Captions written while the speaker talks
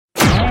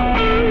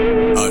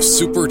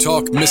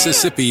SuperTalk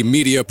Mississippi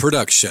Media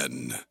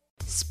production.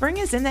 Spring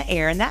is in the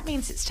air, and that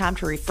means it's time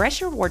to refresh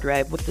your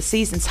wardrobe with the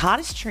season's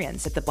hottest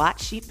trends at the Black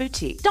Sheep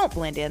Boutique. Don't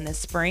blend in this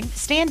spring.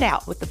 Stand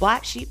out with the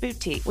Black Sheep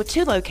Boutique, with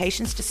 2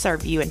 locations to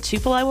serve you in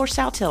Tupelo or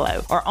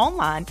Saltillo, or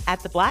online at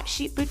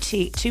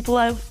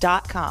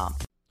theblacksheepboutique.tupelo.com.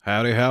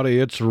 Howdy, howdy,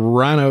 it's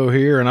Rhino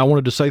here, and I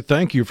wanted to say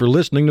thank you for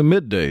listening to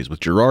MidDays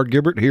with Gerard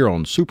Gibert here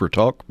on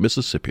SuperTalk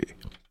Mississippi.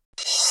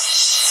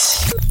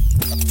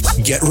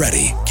 Get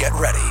ready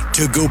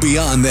to go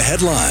beyond the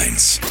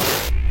headlines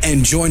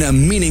and join a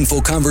meaningful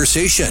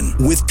conversation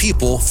with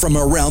people from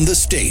around the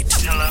state.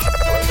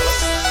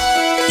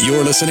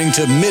 You're listening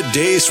to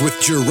MidDays with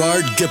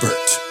Gerard Gibert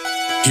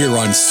here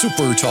on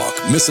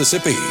SuperTalk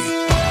Mississippi.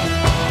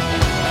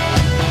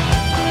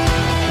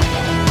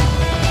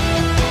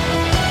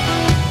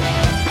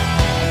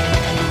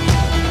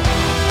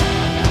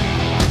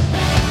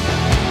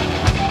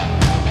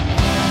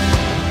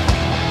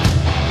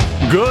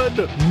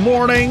 Good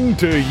morning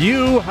to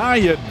you. How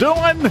you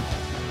doing?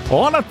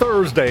 On a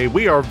Thursday,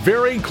 we are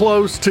very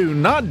close to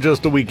not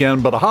just a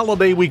weekend, but a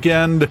holiday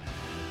weekend,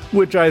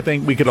 which I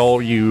think we could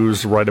all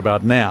use right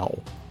about now.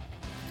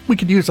 We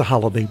could use a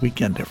holiday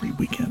weekend every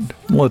weekend.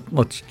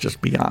 Let's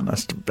just be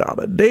honest about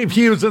it. Dave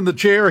Hughes in the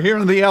chair here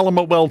in the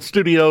Alamo Wealth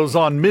Studios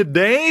on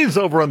MidDays.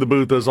 Over in the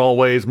booth, as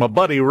always, my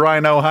buddy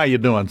Rhino. How you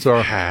doing,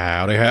 sir?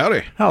 Howdy,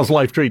 howdy. How's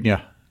life treating you?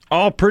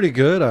 All pretty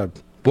good. I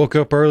woke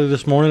up early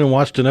this morning and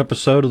watched an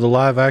episode of the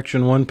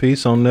live-action One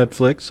Piece on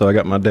Netflix, so I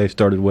got my day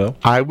started well.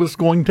 I was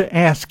going to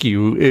ask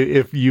you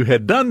if you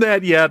had done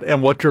that yet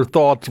and what your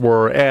thoughts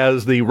were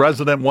as the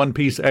resident One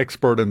Piece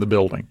expert in the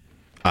building.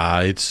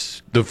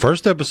 The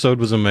first episode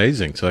was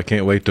amazing, so I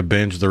can't wait to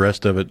binge the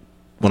rest of it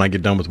when I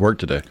get done with work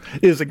today.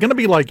 Is it going to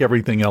be like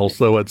everything else,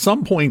 though? At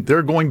some point,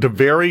 they're going to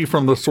vary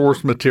from the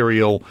source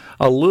material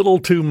a little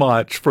too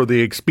much for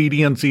the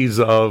expediencies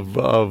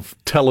of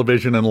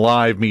television and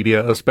live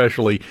media,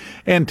 especially,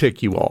 and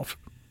tick you off?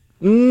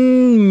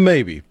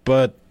 Maybe,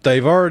 but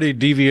they've already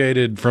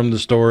deviated from the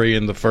story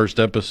in the first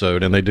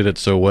episode, and they did it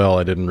so well,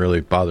 it didn't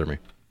really bother me.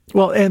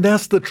 Well, and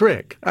that's the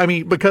trick. I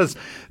mean, because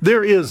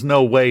there is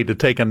no way to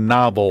take a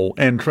novel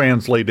and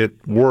translate it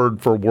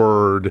word for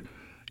word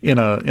in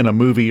a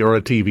movie or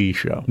a TV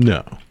show.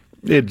 No.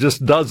 It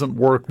just doesn't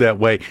work that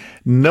way.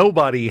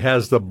 Nobody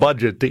has the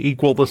budget to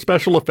equal the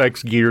special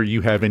effects gear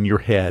you have in your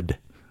head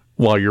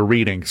while you're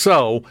reading.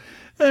 So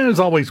there's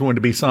always going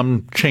to be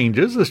some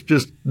changes. It's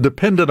just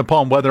dependent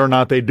upon whether or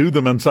not they do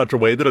them in such a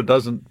way that it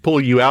doesn't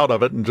pull you out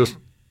of it and just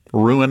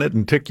ruin it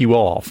and tick you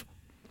off.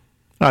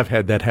 I've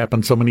had that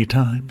happen so many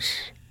times.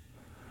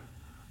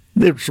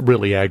 It's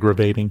really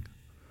aggravating.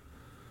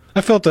 I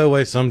felt that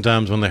way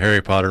sometimes when the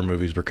Harry Potter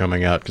movies were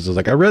coming out, because I was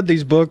like, I read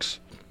these books.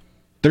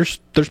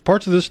 There's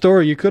parts of this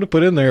story you could have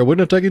put in there. It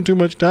wouldn't have taken too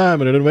much time,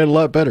 and it would have made it a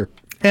lot better.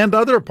 And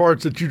other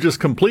parts that you just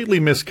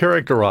completely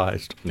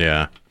mischaracterized.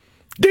 Yeah.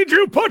 Did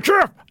you put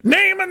your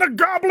name in the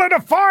goblet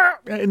of fire?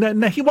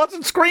 And he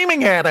wasn't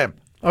screaming at him.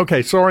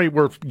 Okay, sorry,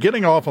 we're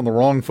getting off on the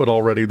wrong foot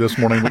already this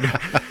morning.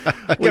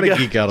 I got to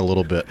geek out a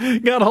little bit.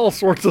 Got all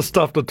sorts of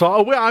stuff to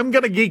talk. Well, I'm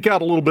going to geek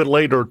out a little bit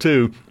later,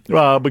 too,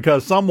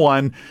 because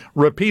someone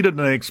repeated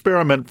an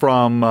experiment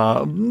from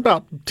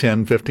about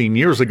 10, 15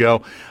 years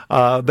ago.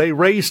 They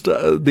raced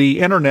the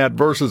internet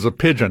versus a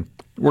pigeon.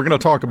 We're going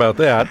to talk about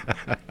that.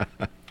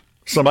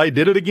 Somebody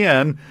did it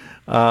again.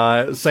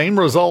 Same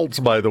results,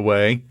 by the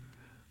way.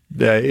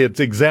 It's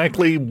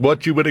exactly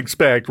what you would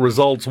expect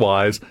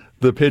results-wise.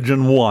 The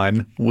pigeon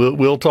won.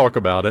 We'll talk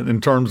about it in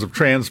terms of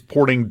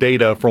transporting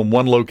data from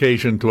one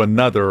location to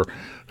another.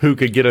 Who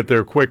could get it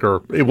there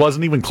quicker? It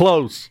wasn't even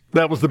close.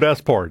 That was the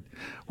best part.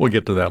 We'll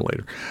get to that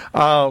later.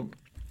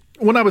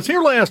 When I was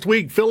here last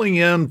week filling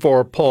in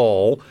for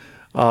Paul,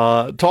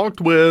 talked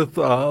with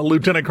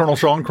Lieutenant Colonel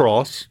Sean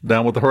Cross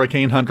down with the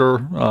Hurricane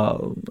Hunter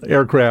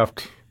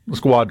aircraft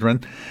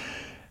squadron.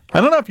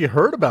 I don't know if you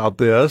heard about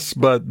this,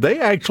 but they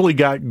actually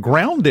got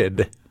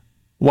grounded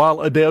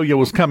while Adelia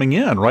was coming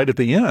in right at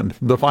the end.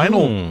 The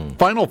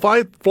final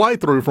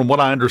fly-through, from what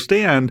I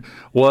understand,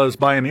 was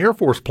by an Air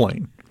Force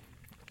plane,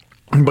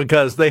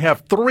 because they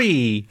have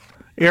 3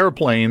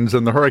 airplanes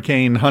in the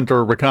Hurricane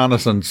Hunter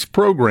reconnaissance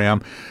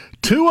program.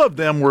 2 of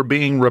them were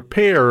being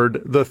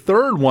repaired. The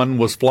third one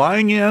was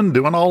flying in,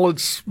 doing all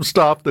its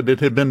stuff that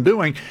it had been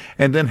doing,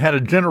 and then had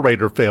a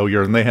generator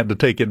failure, and they had to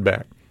take it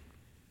back.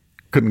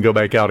 Couldn't go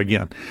back out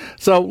again.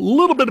 So a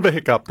little bit of a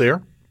hiccup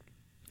there,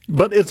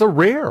 but it's a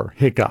rare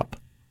hiccup.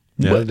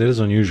 Yeah, it is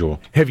unusual.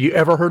 Have you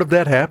ever heard of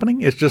that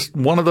happening? It's just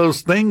one of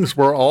those things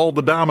where all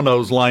the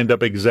dominoes lined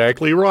up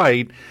exactly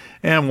right,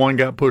 and one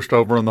got pushed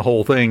over and the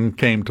whole thing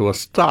came to a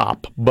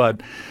stop. But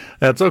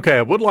that's okay.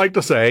 I would like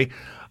to say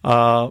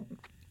Colonel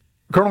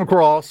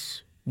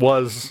Cross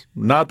was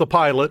not the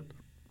pilot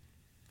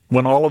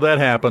when all of that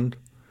happened.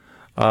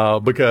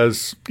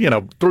 Because,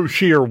 through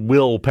sheer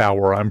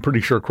willpower, I'm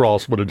pretty sure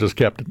Cross would have just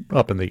kept it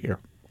up in the air.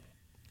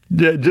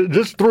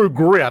 Just through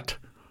grit,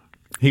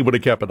 he would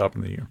have kept it up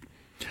in the air.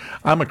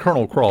 I'm a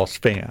Colonel Cross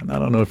fan. I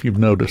don't know if you've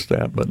noticed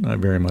that, but I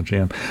very much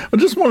am. I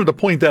just wanted to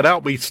point that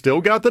out. We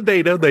still got the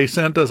data. They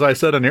sent, as I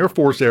said, an Air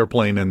Force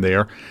airplane in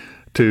there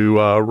to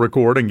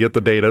record and get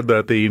the data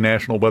that the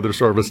National Weather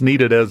Service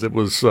needed as it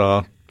was,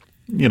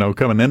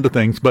 coming into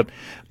things. But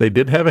they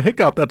did have a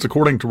hiccup. That's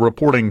according to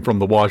reporting from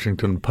the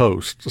Washington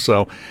Post.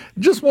 So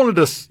just wanted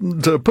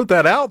to put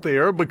that out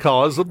there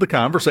because of the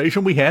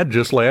conversation we had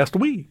just last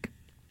week.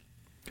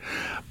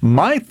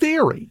 My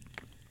theory,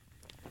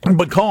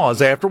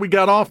 because after we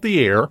got off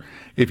the air,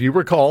 if you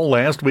recall,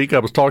 last week I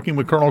was talking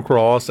with Colonel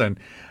Cross and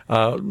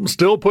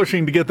still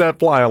pushing to get that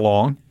fly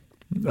along.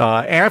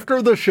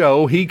 After the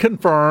show, he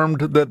confirmed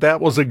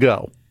that was a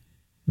go.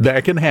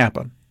 That can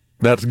happen.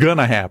 That's going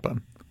to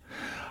happen.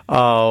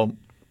 And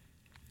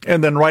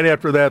then right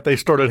after that, they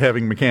started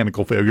having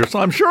mechanical failure. So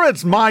I'm sure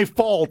it's my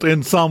fault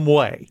in some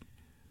way.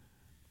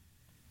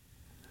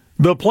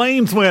 The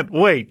planes went,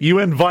 wait, you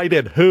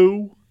invited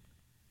who?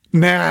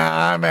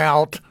 Nah, I'm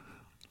out.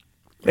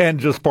 And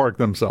just parked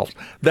themselves.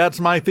 That's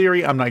my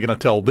theory. I'm not going to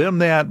tell them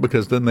that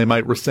because then they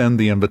might rescind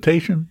the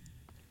invitation.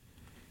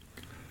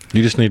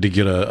 You just need to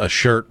get a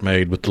shirt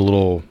made with the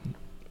little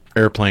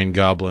airplane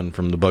goblin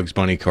from the Bugs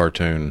Bunny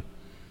cartoon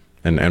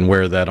and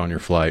wear that on your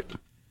flight.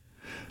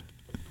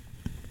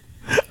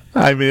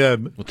 I'm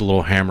in. With the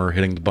little hammer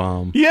hitting the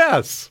bomb.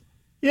 Yes.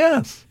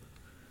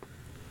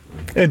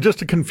 And just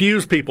to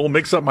confuse people,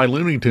 mix up my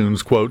Looney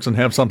Tunes quotes and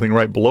have something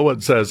right below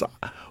it says,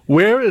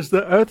 "Where is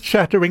the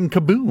earth-shattering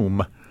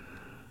kaboom?"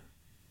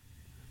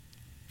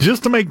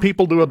 Just to make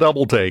people do a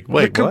double take.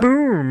 Wait, the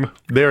kaboom. What?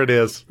 There it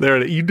is.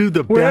 You do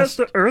the Where's best.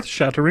 the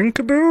earth-shattering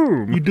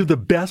kaboom? You do the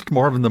best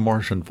Marvin the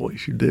Martian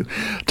voice. You do.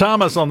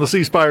 Thomas on the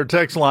C Spire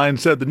text line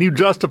said the new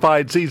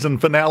Justified season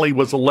finale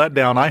was a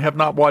letdown. I have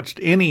not watched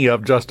any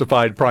of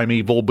Justified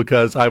Primeval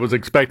because I was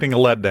expecting a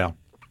letdown.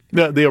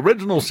 The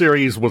original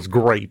series was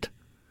great.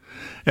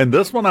 And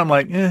this one, I'm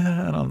like,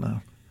 I don't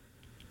know.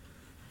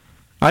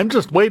 I'm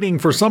just waiting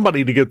for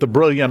somebody to get the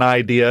brilliant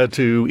idea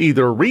to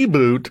either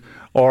reboot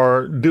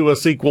or do a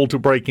sequel to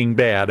Breaking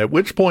Bad, at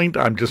which point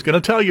I'm just going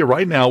to tell you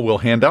right now, we'll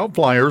hand out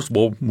flyers,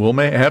 we'll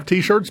have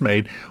T-shirts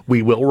made,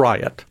 we will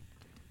riot.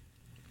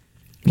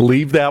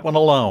 Leave that one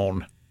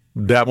alone.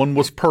 That one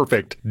was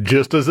perfect,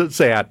 just as it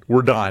sat.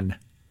 We're done.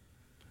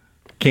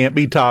 Can't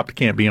be topped,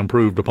 can't be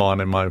improved upon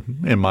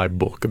in my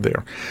book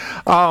there.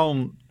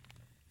 A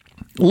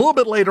little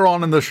bit later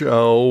on in the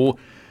show,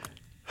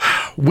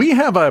 we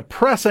have a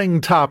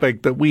pressing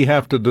topic that we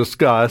have to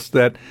discuss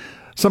that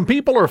some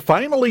people are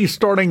finally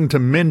starting to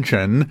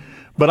mention,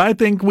 but I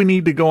think we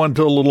need to go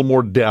into a little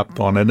more depth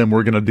on it, and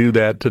we're going to do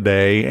that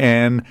today.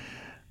 And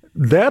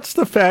that's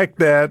the fact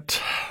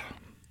that,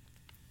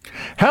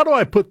 how do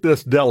I put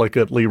this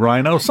delicately,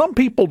 Rhino? Some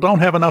people don't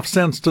have enough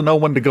sense to know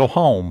when to go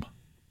home,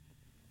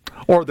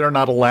 or they're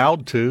not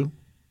allowed to.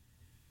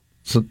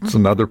 It's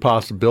another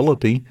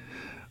possibility.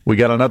 We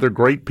got another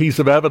great piece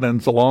of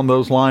evidence along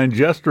those lines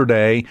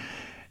yesterday,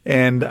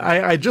 and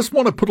I just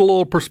want to put a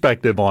little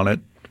perspective on it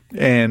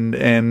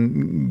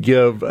and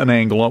give an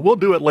angle on. We'll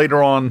do it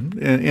later on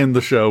in the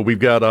show. We've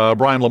got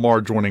Brian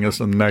Lamar joining us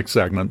in the next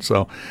segment,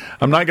 so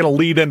I'm not going to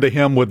lead into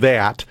him with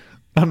that.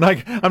 I'm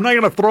not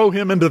going to throw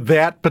him into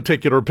that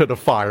particular pit of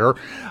fire,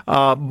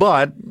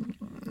 but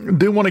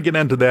do want to get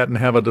into that and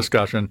have a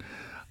discussion.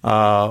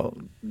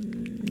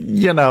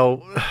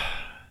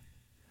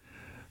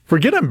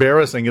 Forget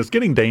embarrassing. It's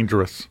getting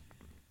dangerous.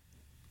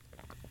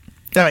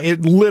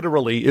 It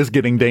literally is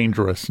getting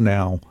dangerous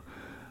now.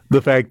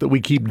 The fact that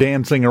we keep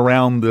dancing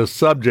around this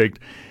subject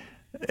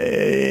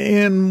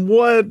in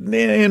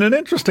an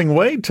interesting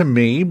way to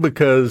me,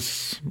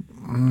 because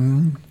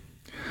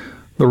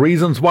the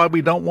reasons why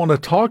we don't want to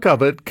talk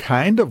of it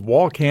kind of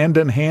walk hand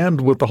in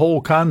hand with the whole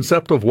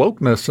concept of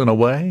wokeness in a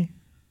way.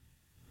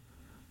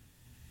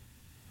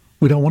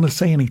 We don't want to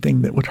say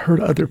anything that would hurt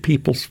other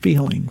people's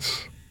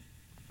feelings.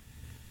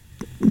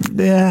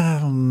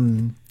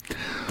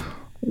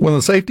 When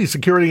the safety,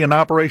 security, and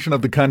operation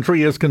of the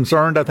country is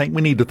concerned, I think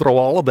we need to throw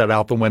all of that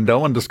out the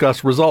window and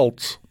discuss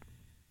results.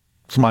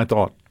 It's my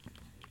thought.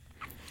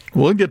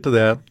 We'll get to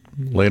that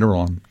later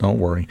on. Don't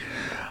worry.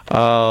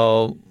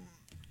 And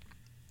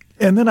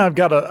then I've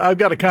got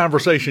a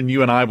conversation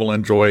you and I will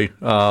enjoy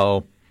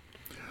a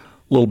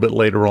little bit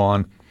later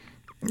on.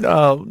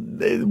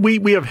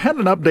 We have had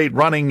an update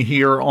running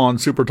here on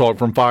SuperTalk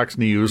from Fox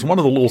News, one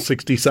of the little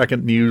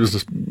 60-second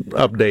news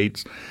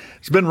updates.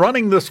 It's been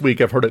running this week.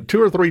 I've heard it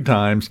 2 or 3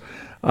 times,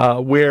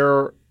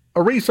 where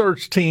a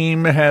research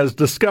team has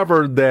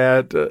discovered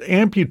that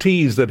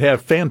amputees that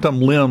have phantom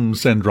limb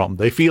syndrome,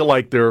 they feel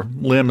like their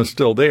limb is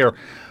still there.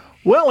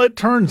 Well, it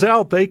turns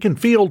out they can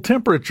feel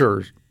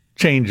temperature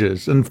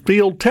changes and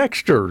feel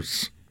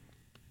textures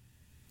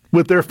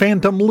with their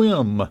phantom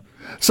limb.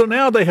 So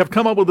now they have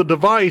come up with a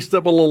device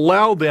that will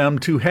allow them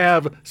to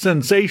have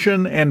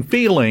sensation and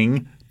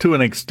feeling, to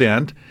an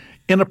extent,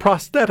 in a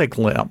prosthetic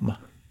limb.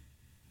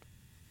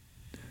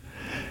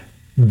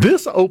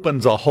 This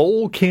opens a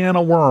whole can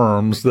of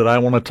worms that I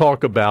want to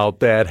talk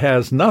about that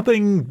has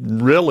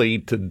nothing really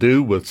to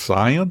do with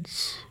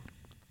science.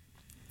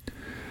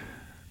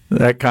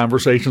 That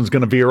conversation is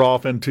going to veer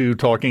off into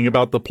talking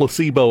about the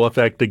placebo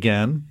effect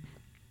again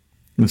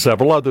and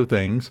several other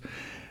things.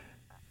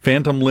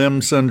 Phantom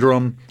limb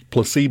syndrome,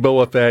 placebo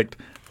effect.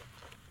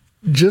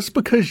 Just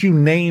because you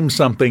name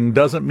something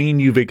doesn't mean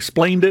you've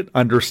explained it,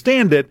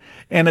 understand it,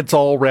 and it's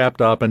all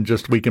wrapped up and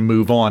just we can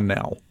move on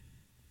now.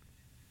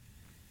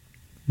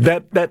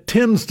 That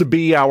tends to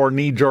be our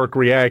knee-jerk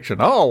reaction.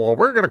 Oh, well,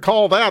 we're going to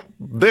call that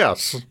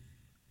this.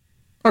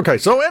 Okay,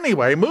 so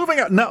anyway, moving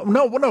on.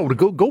 No,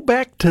 go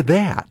back to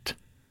that.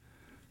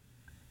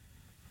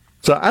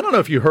 So I don't know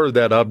if you heard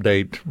that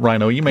update,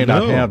 Rhino. You may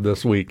not have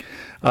this week.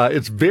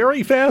 It's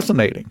very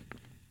fascinating.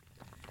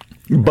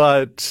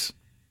 But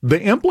the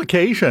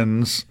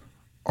implications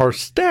are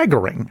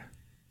staggering.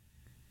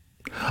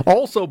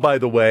 Also, by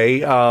the way,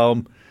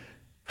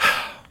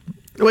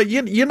 well,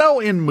 you know,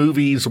 in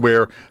movies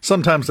where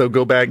sometimes they'll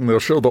go back and they'll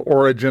show the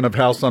origin of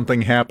how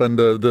something happened,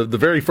 the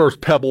very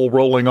first pebble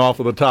rolling off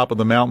of the top of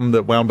the mountain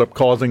that wound up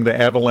causing the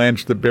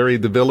avalanche that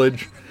buried the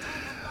village.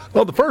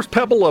 Well, the first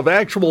pebble of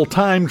actual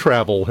time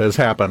travel has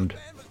happened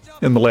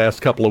in the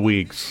last couple of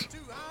weeks.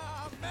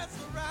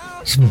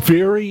 It's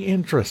very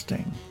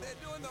interesting.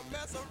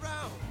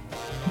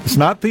 It's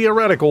not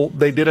theoretical.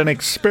 They did an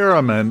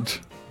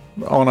experiment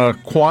on a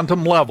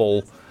quantum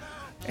level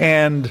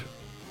and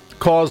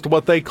caused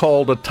what they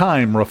called a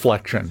time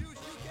reflection.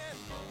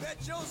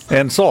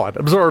 And saw it,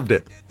 observed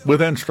it with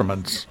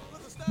instruments.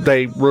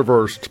 They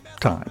reversed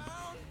time.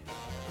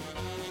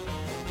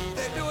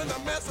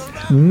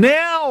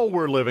 Now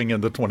we're living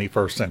in the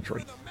 21st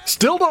century.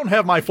 Still don't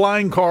have my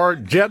flying car,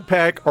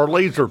 jetpack, or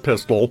laser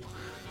pistol,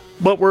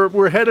 but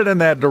we're headed in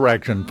that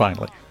direction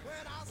finally.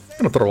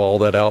 I'm going to throw all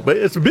that out, but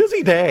it's a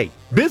busy day.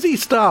 Busy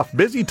stuff,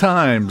 busy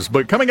times.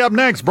 But coming up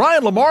next,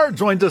 Brian Lamar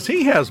joins us.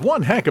 He has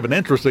one heck of an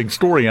interesting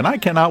story, and I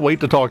cannot wait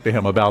to talk to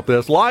him about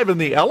this live in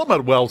the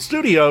Element Wealth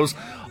studios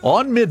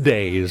on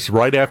Middays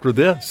right after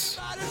this.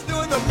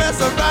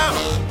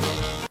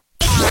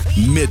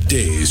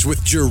 Middays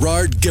with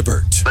Gerard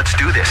Gibert. Let's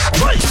do this.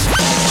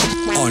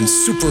 On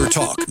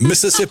SuperTalk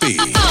Mississippi.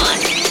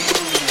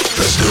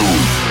 Let's go.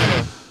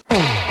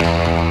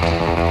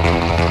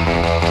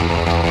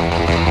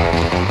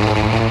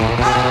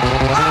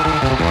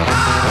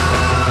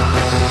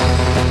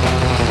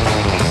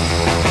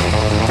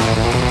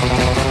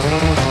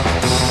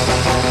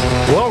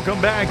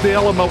 Welcome back. The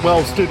Element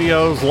Wealth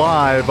Studios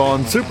live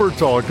on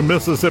SuperTalk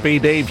Mississippi.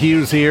 Dave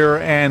Hughes here.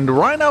 And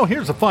Rhino,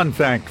 here's a fun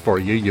fact for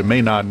you. You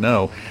may not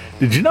know.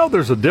 Did you know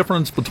there's a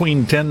difference between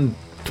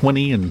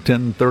 1020 and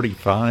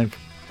 1035?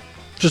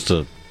 Just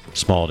a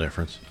small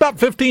difference. About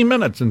 15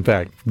 minutes, in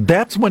fact.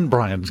 That's when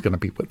Brian's going to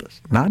be with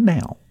us. Not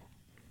now.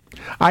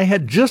 I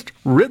had just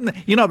written,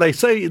 they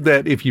say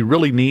that if you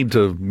really need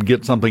to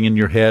get something in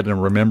your head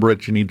and remember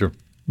it, you need to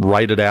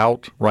write it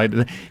out.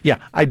 Yeah,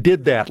 I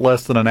did that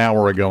less than an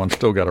hour ago and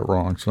still got it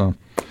wrong. So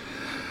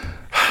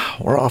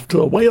we're off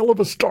to a whale of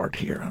a start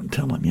here, I'm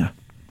telling you.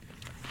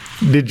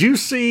 Did you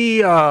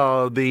see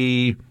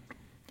the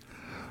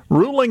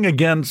ruling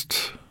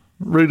against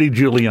Rudy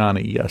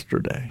Giuliani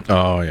yesterday?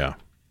 Oh, yeah.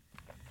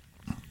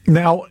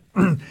 Now,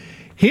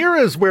 here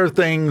is where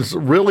things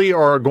really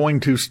are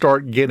going to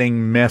start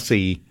getting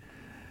messy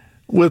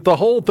with the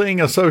whole thing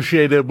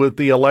associated with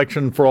the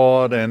election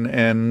fraud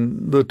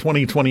and the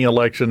 2020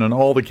 election and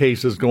all the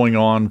cases going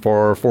on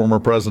for former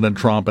President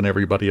Trump and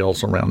everybody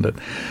else around it.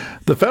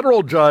 The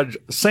federal judge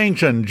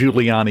sanctioned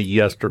Giuliani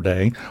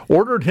yesterday,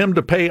 ordered him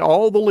to pay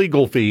all the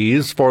legal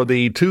fees for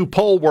the two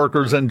poll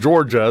workers in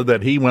Georgia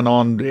that he went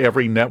on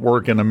every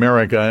network in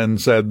America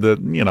and said that,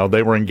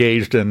 they were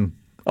engaged in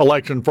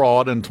election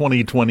fraud in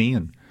 2020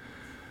 and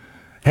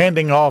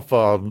handing off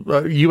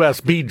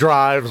USB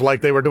drives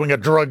like they were doing a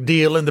drug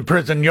deal in the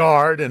prison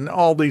yard and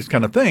all these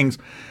kind of things.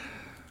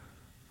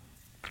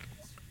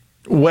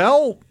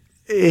 Well,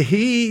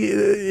 he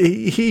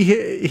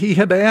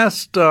had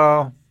asked,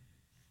 or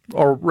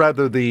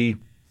rather the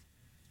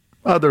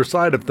other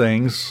side of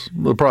things,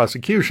 the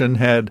prosecution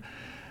had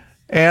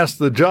asked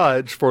the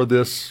judge for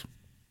this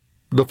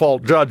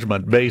default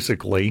judgment,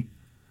 basically,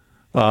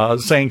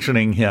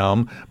 sanctioning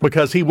him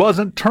because he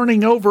wasn't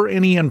turning over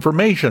any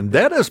information.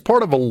 That is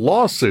part of a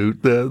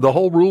lawsuit, the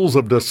whole rules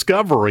of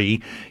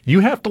discovery. You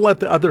have to let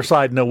the other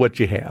side know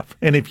what you have.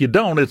 And if you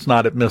don't, it's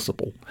not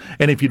admissible.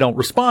 And if you don't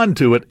respond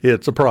to it,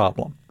 it's a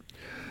problem.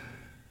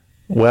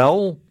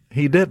 Well,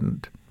 he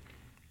didn't.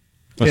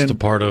 That's the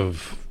part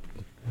of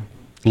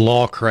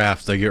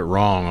lawcraft they get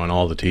wrong on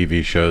all the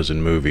TV shows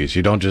and movies.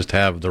 You don't just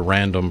have the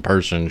random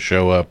person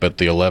show up at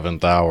the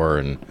 11th hour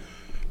and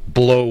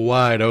blow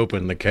wide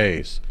open the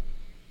case.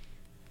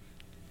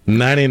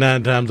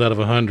 99 times out of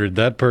 100,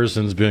 that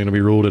person's going to be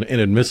ruled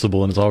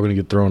inadmissible and it's all going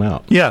to get thrown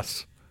out.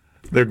 Yes.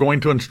 They're going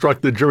to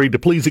instruct the jury to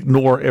please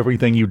ignore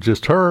everything you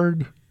just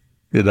heard.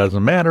 It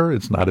doesn't matter.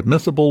 It's not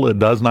admissible. It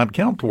does not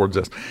count towards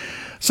this.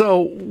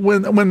 So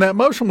when that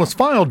motion was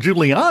filed,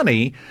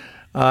 Giuliani,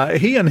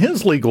 he and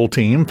his legal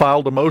team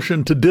filed a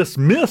motion to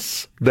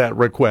dismiss that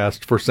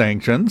request for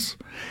sanctions.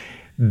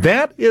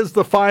 That is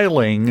the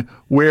filing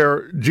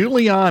where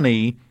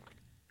Giuliani,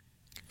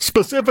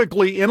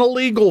 specifically in a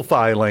legal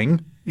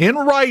filing, in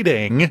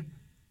writing,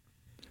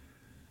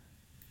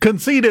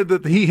 conceded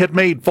that he had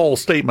made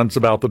false statements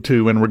about the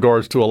two in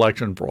regards to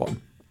election fraud.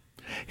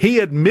 He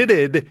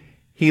admitted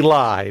he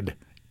lied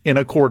in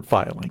a court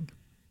filing.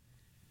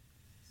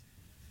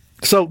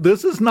 So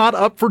this is not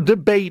up for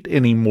debate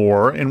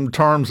anymore in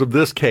terms of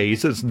this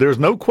case. There's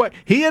no question.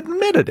 He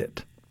admitted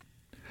it.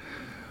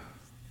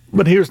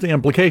 But here's the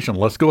implication.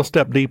 Let's go a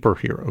step deeper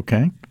here,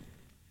 okay?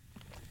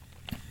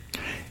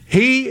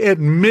 He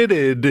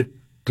admitted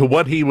to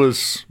what he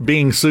was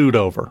being sued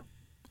over.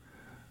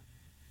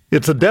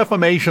 It's a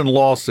defamation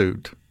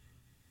lawsuit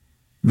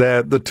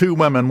that the two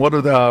women,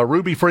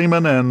 Ruby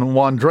Freeman and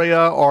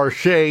Wandrea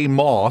Arche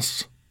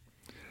Moss,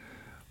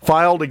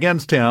 filed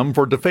against him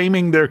for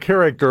defaming their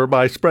character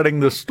by spreading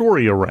this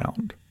story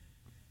around.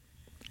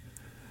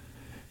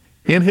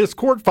 In his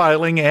court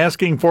filing,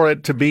 asking for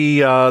it to be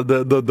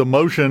the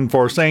motion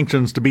for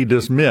sanctions to be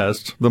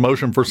dismissed, the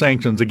motion for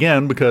sanctions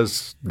again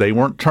because they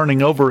weren't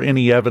turning over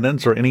any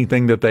evidence or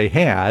anything that they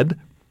had.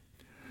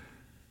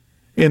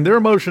 In their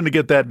motion to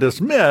get that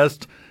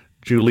dismissed,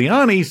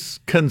 Giuliani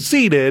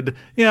conceded,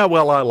 I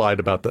lied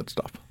about that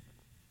stuff.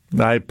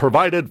 I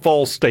provided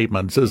false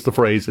statements is the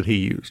phrase that he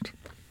used.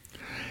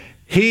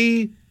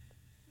 He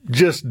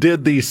just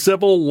did the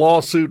civil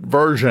lawsuit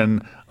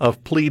version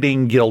of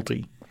pleading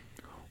guilty.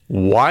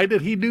 Why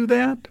did he do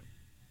that?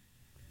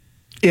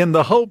 In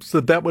the hopes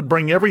that that would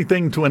bring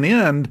everything to an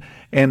end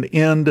and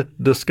end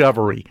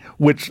discovery,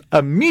 which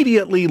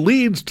immediately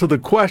leads to the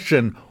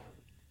question,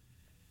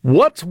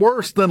 what's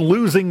worse than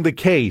losing the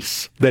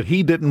case that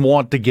he didn't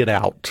want to get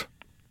out?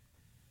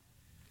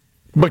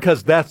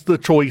 Because that's the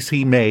choice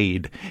he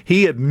made.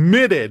 He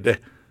admitted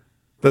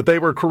that they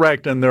were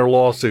correct in their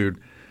lawsuit,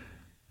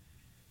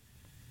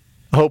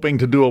 hoping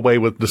to do away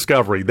with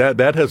discovery.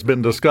 That has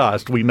been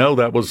discussed. We know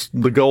that was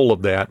the goal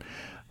of that.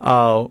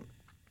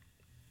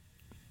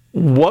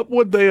 What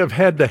would they have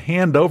had to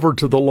hand over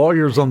to the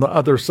lawyers on the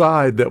other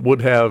side that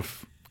would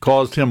have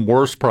caused him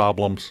worse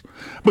problems?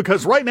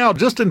 Because right now,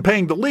 just in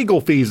paying the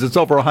legal fees, it's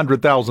over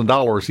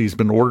 $100,000 he's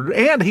been ordered,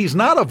 and he's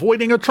not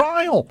avoiding a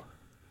trial.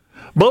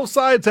 Both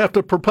sides have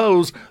to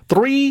propose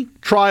 3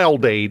 trial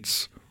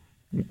dates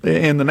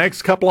in the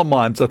next couple of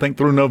months, I think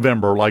through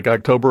November, like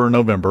October or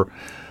November.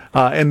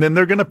 And then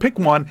they're going to pick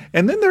one,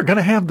 and then they're going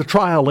to have the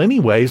trial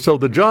anyway, so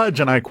the judge,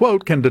 and I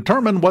quote, can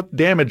determine what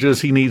damages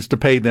he needs to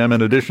pay them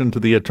in addition to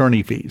the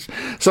attorney fees.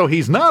 So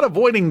he's not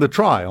avoiding the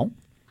trial.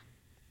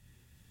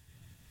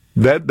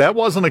 That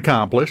wasn't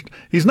accomplished.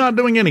 He's not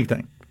doing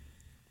anything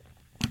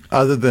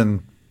other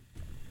than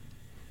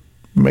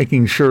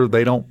making sure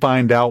they don't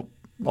find out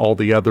all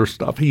the other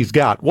stuff he's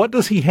got. What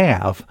does he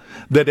have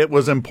that it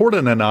was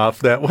important enough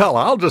that,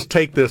 I'll just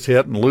take this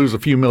hit and lose a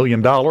few $1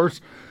 million.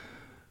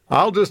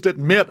 I'll just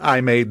admit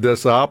I made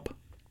this up.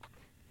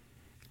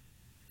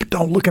 But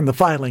don't look in the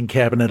filing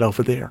cabinet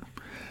over there.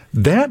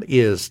 That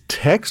is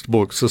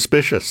textbook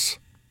suspicious.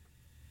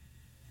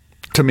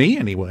 To me,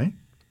 anyway.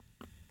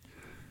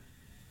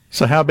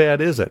 So how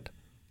bad is it?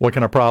 What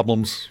kind of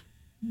problems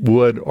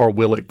would or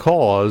will it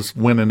cause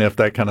when and if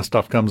that kind of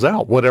stuff comes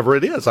out? Whatever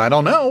it is, I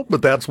don't know,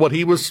 but that's what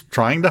he was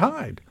trying to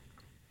hide.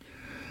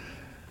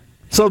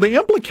 So the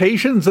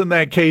implications in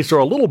that case are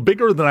a little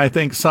bigger than I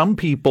think some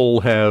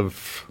people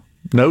have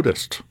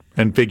noticed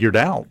and figured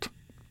out.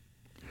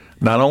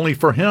 Not only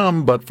for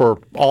him, but for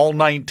all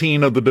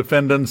 19 of the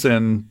defendants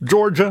in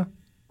Georgia,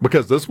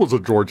 because this was a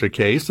Georgia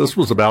case. This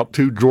was about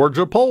 2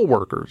 Georgia poll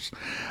workers.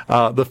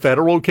 The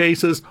federal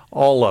cases,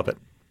 all of it.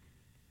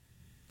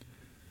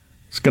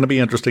 It's going to be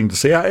interesting to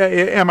see.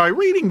 Am I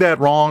reading that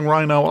wrong,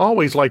 Rhino? I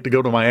always like to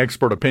go to my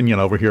expert opinion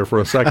over here for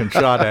a second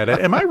shot at it.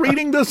 Am I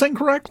reading this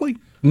incorrectly?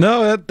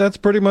 No, that's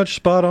pretty much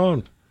spot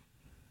on.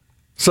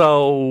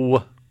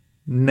 So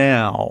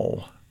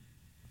now,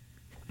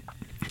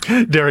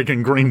 Derek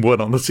in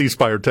Greenwood on the C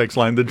Spire text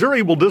line. The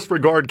jury will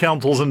disregard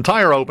counsel's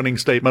entire opening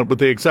statement with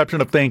the exception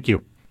of thank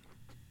you.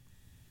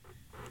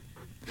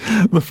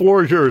 The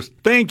floor is yours.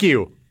 Thank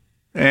you.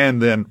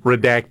 And then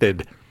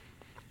redacted.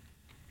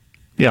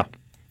 Yeah.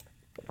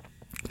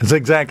 That's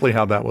exactly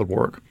how that would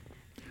work.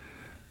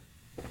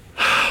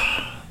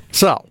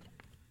 So,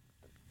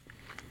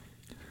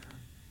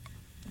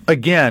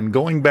 again,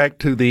 going back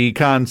to the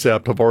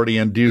concept, I've already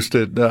induced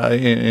it,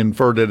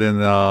 inferred it in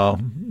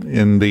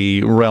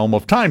the realm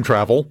of time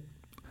travel.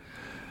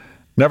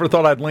 Never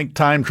thought I'd link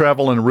time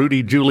travel and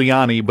Rudy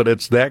Giuliani, but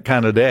it's that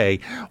kind of day.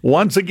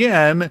 Once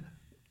again,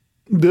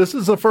 this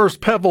is the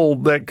first pebble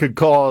that could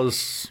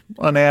cause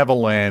an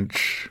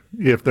avalanche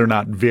if they're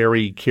not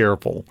very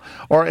careful.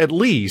 Or at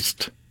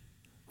least,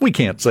 we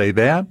can't say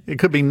that. It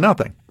could be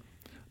nothing.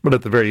 But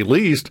at the very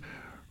least,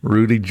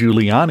 Rudy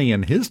Giuliani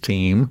and his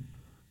team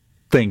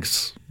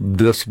thinks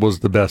this was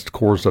the best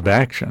course of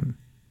action.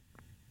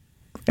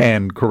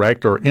 And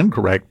correct or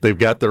incorrect, they've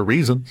got their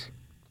reasons.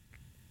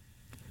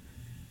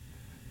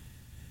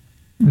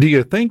 Do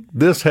you think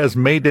this has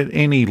made it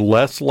any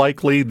less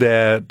likely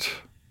that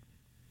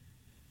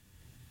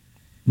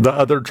the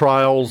other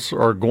trials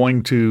are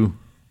going to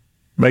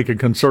make a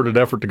concerted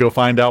effort to go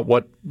find out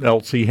what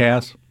else he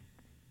has?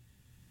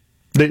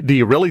 Do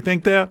you really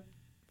think that?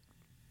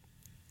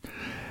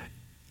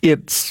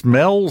 It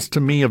smells to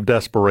me of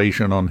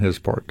desperation on his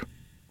part.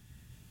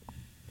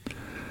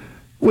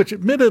 Which,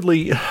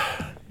 admittedly,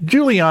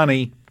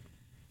 Giuliani,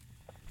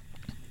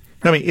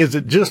 I mean, is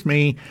it just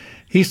me?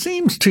 He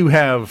seems to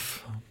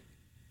have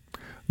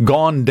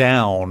gone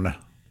down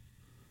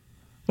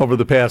over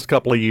the past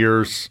couple of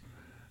years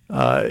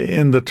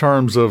in the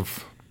terms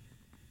of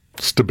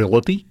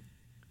stability.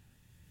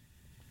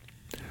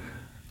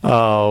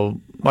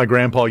 My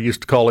grandpa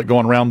used to call it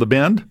going around the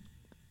bend.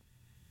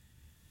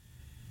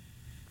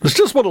 It's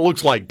just what it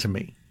looks like to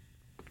me.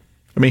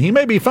 I mean, he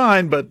may be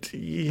fine, but,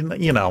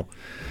 you know.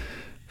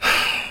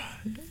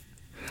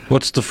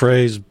 What's the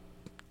phrase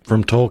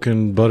from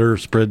Tolkien? Butter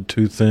spread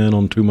too thin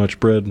on too much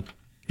bread?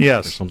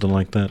 Yes. Or something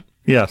like that?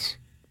 Yes.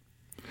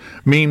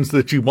 Means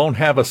that you won't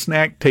have a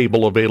snack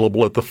table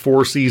available at the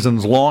Four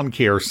Seasons Lawn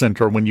Care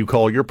Center when you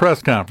call your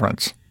press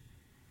conference.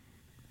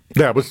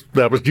 That was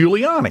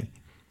Giuliani.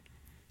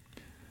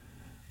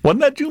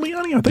 Wasn't that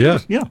Giuliani? I think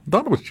I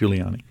thought it was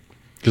Giuliani.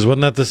 Because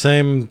wasn't that the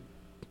same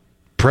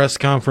press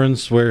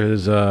conference where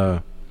his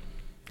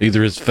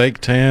either his fake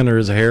tan or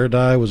his hair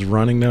dye was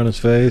running down his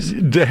face?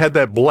 It had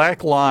that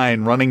black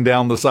line running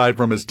down the side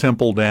from his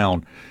temple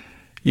down.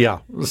 Yeah,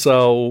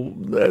 so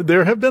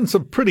there have been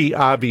some pretty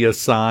obvious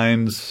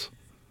signs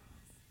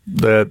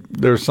that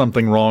there's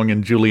something wrong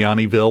in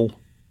Giulianiville.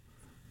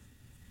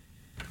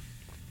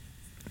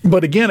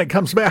 But again, it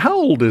comes back. How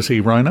old is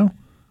he, Rhino?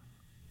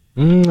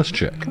 Let's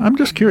check. I'm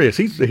just curious.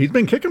 He's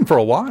been kicking for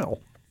a while.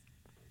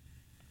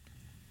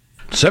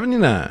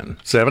 79.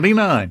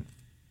 79.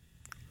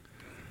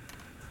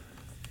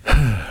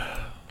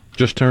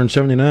 Just turned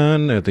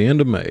 79 at the end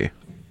of May.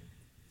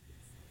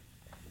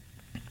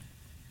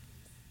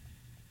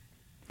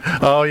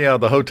 Oh, yeah,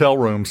 the hotel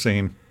room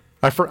scene.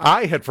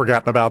 I had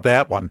forgotten about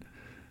that one.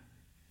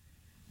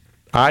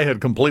 I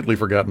had completely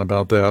forgotten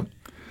about that.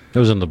 It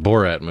was in the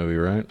Borat movie,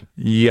 right?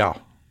 Yeah.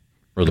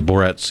 Or the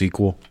Borat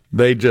sequel.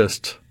 They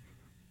just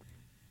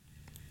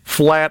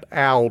flat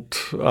out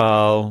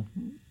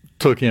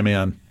took him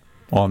in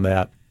on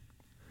that.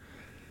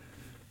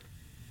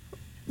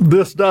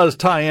 This does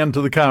tie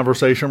into the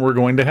conversation we're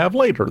going to have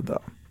later,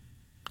 though.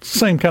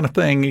 Same kind of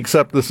thing,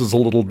 except this is a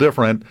little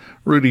different.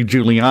 Rudy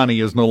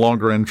Giuliani is no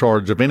longer in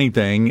charge of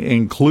anything,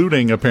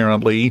 including,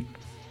 apparently,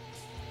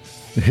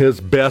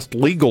 his best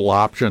legal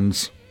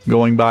options,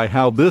 going by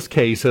how this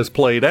case has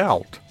played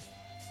out.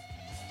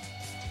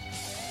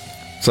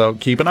 So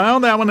keep an eye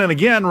on that one. And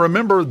again,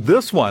 remember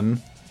this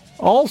one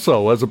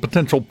also as a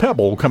potential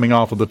pebble coming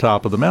off of the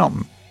top of the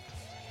mountain.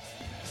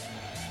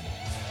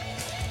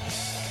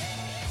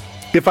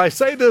 If I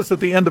say this at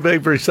the end of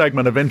every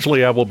segment,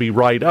 eventually I will be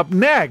right. Up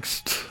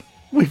next,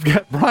 we've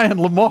got Brian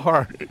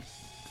Lamar.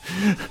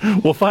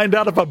 We'll find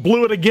out if I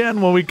blew it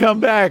again when we come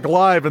back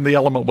live in the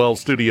Element Well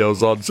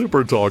studios on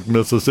SuperTalk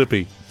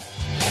Mississippi.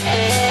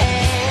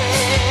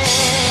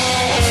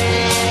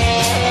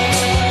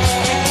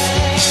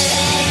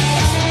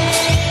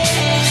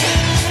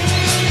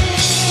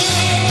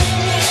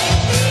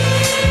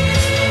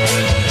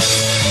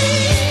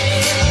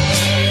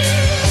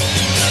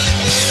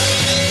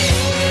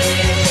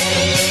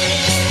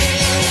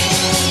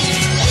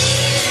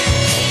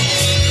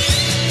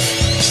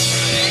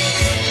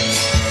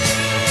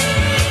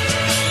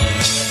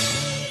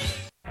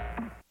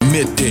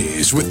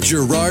 Middays with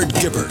Gerard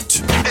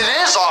Gibert.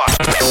 It is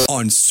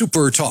on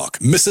SuperTalk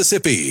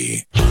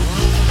Mississippi.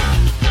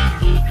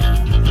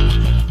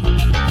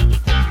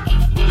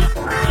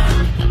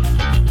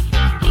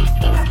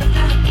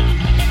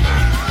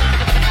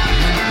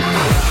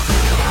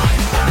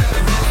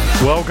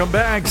 Welcome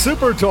back.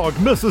 SuperTalk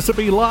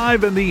Mississippi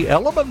live in the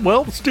Element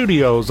Wealth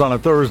Studios on a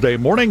Thursday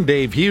morning.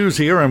 Dave Hughes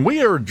here, and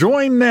we are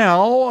joined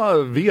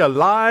now via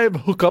live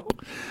hookup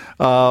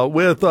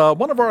with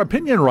one of our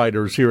opinion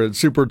writers here at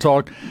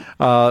SuperTalk,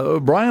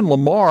 Brian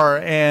Lamar.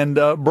 And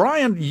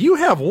Brian, you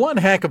have one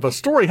heck of a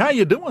story. How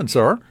you doing,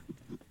 sir?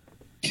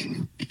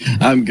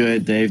 I'm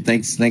good, Dave.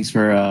 Thanks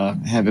for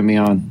having me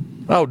on.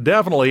 Oh,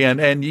 definitely.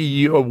 And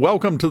you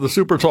welcome to the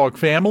SuperTalk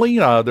family.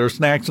 There's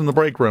snacks in the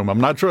break room. I'm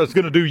not sure it's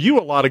going to do you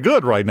a lot of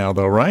good right now,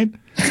 though, right?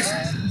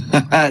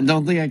 I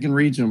don't think I can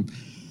reach them.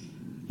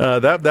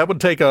 That would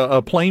take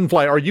a plane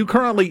flight. Are you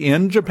currently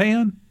in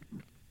Japan?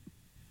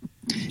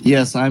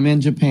 Yes, I'm in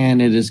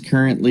Japan. It is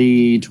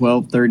currently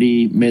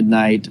 12:30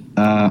 midnight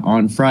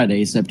on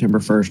Friday, September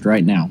 1st,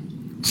 right now.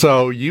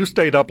 So you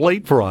stayed up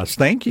late for us.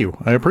 Thank you.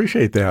 I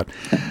appreciate that.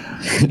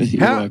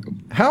 You're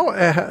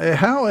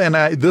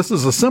welcome. This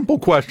is a simple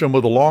question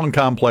with a long,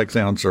 complex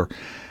answer.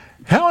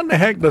 How in the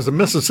heck does a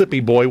Mississippi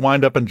boy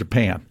wind up in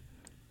Japan?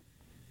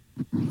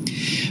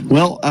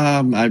 Well,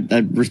 I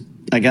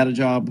got a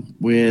job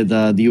with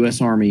the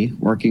U.S. Army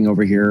working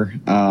over here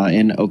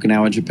in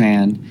Okinawa,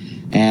 Japan.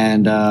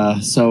 And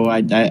so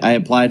I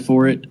applied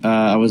for it.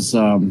 I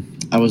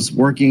was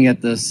working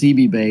at the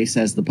CB base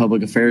as the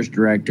public affairs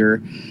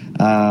director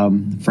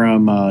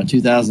from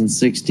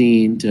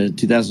 2016 to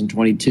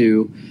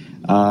 2022.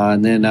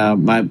 And then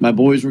my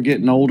boys were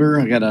getting older.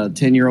 I got a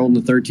 10-year-old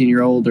and a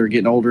 13-year-old. They're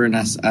getting older, and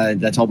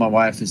I told my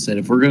wife, I said,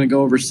 if we're going to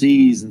go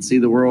overseas and see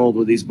the world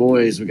with these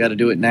boys, we got to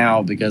do it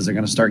now because they're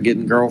going to start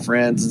getting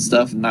girlfriends and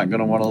stuff and not going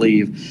to want to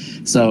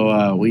leave.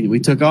 So we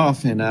took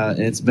off, and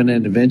it's been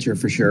an adventure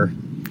for sure.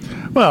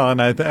 Well,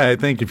 and I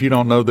think if you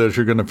don't know this,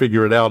 you're going to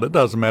figure it out. It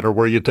doesn't matter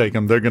where you take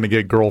them; they're going to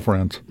get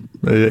girlfriends.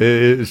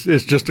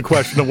 It's just a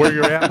question of where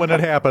you're at when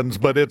it happens,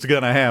 but it's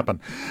going to happen.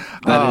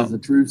 That is a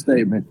true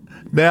statement.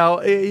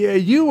 Now,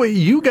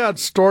 you got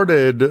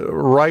started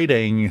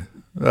writing.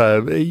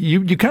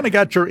 You kind of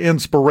got your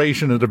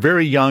inspiration at a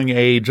very young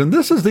age, and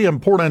this is the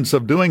importance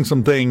of doing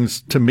some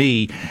things, to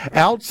me,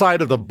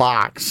 outside of the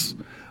box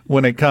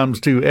when it comes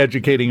to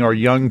educating our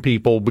young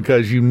people,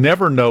 because you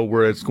never know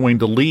where it's going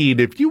to lead.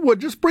 If you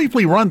would just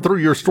briefly run through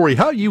your story,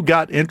 how you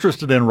got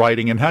interested in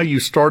writing and how you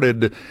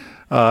started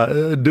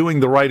doing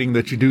the writing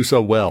that you do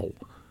so well.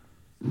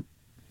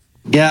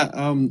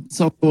 Yeah,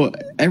 so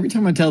every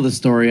time I tell this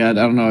story, I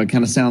don't know, it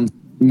kind of sounds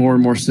more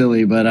and more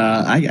silly, but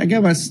I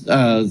got my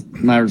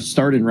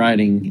start in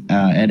writing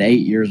at 8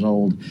 years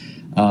old,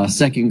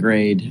 second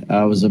grade.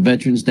 It was a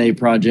Veterans Day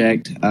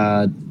project.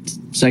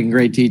 Second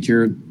grade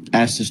teacher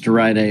asked us to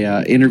write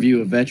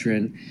interview a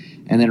veteran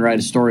and then write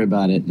a story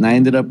about it. And I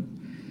ended up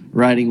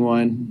writing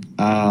one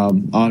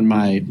on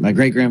my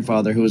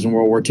great-grandfather, who was in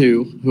World War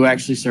II, who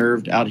actually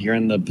served out here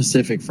in the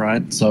Pacific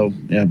Front. So,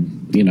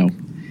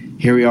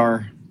 here we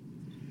are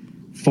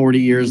 40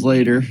 years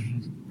later,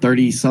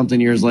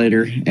 30-something years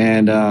later,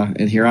 and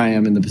here I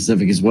am in the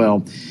Pacific as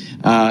well.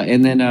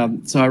 And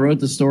then so I wrote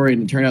the story,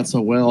 and it turned out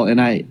so well. And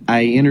I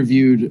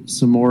interviewed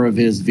some more of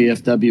his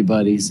VFW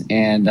buddies,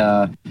 and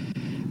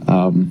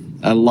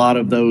a lot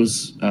of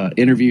those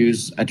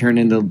interviews I turned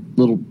into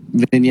little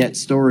vignette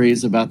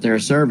stories about their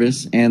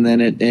service, and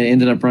then it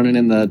ended up running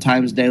in the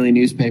Times Daily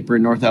newspaper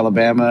in North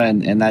Alabama,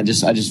 and I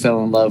just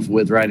fell in love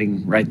with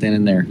writing right then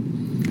and there.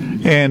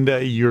 And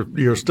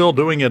you're still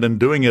doing it, and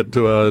doing it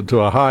to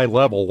a high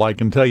level. I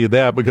can tell you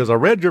that, because I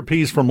read your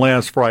piece from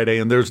last Friday,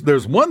 and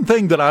there's one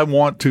thing that I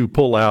want to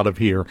pull out of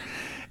here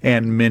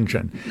and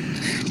mention.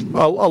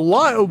 A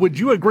lot. Would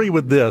you agree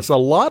with this? A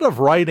lot of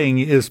writing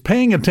is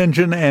paying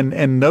attention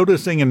and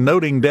noticing and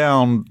noting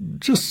down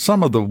just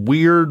some of the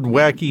weird,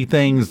 wacky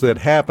things that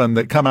happen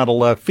that come out of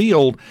left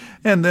field,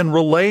 and then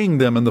relaying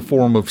them in the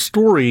form of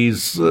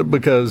stories,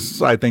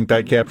 because I think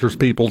that captures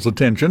people's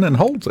attention and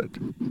holds it.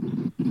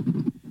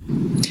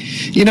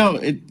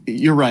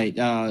 You're right.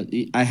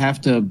 I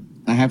have to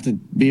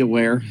be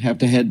aware,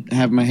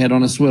 have my head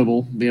on a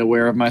swivel, be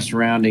aware of my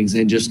surroundings,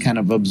 and just kind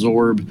of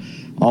absorb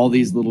all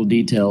these little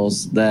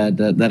details that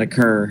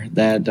occur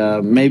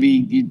that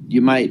maybe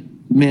you might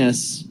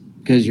miss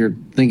because you're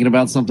thinking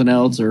about something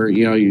else, or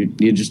you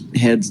just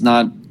head's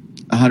not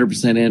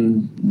 100%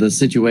 in the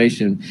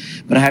situation.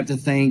 But I have to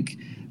thank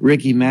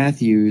Ricky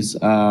Matthews,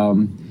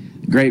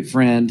 great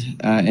friend,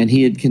 and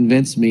he had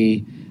convinced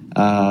me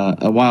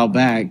a while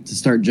back to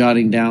start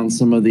jotting down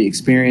some of the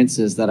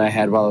experiences that I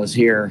had while I was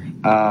here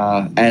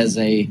as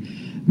a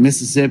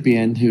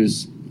Mississippian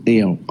who's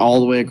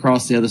all the way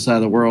across the other side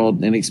of the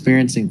world and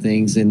experiencing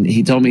things. And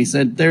he told me, he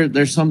said,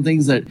 there's some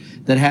things that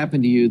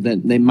happen to you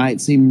that they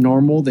might seem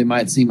normal, they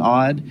might seem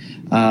odd,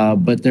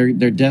 but they're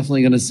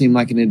definitely going to seem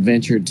like an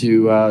adventure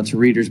to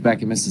readers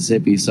back in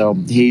Mississippi. So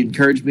he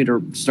encouraged me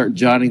to start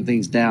jotting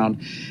things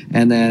down.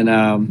 And then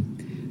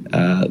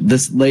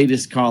this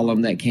latest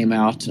column that came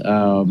out,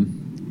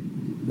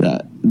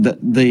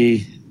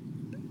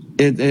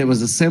 it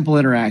was a simple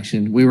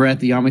interaction. We were at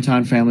the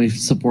Yamitan Family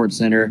Support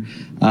Center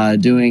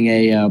doing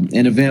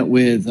an event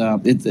with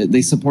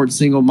they support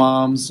single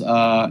moms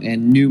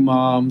and new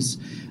moms,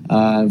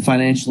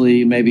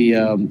 financially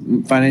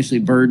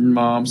burdened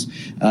moms,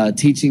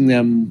 teaching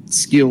them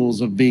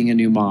skills of being a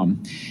new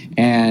mom.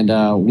 And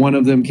one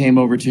of them came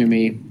over to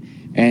me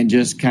and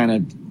just kind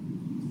of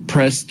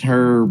pressed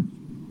her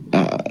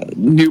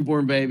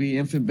newborn baby,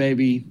 infant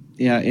baby,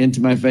 into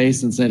my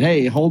face and said,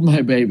 "Hey, hold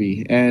my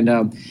baby." And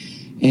I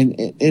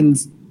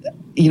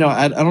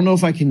don't know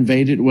if I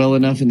conveyed it well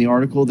enough in the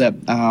article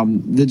that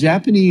the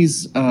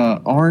Japanese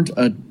aren't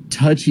a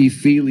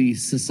touchy-feely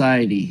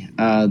society.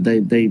 They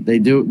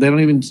don't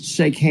even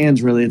shake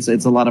hands really. It's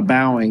a lot of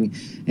bowing,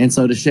 and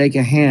so to shake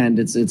a hand,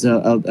 it's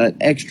an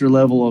extra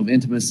level of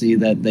intimacy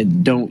that they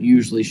don't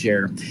usually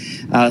share.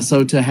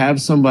 So to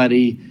have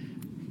somebody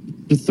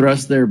to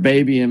thrust their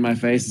baby in my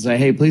face and say,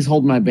 "Hey, please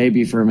hold my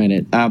baby for a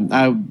minute."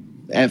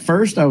 At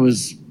first I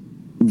was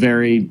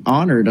very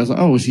honored. I was like,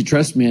 "Oh, well, she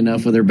trusts me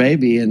enough with her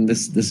baby, and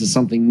this is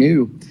something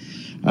new."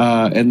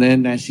 And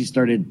then as she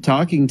started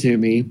talking to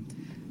me,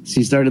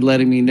 she started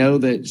letting me know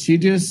that she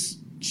just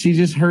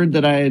heard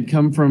that I had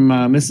come from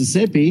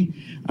Mississippi,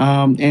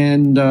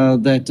 and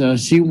that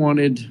she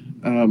wanted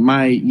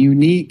my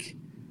unique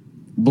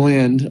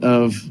blend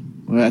of,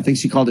 I think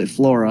she called it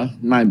flora,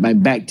 my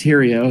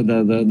bacteria,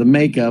 the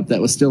makeup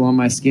that was still on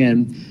my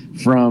skin,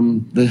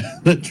 from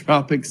the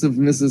tropics of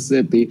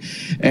Mississippi,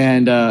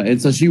 and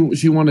so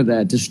she wanted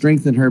that to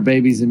strengthen her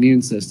baby's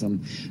immune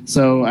system.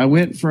 So I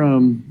went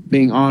from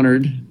being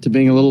honored to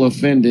being a little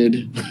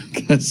offended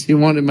because she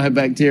wanted my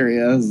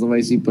bacteria, is the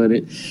way she put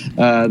it.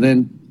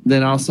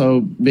 Then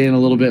also being a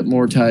little bit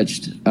more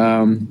touched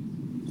that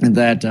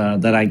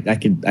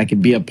I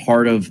could be a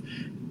part of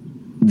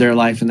their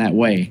life in that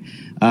way.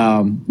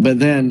 But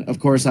then, of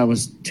course, I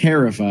was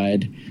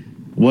terrified.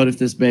 What if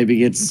this baby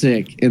gets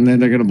sick and then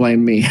they're going to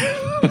blame me?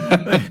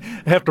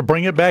 Have to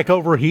bring it back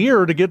over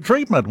here to get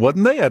treatment,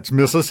 wouldn't they? It's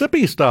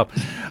Mississippi stuff.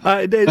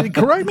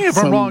 Correct me if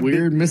I'm wrong.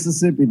 Weird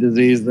Mississippi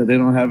disease that they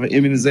don't have an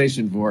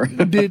immunization for.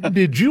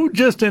 Did you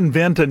just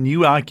invent a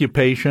new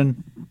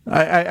occupation?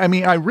 I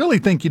mean, I really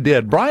think you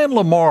did. Brian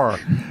Lamar,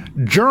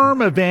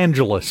 germ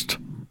evangelist.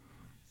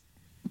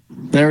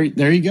 There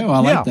you go. I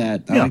like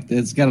that. I like that.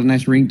 It's got a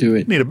nice ring to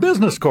it. Need a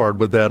business card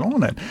with that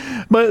on it.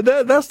 But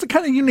that's the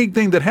kind of unique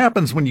thing that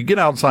happens when you get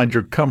outside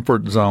your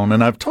comfort zone.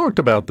 And I've talked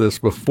about this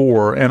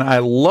before, and I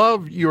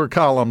love your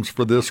columns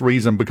for this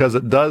reason, because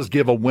it does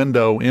give a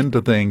window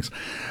into things.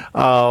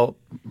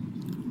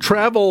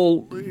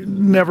 Travel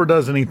never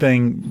does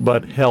anything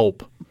but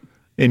help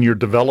in your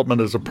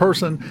development as a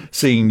person.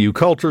 Seeing new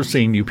cultures,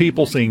 seeing new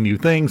people, seeing new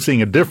things,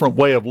 seeing a different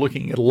way of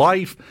looking at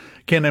life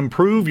can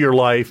improve your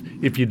life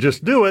if you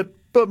just do it,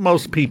 but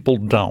most people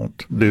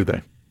don't, do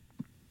they?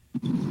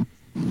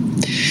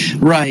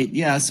 Right.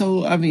 Yeah.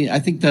 So, I mean, I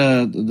think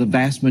the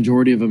vast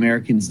majority of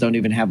Americans don't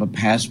even have a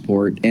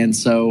passport. And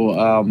so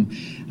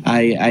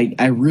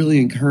I really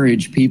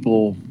encourage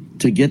people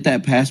to get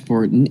that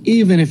passport. And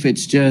even if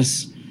it's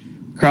just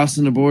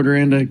crossing the border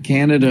into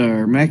Canada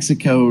or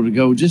Mexico, to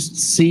go just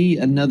see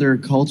another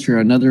culture,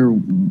 another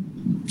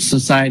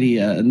society,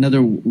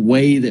 another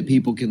way that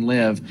people can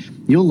live,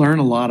 you'll learn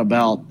a lot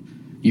about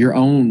your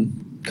own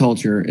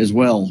culture as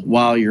well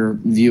while you're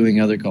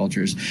viewing other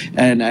cultures.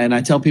 And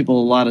I tell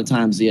people a lot of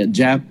times,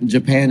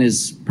 Japan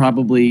is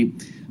probably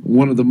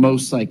one of the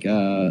most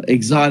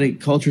exotic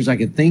cultures I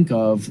could think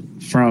of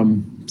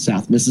from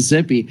South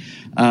Mississippi,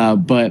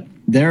 but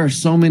there are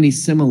so many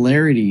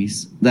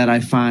similarities that I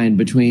find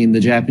between the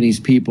Japanese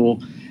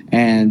people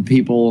and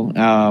people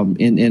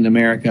in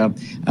America,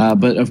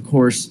 but of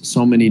course,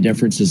 so many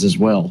differences as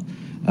well.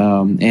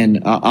 And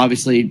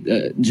obviously,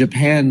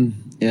 Japan,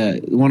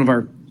 one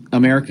of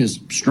America's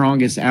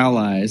strongest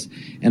allies,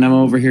 and I'm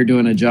over here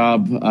doing a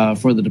job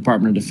for the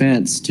Department of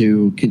Defense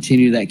to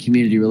continue that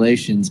community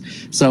relations.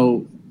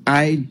 So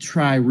I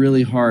try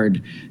really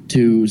hard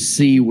to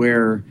see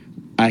where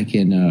I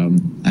can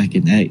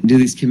do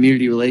these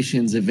community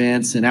relations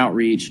events and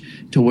outreach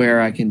to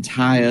where I can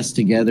tie us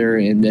together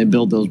and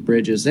build those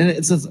bridges. And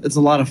it's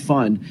a lot of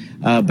fun.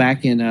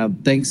 Back in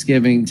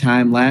Thanksgiving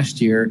time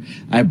last year,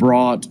 I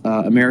brought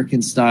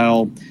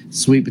American-style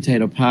sweet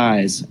potato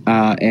pies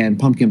and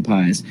pumpkin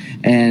pies.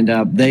 And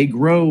they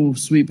grow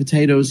sweet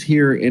potatoes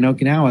here in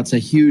Okinawa. It's a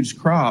huge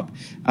crop,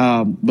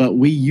 but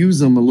we use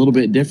them a little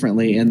bit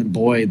differently. And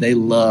boy, they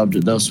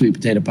loved those sweet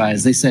potato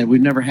pies. They said,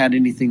 "We've never had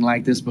anything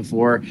like this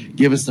before.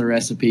 Give us the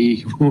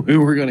recipe.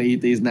 We're going to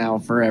eat these now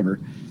forever."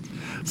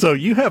 So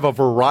you have a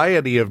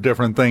variety of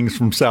different things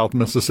from South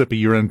Mississippi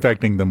you're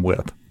infecting them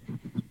with.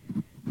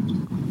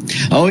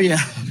 Oh, yeah.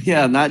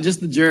 Yeah, not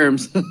just the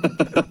germs.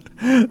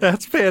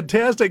 That's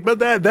fantastic. But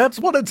that's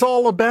what it's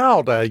all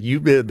about.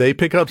 They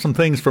pick up some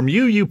things from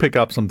you. You pick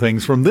up some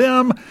things from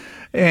them.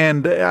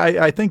 And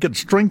I think it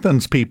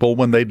strengthens people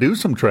when they do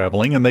some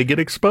traveling and they get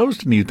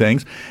exposed to new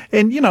things.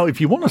 And,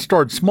 if you want to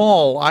start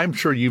small, I'm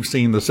sure you've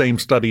seen the same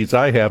studies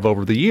I have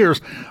over the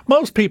years.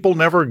 Most people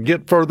never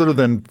get further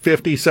than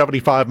 50,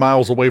 75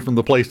 miles away from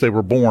the place they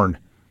were born.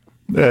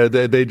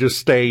 They just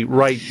stay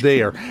right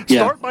there.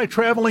 Yeah. Start by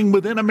traveling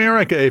within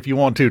America if you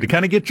want to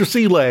kind of get your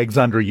sea legs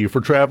under you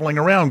for traveling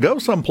around. Go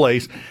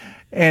someplace,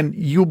 and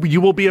you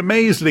will be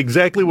amazed at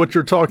exactly what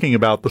you're talking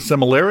about, the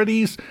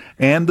similarities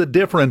and the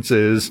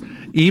differences,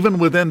 even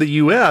within the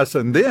U.S.,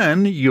 and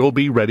then you'll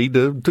be ready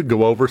to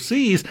go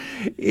overseas.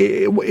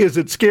 Is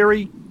it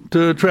scary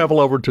to travel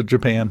over to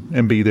Japan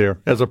and be there?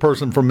 As a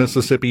person from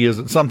Mississippi, is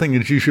it something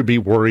that you should be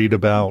worried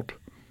about?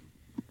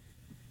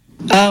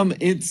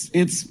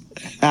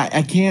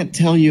 I can't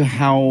tell you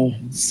how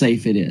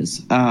safe it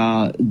is.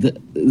 The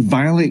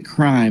violent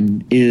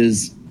crime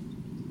is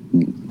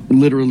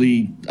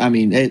literally,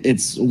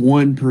 it's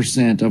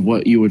 1% of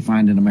what you would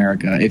find in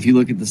America. If you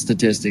look at the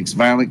statistics,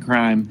 violent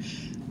crime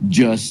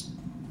just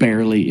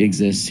barely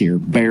exists here.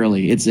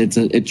 Barely. It's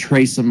a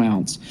trace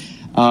amounts.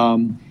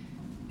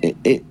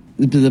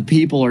 The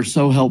people are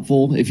so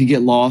helpful if you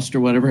get lost or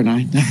whatever, and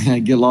I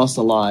get lost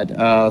a lot.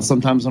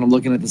 Sometimes when I'm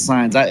looking at the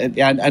signs,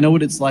 I know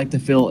what it's like to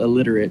feel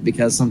illiterate,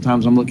 because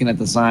sometimes I'm looking at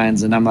the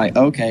signs and I'm like,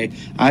 okay,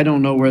 I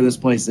don't know where this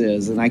place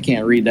is and I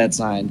can't read that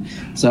sign.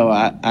 So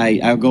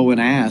I'll go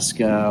and ask.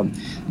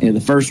 The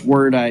first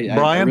word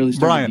I really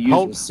started to use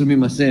was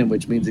sumimasen,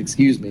 which means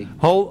excuse me.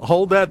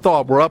 Hold that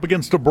thought. We're up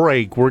against a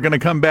break. We're going to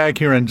come back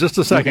here in just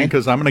a second,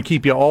 because I'm going to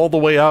keep you all the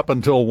way up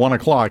until 1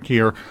 o'clock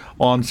here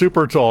on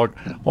Super Talk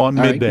on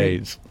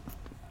MidDays.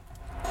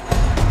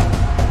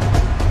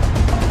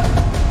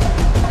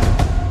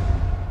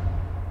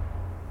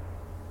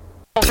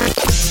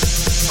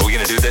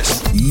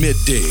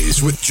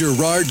 Middays with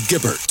Gerard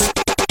Gibert.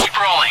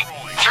 Keep rolling.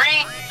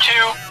 3, 2,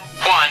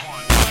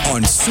 1.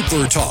 On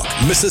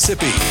SuperTalk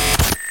Mississippi.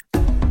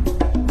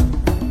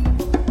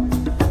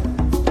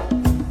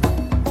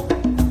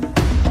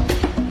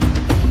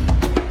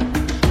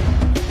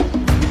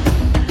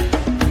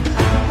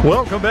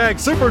 Welcome back,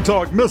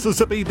 SuperTalk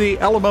Mississippi, the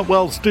Element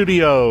Wealth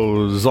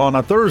Studios, on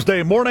a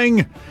Thursday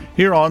morning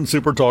here on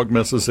SuperTalk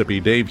Mississippi.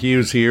 Dave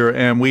Hughes here,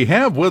 and we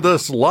have with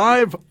us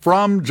live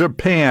from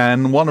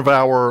Japan one of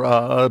our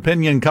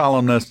opinion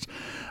columnists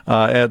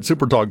at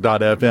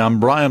supertalk.fm,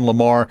 Brian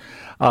Lamar,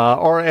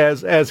 or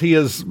as he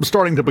is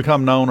starting to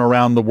become known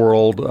around the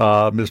world,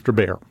 Mr.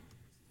 Bear.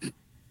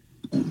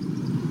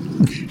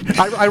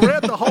 I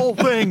read the whole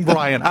thing,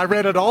 Brian. I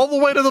read it all the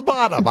way to the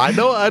bottom. I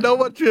know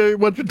what you're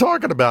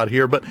talking about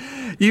here, but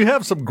you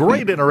have some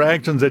great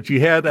interactions that you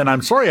had, and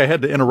I'm sorry I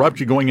had to interrupt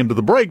you going into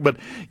the break, but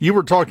you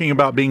were talking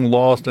about being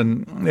lost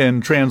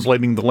and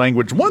translating the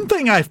language. One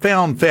thing I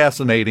found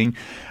fascinating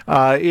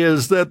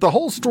is that the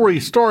whole story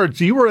starts,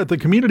 you were at the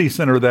community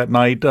center that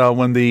night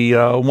when the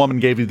woman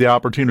gave you the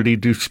opportunity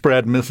to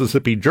spread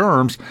Mississippi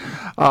germs.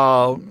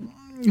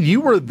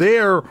 You were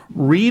there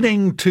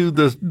reading to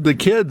the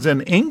kids in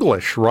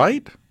English,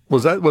 right?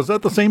 Was that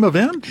the same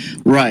event?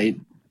 Right.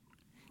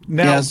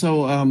 Now, yeah.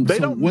 So they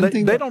don't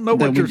know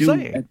what you're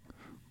saying.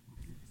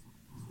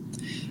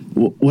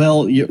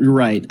 Well, you're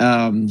right.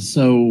 The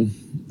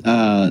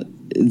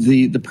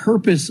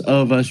purpose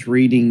of us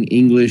reading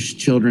English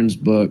children's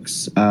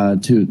books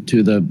to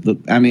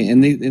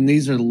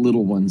these are the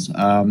little ones.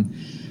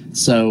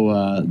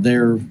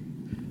 They're.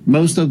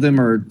 Most of them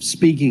are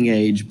speaking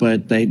age,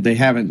 but they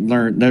haven't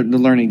learned. They're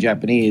learning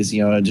Japanese,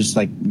 just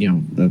like the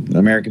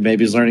American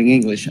baby is learning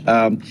English.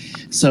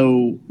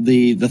 So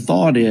the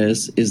thought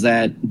is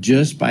that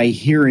just by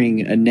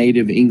hearing a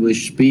native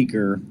English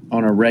speaker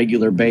on a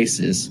regular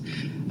basis,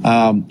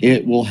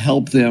 it will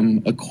help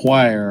them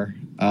acquire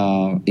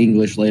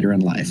English later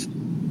in life.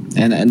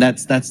 And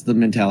that's the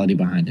mentality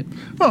behind it.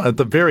 Well, at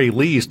the very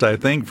least, I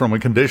think from a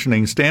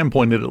conditioning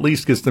standpoint, it at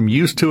least gets them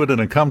used to it in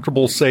a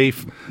comfortable,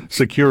 safe,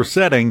 secure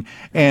setting,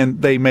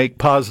 and they make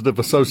positive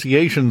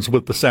associations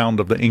with the sound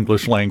of the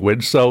English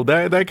language. So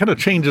that kind of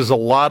changes a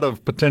lot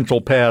of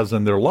potential paths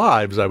in their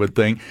lives, I would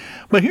think.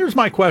 But here's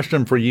my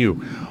question for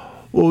you.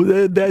 Well,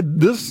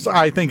 this,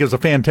 I think, is a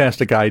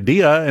fantastic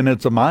idea, and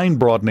it's a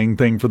mind-broadening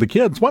thing for the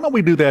kids. Why don't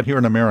we do that here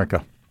in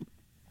America?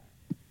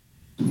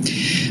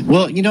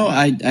 Well,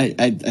 I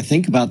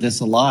think about this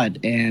a lot,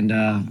 and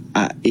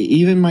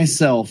even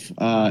myself,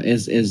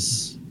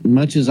 as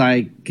much as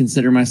I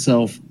consider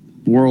myself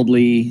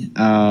worldly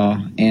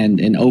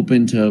and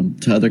open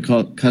to other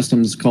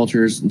customs,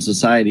 cultures, and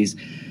societies,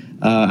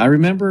 I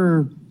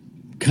remember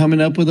coming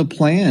up with a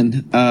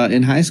plan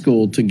in high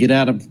school to get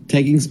out of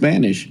taking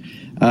Spanish,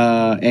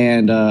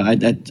 and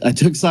I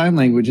took sign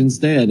language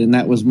instead, and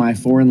that was my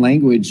foreign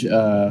language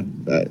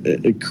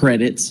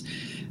credits.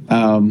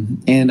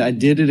 And I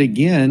did it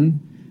again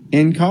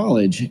in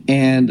college.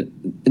 And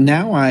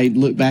now I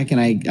look back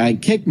and I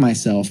kick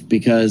myself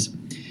because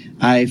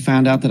I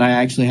found out that I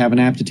actually have an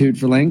aptitude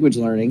for language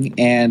learning.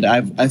 And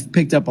I've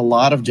picked up a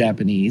lot of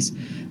Japanese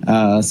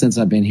since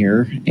I've been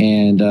here.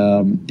 And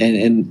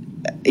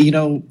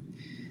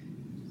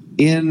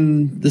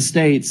in the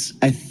States,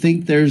 I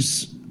think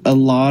there's a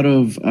lot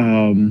of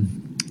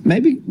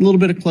maybe a little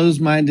bit of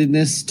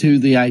closed-mindedness to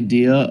the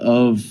idea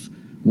of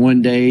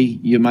one day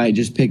you might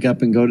just pick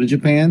up and go to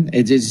Japan.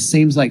 It just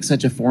seems like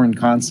such a foreign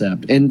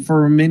concept. And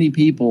for many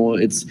people,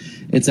 it's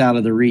out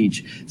of the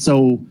reach.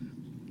 So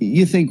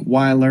you think,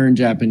 why learn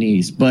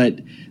Japanese? But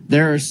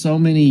there are so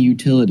many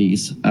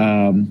utilities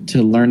to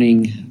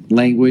learning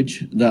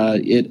language.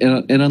 It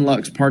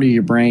unlocks part of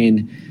your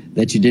brain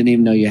that you didn't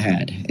even know you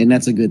had. And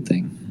that's a good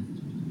thing.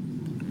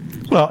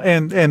 Well,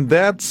 and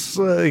that's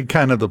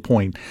kind of the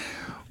point.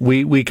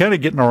 We kind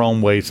of get in our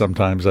own way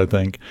sometimes, I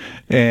think.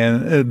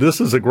 And this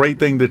is a great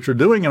thing that you're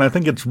doing, and I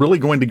think it's really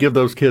going to give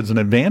those kids an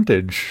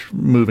advantage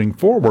moving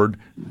forward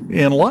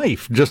in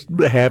life, just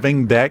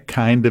having that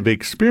kind of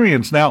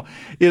experience. Now,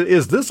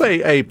 is this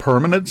a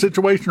permanent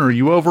situation? Are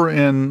you over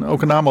in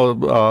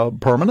Okinawa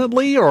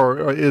permanently,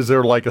 or is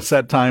there like a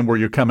set time where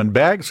you're coming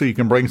back so you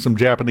can bring some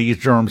Japanese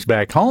germs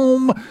back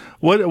home?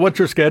 What's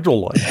your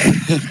schedule like?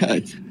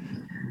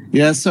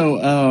 Yeah,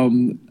 so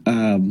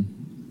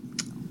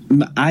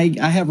I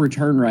have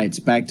return rights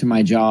back to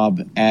my job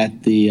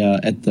at the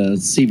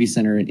CV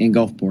Center in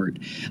Gulfport,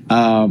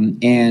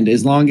 and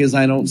as long as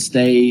I don't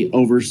stay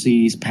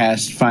overseas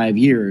past 5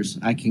 years,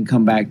 I can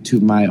come back to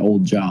my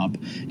old job,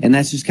 and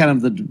that's just kind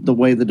of the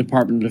way the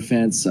Department of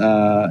Defense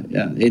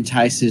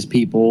entices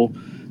people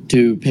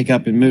to pick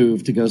up and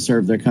move to go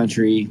serve their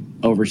country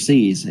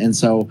overseas. And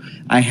so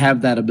I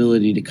have that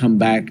ability to come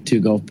back to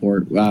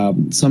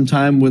Gulfport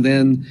sometime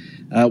within.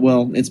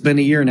 It's been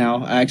a year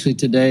now. Actually,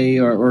 today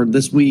or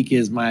this week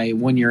is my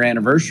 1 year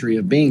anniversary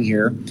of being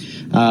here.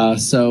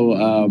 I've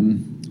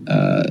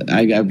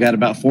got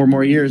about 4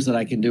 more years that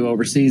I can do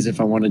overseas if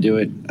I want to do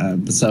it.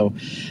 So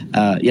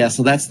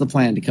that's the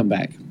plan, to come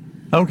back.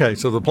 Okay,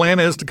 so the plan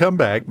is to come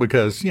back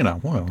because, you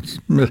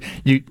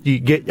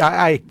get.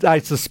 I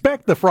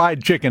suspect the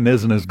fried chicken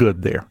isn't as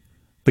good there.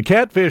 The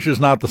catfish is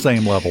not the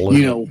same level.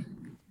 I've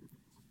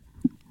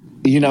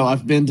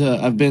been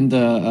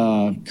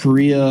to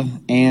Korea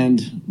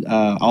and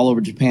all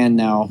over Japan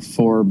now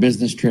for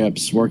business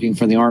trips, working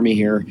for the Army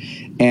here,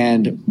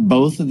 and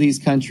both of these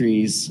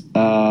countries,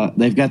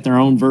 they've got their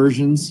own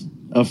versions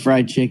of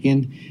fried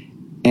chicken.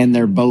 And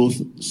they're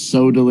both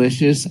so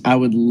delicious. I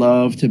would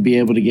love to be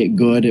able to get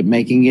good at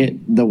making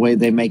it the way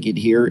they make it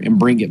here and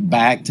bring it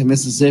back to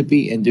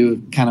Mississippi and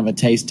do kind of a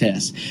taste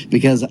test,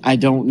 because I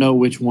don't know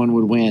which one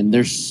would win.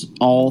 There's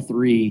all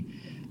three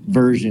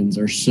versions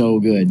are so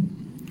good.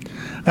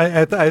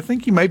 I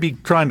think you may be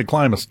trying to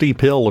climb a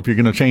steep hill if you're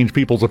going to change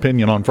people's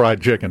opinion on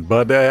fried chicken,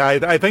 but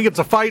I think it's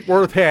a fight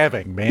worth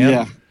having, man.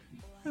 Yeah.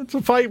 It's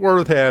a fight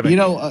worth having.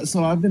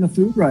 So I've been a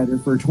food writer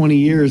for 20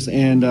 years,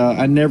 and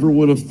I never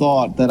would have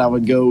thought that I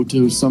would go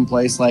to some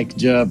place like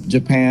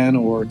Japan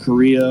or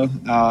Korea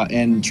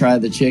and try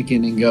the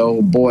chicken and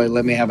go, boy,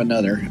 let me have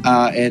another.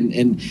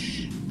 And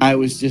I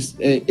was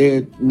just,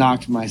 it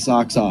knocked my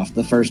socks off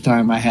the first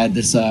time I had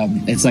this.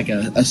 It's like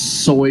a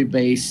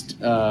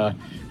soy-based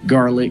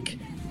garlic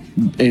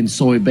and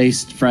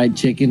soy-based fried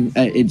chicken.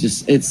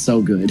 It's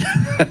so good.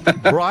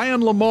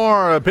 Brian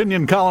Lamar,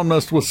 opinion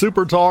columnist with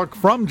SuperTalk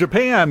from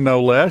Japan,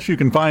 no less. You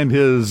can find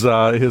his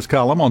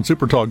column on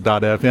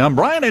supertalk.fm.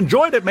 Brian,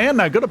 enjoyed it, man.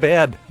 Now go to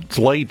bed. It's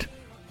late.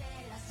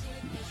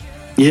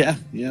 Yeah,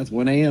 it's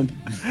 1 a.m.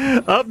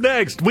 Up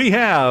next, we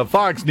have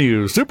Fox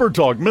News,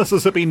 SuperTalk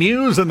Mississippi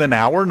News, and then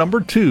hour number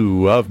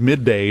 2 of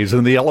Middays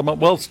in the Element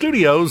Wealth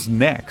Studios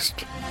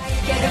next.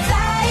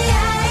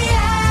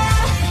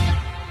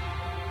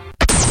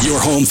 Your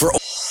home for...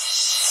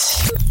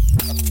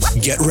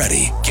 Get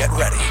ready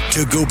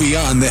to go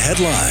beyond the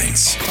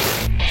headlines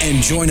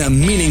and join a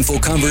meaningful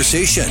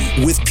conversation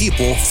with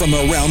people from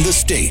around the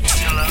state.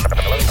 Hello?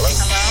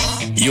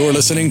 You're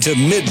listening to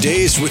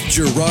Middays with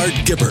Gerard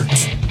Gibert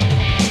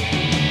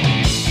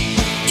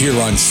here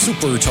on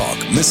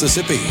SuperTalk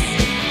Mississippi.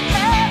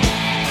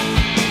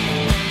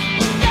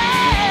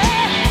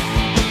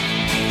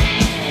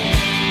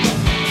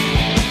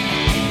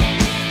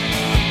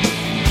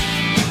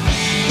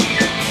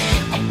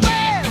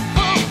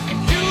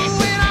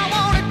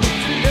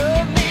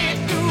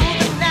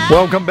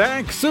 Welcome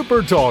back,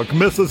 SuperTalk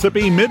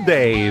Mississippi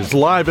Middays,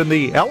 live in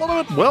the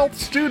Element Wealth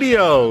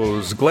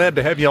Studios. Glad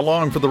to have you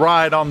along for the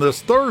ride on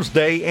this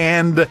Thursday.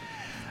 And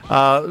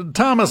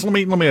Thomas, let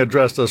me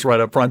address this right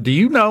up front. Do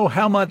you know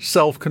how much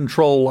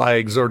self-control I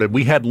exerted?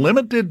 We had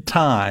limited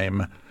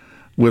time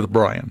with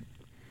Brian.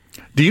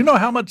 Do you know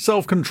how much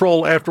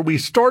self-control after we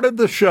started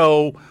the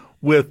show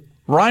with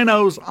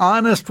Rhino's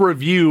honest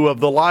review of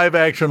the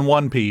live-action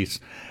One Piece,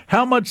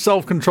 how much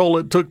self-control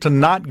it took to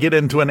not get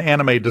into an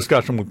anime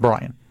discussion with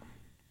Brian?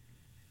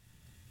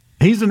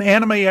 He's an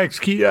Anime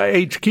HQ.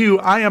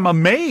 I am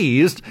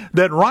amazed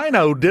that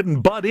Rhino didn't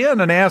butt in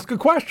and ask a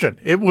question.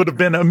 It would have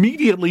been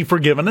immediately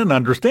forgiven and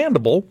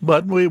understandable,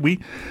 but we're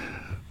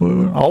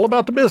all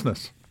about the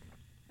business.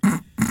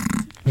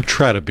 We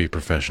try to be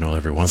professional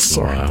every once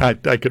in a while.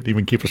 I couldn't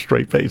even keep a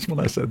straight face when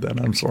I said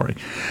that. I'm sorry.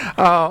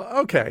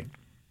 Okay.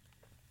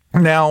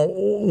 Now,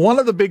 one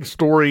of the big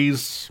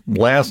stories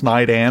last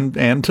night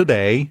and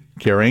today,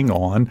 carrying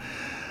on,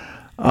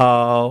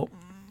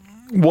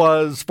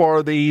 was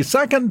for the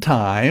second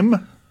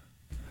time,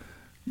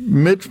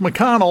 Mitch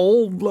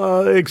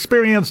McConnell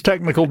experienced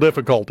technical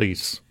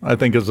difficulties, I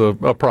think is a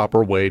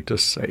proper way to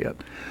say it.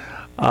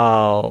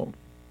 Rob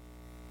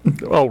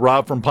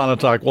from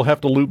Pontotoc, we'll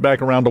have to loop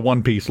back around to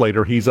One Piece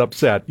later. He's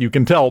upset. You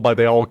can tell by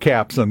the all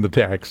caps in the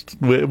text.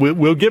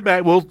 We'll get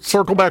back. We'll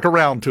circle back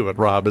around to it,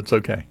 Rob. It's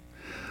okay.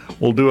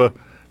 We'll do a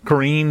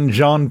Corinne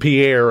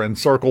Jean-Pierre and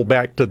circle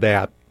back to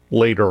that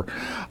later.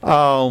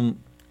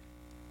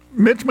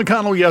 Mitch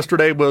McConnell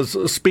yesterday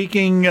was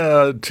speaking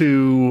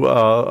to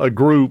a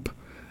group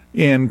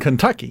in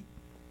Kentucky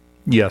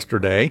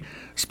yesterday.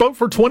 Spoke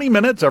for 20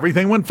 minutes.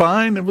 Everything went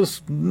fine. It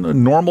was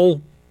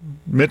normal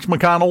Mitch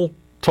McConnell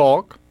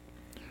talk.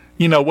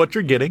 You know what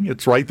you're getting.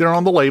 It's right there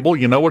on the label.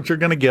 You know what you're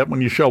going to get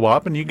when you show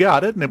up, and you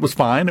got it, and it was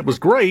fine. It was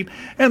great.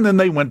 And then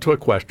they went to a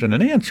question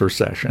and answer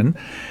session.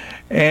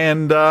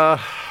 And,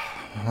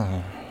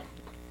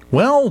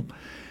 well,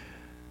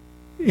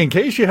 in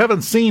case you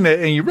haven't seen it,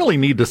 and you really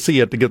need to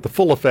see it to get the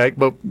full effect,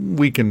 but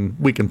we can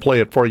play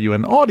it for you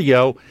in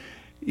audio.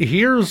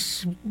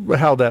 Here's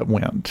how that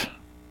went.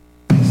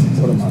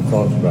 What are my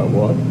thoughts about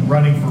what?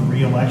 Running for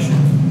re-election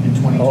in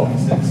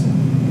 2026.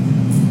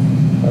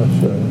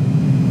 That's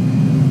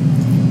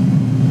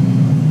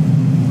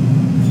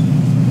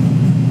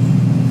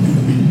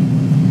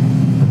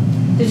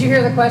Did you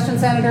hear the question,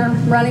 Senator?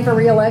 Running for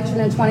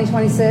re-election in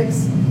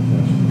 2026?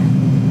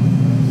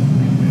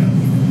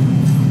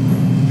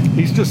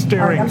 He's just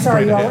staring. I'm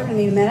sorry, you all ahead. are going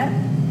to need a minute.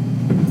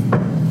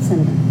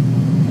 Senator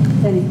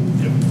Denny.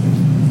 Yep.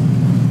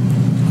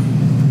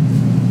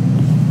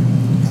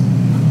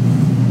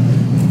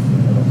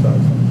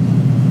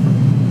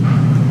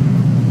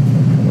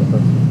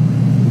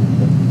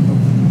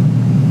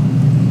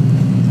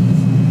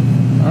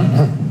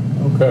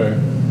 Okay.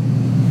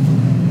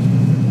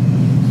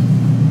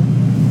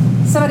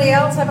 Somebody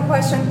else have a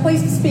question?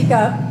 Please speak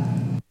up.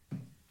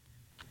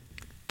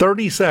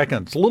 30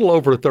 seconds, a little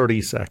over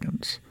 30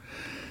 seconds.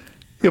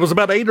 It was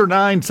about 8 or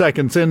 9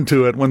 seconds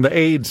into it when the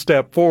aide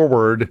stepped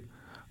forward.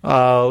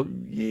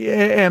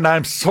 And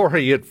I'm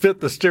sorry, it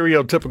fit the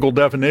stereotypical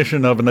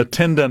definition of an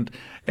attendant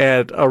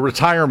at a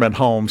retirement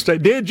home.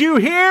 Did you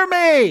hear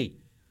me?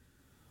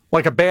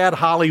 Like a bad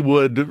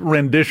Hollywood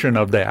rendition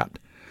of that.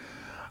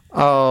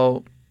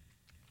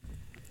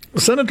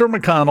 Senator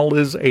McConnell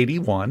is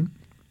 81.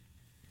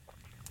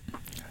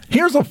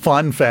 Here's a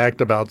fun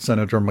fact about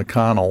Senator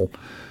McConnell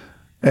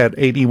at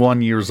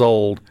 81 years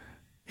old.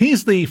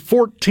 He's the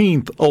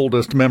 14th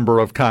oldest member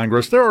of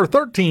Congress. There are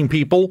 13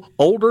 people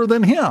older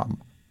than him.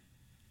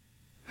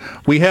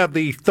 We have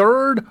the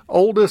third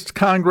oldest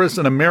Congress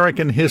in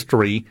American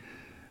history,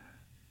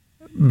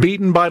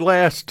 beaten by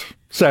last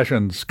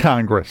session's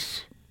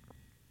Congress.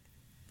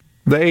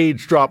 The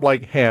age dropped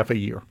like half a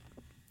year.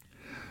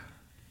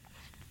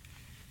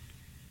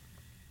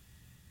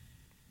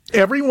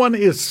 Everyone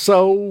is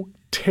so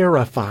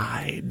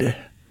terrified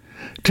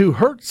to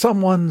hurt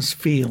someone's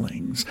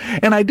feelings.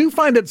 And I do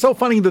find it so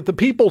funny that the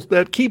people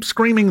that keep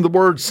screaming the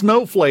word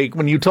snowflake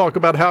when you talk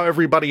about how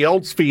everybody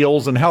else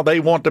feels and how they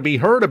want to be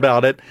heard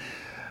about it,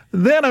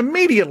 then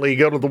immediately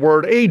go to the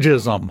word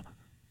ageism.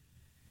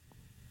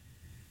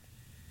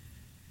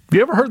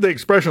 You ever heard the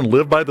expression,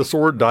 live by the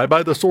sword, die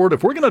by the sword?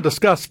 If we're going to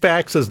discuss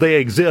facts as they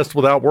exist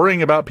without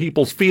worrying about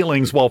people's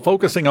feelings while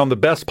focusing on the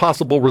best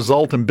possible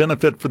result and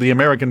benefit for the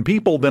American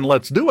people, then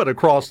let's do it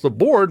across the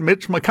board.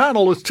 Mitch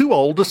McConnell is too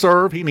old to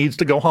serve. He needs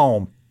to go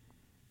home.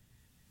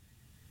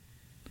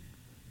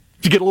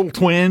 Did you get a little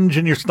twinge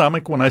in your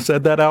stomach when I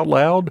said that out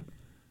loud?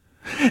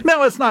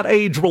 Now, it's not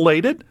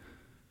age-related.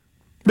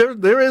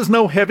 There is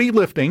no heavy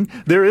lifting.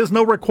 There is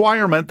no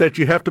requirement that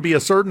you have to be a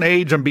certain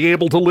age and be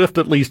able to lift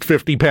at least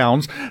 50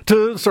 pounds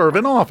to serve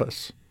in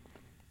office.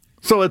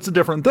 So it's a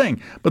different thing.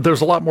 But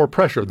there's a lot more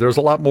pressure. There's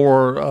a lot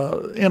more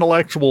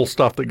intellectual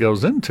stuff that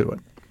goes into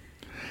it.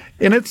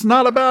 And it's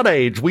not about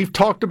age. We've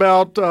talked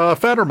about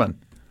Fetterman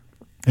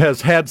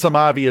has had some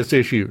obvious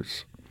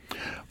issues.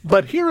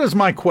 But here is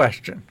my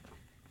question.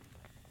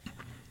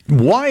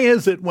 Why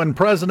is it when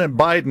President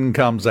Biden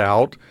comes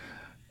out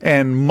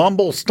and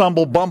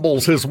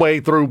bumbles his way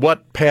through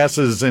what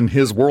passes in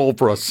his world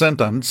for a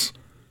sentence,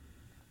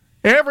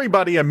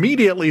 everybody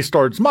immediately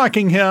starts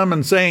mocking him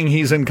and saying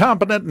he's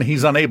incompetent and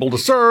he's unable to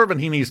serve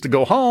and he needs to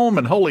go home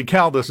and holy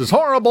cow, this is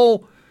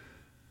horrible.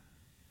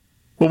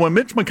 Well, when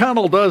Mitch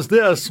McConnell does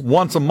this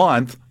once a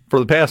month for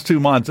the past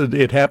 2 months,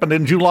 it happened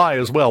in July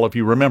as well, if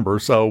you remember.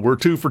 So we're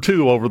 2 for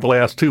 2 over the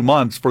last 2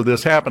 months for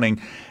this happening,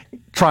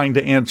 trying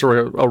to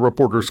answer a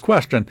reporter's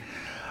question.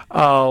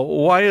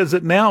 Why is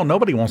it now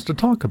nobody wants to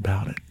talk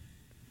about it?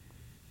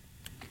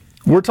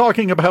 We're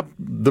talking about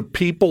the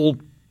people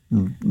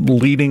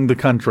leading the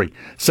country,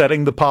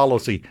 setting the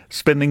policy,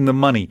 spending the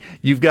money.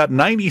 You've got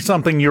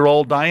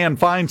 90-something-year-old Dianne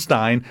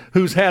Feinstein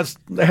who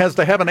has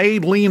to have an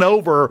aide lean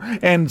over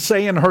and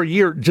say in her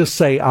ear, just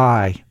say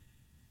aye.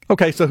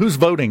 Okay, so who's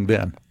voting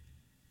then?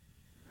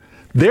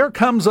 There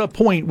comes a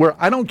point where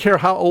I don't care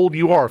how old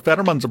you are.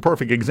 Fetterman's a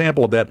perfect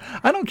example of that.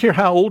 I don't care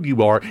how old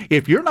you are.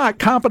 If you're not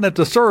competent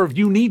to serve,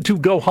 you need to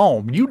go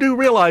home. You do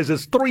realize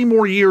it's 3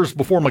 more years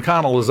before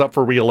McConnell is up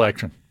for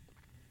re-election.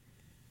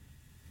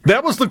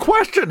 That was the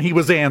question he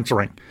was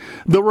answering.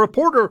 The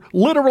reporter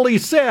literally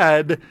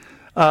said,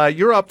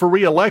 you're up for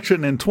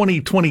re-election in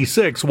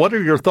 2026. What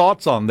are your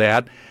thoughts on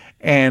that?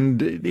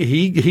 And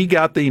he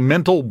got the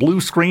mental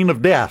blue screen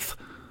of death.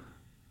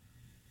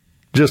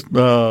 Just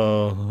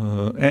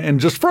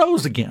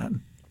froze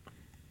again.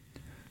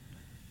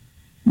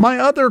 My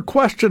other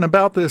question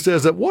about this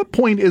is, at what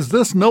point is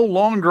this no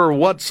longer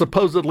what's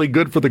supposedly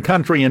good for the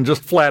country and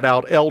just flat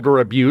out elder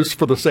abuse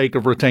for the sake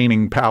of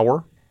retaining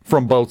power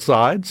from both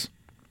sides?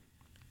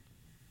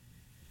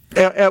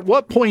 At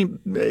what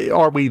point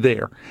are we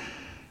there?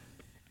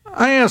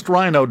 I asked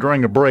Rhino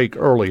during a break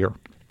earlier,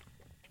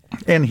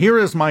 and here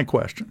is my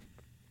question.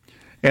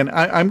 And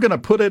I'm going to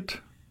put it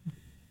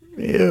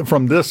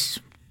from this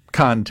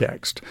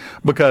context,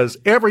 because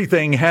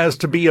everything has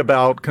to be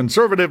about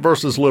conservative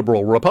versus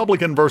liberal,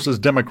 Republican versus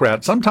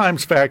Democrat.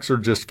 Sometimes facts are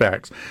just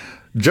facts.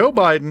 Joe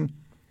Biden,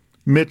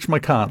 Mitch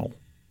McConnell,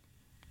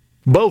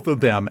 both of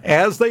them,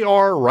 as they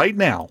are right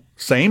now,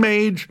 same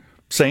age,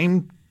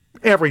 same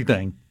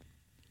everything.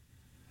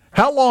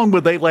 How long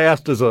would they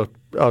last as a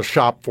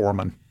shop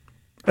foreman,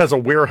 as a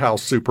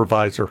warehouse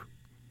supervisor?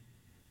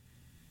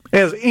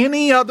 As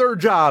any other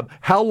job,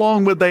 how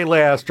long would they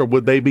last, or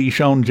would they be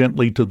shown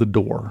gently to the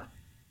door?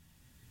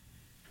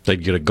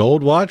 They'd get a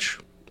gold watch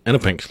and a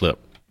pink slip.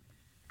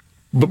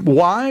 But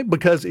why?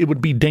 Because it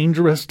would be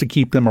dangerous to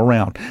keep them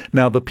around.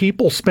 Now, the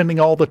people spending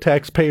all the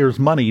taxpayers'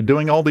 money,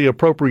 doing all the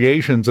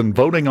appropriations and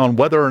voting on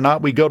whether or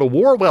not we go to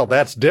war, well,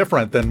 that's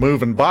different than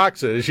moving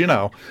boxes. You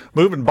know,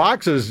 moving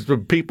boxes,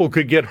 people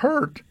could get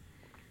hurt.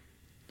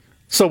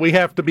 So we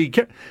have to be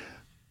careful.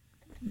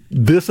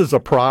 This is a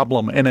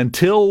problem, and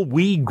until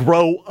we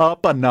grow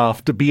up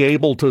enough to be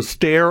able to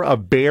stare a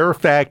bare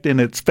fact in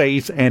its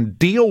face and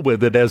deal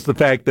with it as the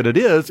fact that it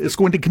is, it's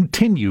going to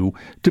continue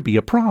to be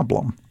a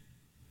problem.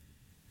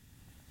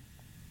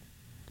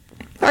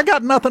 I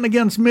got nothing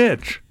against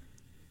Mitch.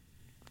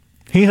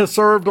 He has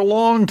served a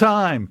long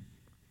time.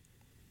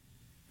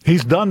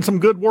 He's done some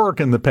good work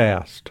in the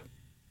past.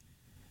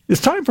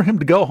 It's time for him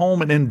to go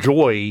home and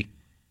enjoy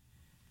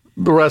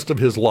the rest of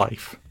his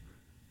life.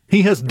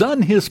 He has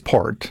done his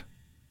part.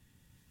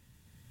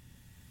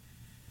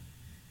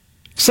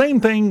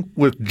 Same thing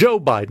with Joe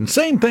Biden.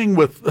 Same thing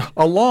with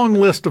a long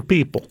list of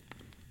people.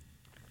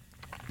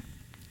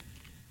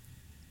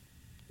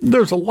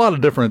 There's a lot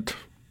of different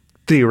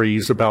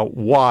theories about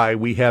why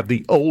we have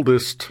the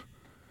oldest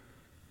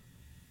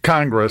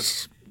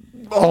Congress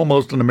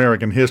almost in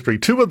American history.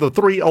 2 of the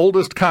 3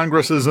 oldest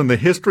Congresses in the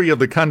history of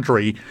the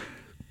country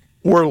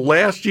were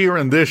last year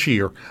and this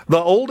year. The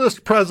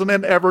oldest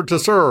president ever to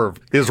serve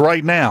is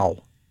right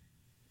now.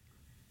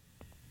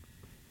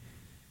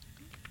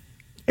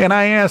 And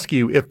I ask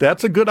you, if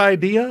that's a good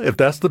idea, if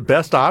that's the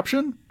best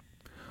option,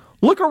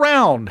 look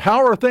around.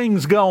 How are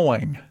things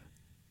going?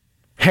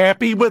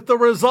 Happy with the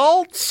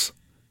results?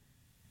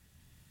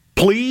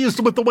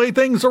 Pleased with the way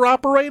things are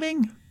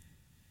operating?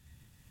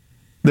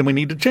 Then we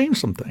need to change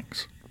some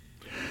things.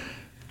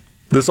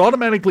 This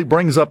automatically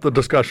brings up the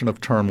discussion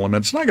of term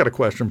limits. And I got a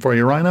question for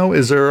you, Rhino.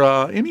 Is there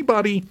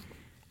anybody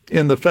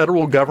in the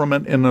federal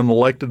government in an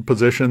elected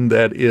position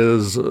that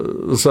is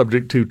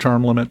subject to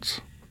term limits?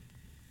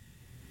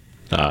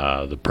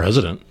 The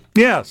president.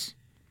 Yes.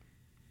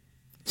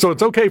 So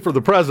it's okay for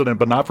the president,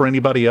 but not for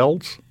anybody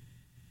else?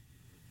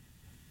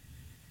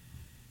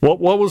 What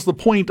was the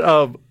point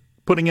of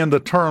putting in the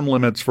term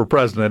limits for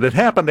president? It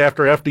happened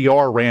after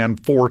FDR ran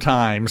 4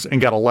 times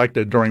and got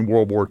elected during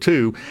World War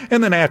II.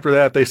 And then after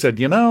that, they said,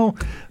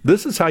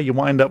 this is how you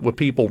wind up with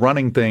people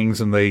running things,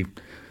 and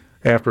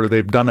after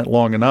they've done it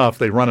long enough,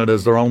 they run it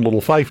as their own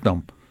little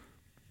fiefdom.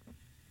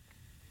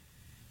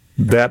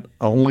 That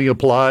only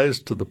applies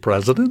to the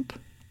president?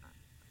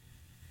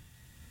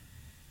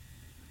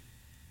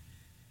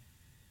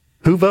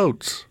 Who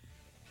votes?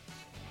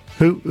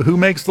 Who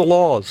makes the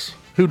laws?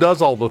 Who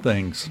does all the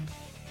things?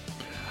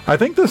 I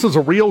think this is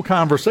a real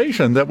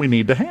conversation that we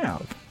need to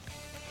have.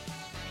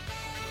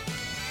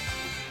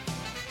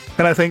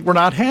 And I think we're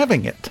not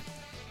having it.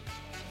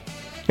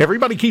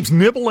 Everybody keeps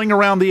nibbling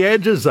around the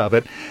edges of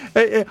it.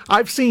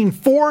 I've seen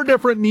 4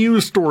 different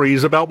news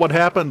stories about what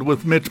happened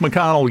with Mitch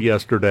McConnell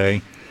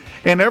yesterday,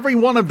 and every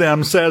one of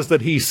them says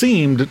that he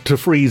seemed to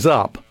freeze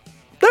up.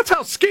 That's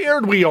how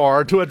scared we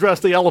are to address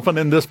the elephant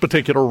in this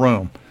particular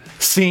room.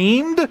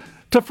 Seemed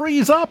to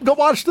freeze up. Go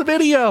watch the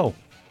video.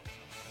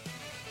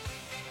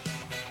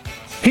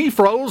 He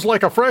froze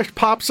like a fresh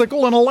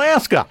popsicle in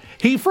Alaska.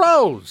 He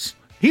froze.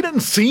 He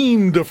didn't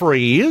seem to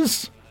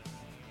freeze.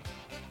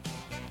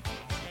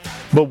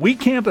 But we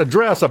can't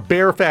address a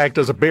bare fact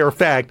as a bare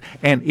fact,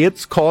 and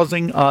it's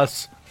causing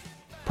us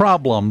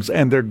problems,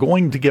 and they're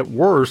going to get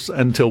worse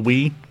until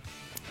we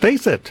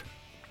face it.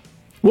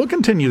 We'll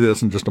continue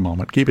this in just a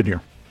moment. Keep it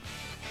here.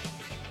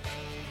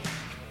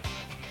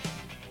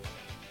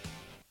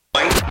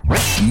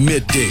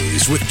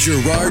 Middays with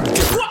Gerard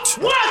Gibert.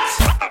 What?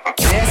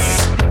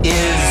 This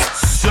is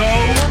so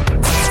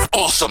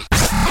awesome.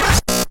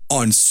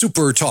 On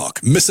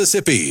SuperTalk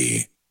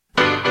Mississippi.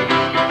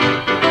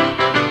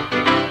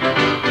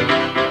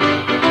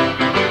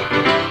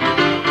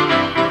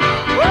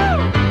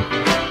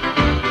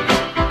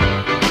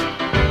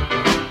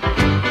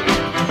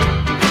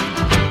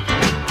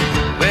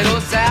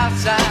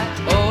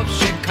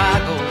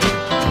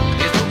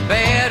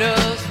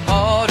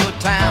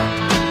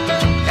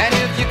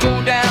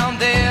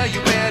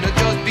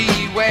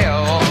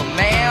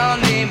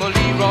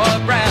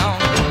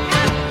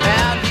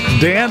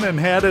 Dan in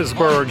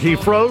Hattiesburg, he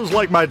froze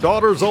like my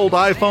daughter's old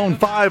iPhone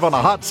 5 on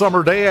a hot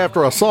summer day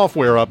after a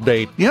software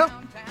update. Yeah,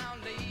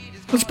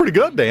 that's pretty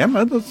good, Dan.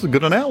 That's a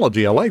good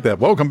analogy. I like that.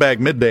 Welcome back,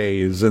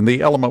 Middays in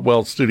the Element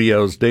Wealth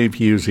Studios. Dave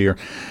Hughes here.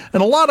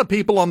 And a lot of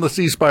people on the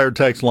C Spire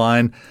text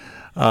line,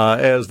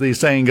 as the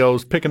saying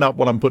goes, picking up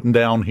what I'm putting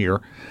down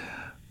here.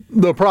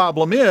 The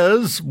problem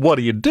is, what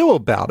do you do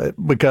about it?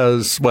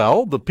 Because,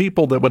 well, the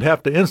people that would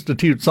have to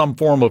institute some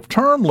form of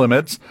term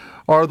limits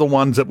are the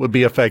ones that would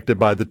be affected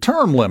by the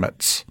term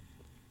limits.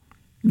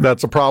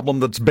 That's a problem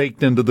that's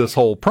baked into this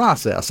whole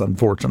process,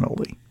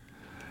 unfortunately.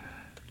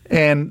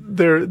 And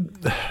this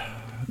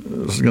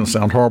is going to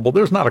sound horrible,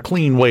 there's not a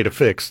clean way to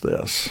fix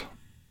this.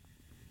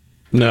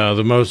 No,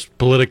 the most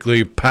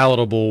politically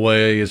palatable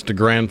way is to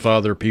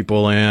grandfather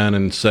people in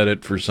and set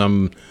it for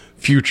some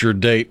future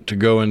date to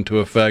go into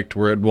effect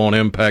where it won't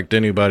impact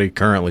anybody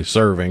currently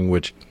serving,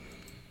 which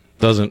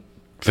doesn't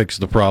fix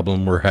the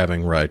problem we're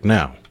having right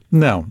now.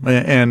 No,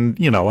 and,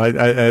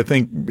 I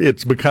think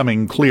it's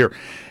becoming clear.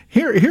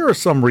 Here are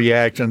some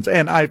reactions,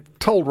 and I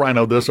told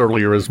Rhino this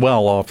earlier as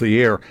well off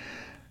the air.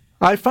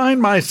 I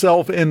find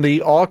myself in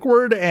the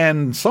awkward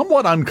and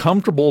somewhat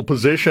uncomfortable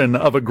position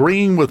of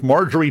agreeing with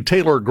Marjorie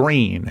Taylor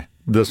Greene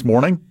this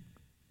morning.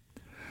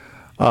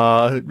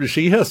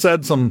 She has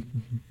said some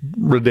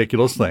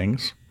ridiculous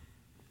things,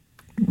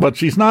 but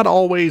she's not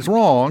always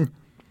wrong.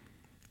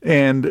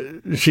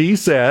 And she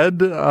said,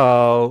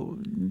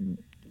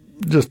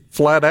 just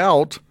flat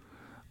out,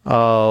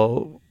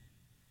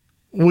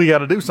 we got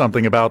to do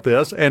something about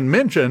this, and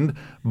mentioned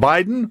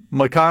Biden,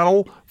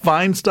 McConnell,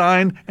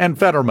 Feinstein, and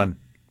Fetterman.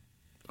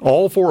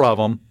 All four of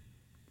them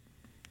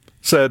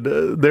said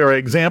they're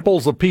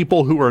examples of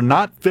people who are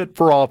not fit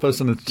for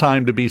office, and it's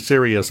time to be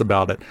serious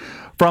about it.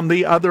 From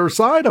the other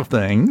side of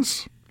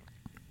things,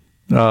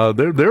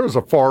 there's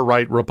a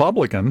far-right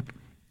Republican,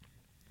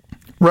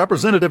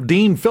 Representative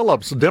Dean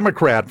Phillips,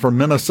 Democrat from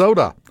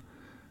Minnesota,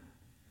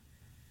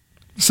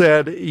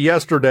 said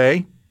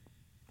yesterday,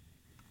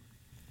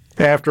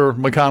 after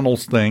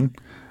McConnell's thing,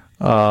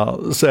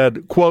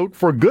 said, quote,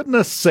 "For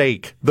goodness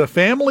sake, the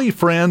family,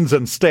 friends,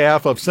 and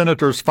staff of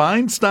Senators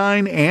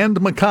Feinstein and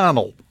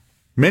McConnell,"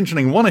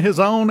 mentioning one of his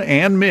own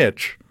and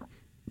Mitch,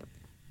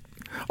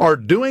 "are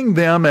doing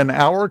them and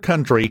our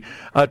country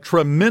a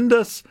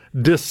tremendous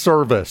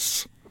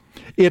disservice.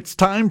 It's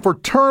time for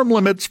term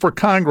limits for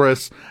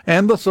Congress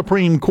and the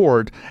Supreme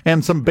Court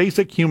and some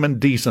basic human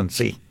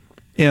decency,"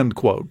 end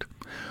quote.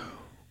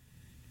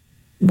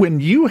 When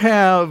you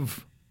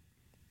have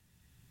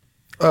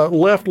a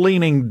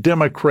left-leaning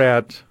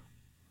Democrat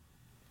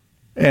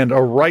and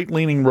a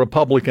right-leaning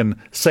Republican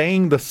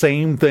saying the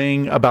same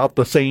thing about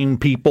the same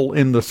people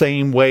in the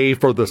same way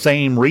for the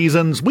same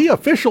reasons, we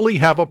officially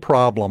have a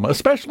problem,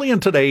 especially in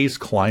today's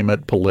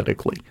climate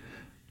politically.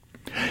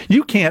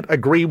 You can't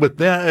agree with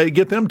them,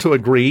 get them to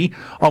agree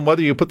on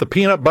whether you put the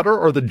peanut butter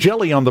or the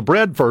jelly on the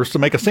bread first to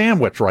make a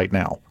sandwich right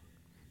now.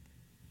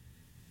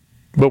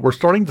 But we're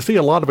starting to see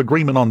a lot of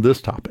agreement on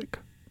this topic,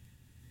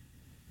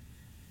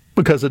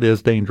 because it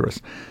is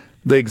dangerous.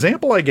 The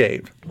example I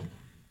gave,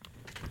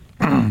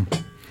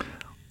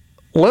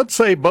 let's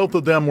say both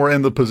of them were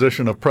in the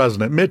position of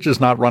president. Mitch is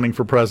not running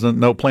for president.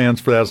 No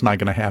plans for that. It's not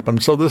going to happen.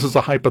 So this is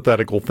a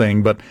hypothetical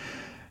thing. But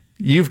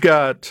you've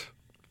got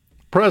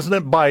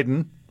President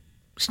Biden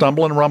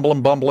stumbling,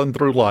 rumbling, bumbling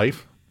through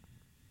life.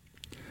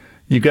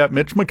 You've got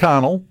Mitch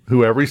McConnell,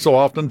 who every so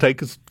often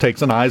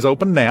takes an eyes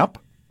open nap.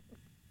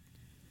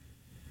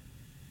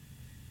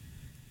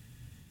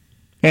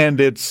 And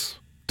it's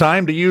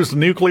time to use the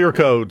nuclear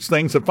codes.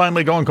 Things have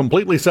finally gone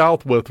completely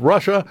south with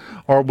Russia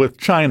or with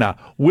China.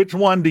 Which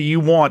one do you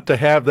want to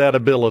have that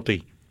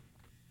ability?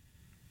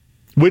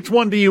 Which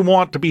one do you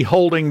want to be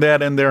holding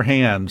that in their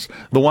hands?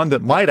 The one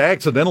that might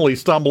accidentally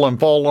stumble and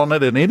fall on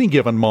it at any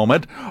given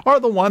moment, or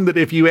the one that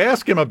if you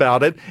ask him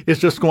about it is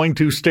just going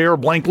to stare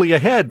blankly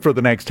ahead for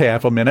the next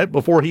half a minute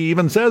before he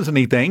even says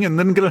anything, and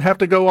then going to have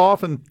to go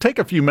off and take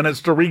a few minutes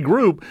to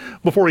regroup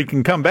before he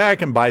can come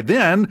back, and by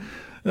then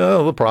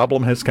the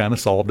problem has kind of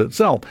solved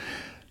itself.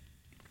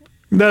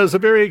 That is a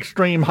very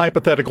extreme,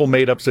 hypothetical,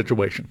 made-up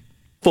situation.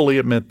 Fully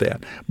admit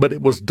that. But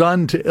it was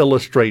done to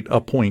illustrate a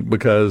point,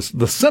 because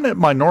the Senate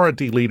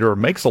Minority Leader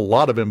makes a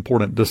lot of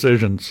important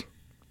decisions.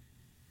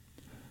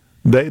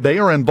 They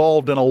are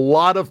involved in a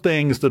lot of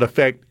things that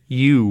affect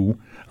you,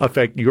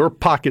 affect your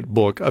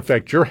pocketbook,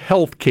 affect your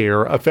health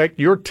care, affect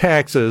your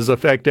taxes,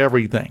 affect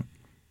everything.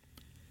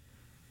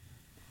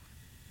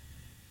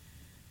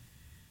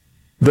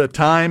 The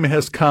time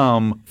has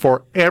come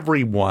for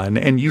everyone,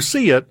 and you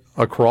see it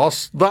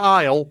across the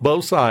aisle,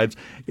 both sides.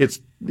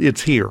 It's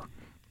here.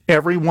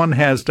 Everyone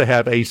has to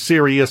have a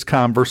serious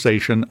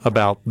conversation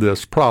about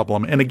this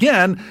problem. And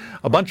again,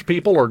 a bunch of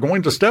people are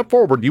going to step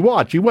forward, you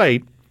watch, you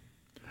wait,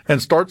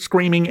 and start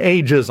screaming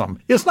ageism.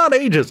 It's not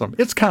ageism,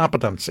 it's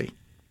competency.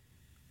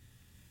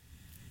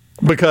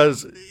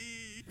 Because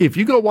if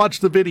you go watch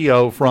the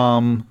video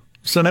from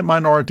Senate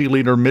Minority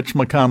Leader Mitch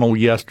McConnell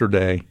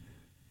yesterday,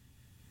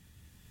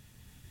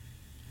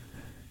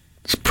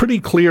 it's pretty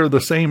clear the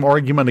same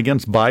argument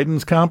against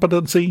Biden's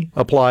competency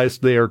applies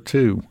there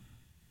too.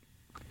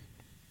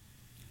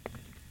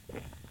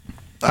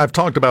 I've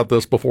talked about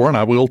this before, and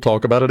I will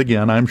talk about it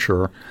again, I'm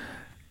sure.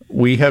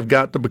 We have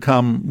got to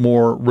become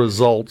more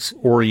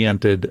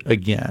results-oriented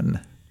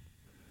again.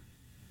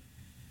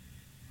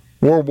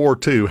 World War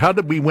II. How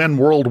did we win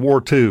World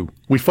War II?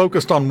 We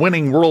focused on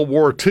winning World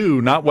War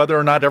II, not whether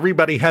or not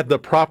everybody had the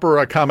proper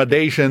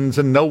accommodations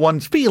and no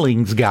one's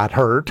feelings got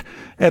hurt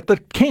at the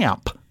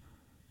camp.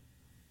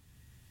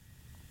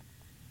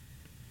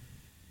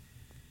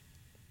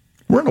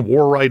 We're in a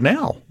war right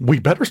now. We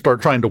better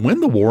start trying to win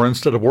the war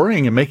instead of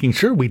worrying and making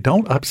sure we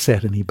don't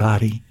upset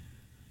anybody.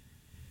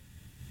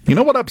 You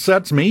know what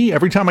upsets me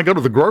every time I go to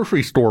the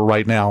grocery store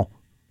right now?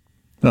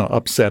 No,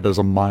 upset is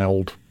a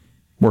mild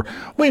word.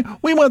 We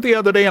went the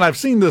other day, and I've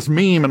seen this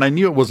meme, and I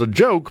knew it was a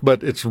joke,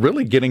 but it's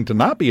really getting to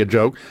not be a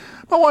joke.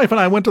 My wife and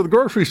I went to the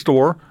grocery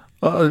store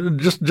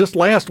just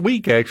last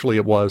week, actually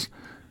it was.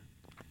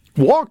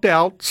 Walked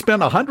out,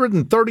 spent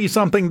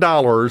 $130-something.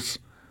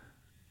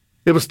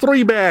 It was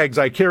 3 bags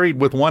I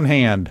carried with one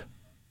hand,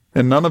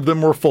 and none of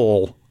them were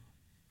full.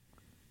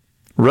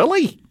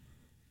 Really?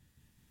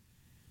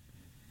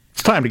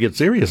 It's time to get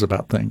serious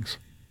about things.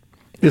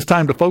 It's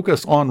time to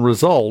focus on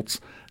results,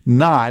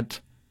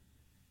 not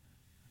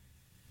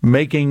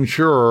making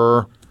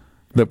sure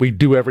that we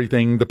do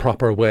everything the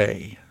proper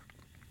way.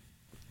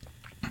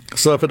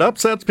 So if it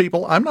upsets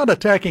people, I'm not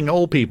attacking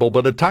old people,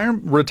 but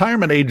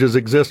retirement ages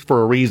exist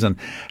for a reason.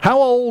 How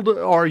old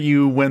are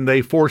you when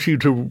they force you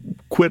to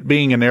quit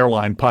being an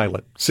airline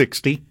pilot?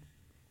 60?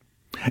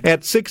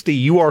 At 60,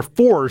 you are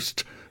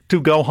forced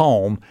to go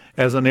home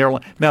as an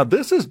airline. Now,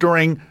 this is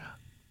during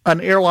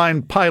an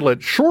airline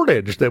pilot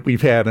shortage that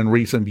we've had in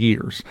recent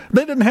years.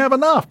 They didn't have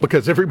enough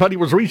because everybody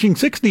was reaching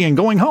 60 and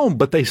going home,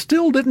 but they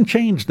still didn't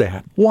change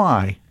that.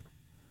 Why?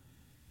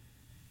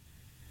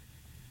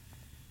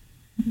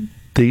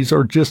 These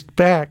are just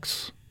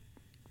facts.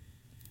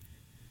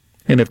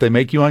 And if they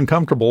make you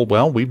uncomfortable,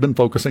 well, we've been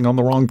focusing on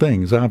the wrong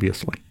things,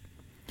 obviously.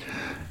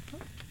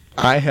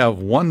 I have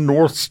one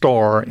North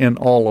Star in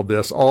all of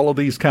this, all of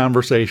these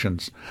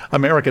conversations.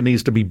 America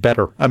needs to be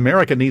better.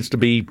 America needs to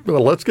be,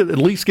 well, let's at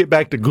least get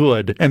back to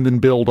good and then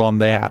build on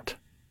that.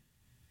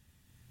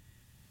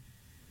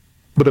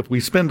 But if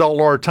we spend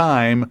all our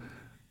time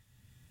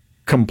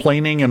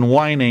complaining and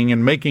whining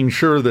and making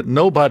sure that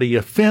nobody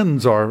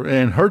offends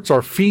and hurts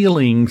our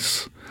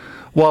feelings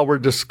while we're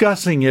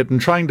discussing it and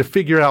trying to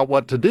figure out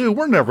what to do,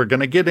 we're never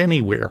going to get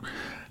anywhere.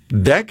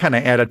 That kind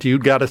of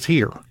attitude got us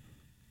here.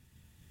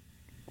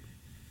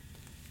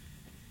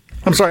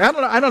 I'm sorry,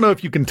 I don't know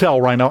if you can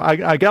tell right now.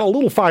 I got a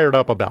little fired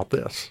up about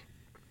this.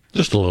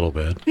 Just a little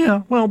bit.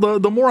 Yeah, well,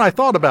 the more I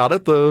thought about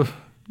it, the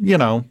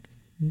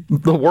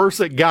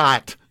worse it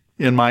got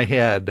in my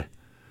head.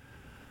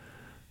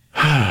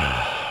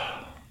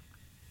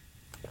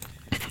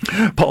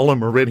 Paula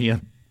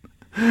Meridian.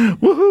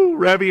 Woohoo!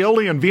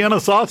 Ravioli and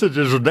Vienna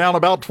sausages are down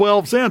about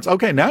 12 cents.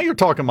 Okay, now you're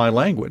talking my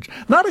language.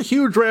 Not a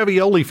huge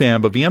ravioli fan,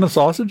 but Vienna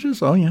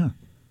sausages? Oh, yeah.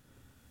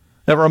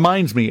 That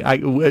reminds me,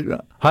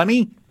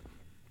 honey,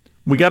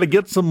 we got to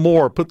get some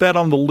more. Put that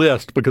on the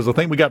list because I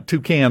think we got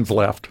 2 cans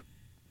left.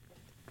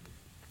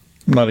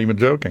 I'm not even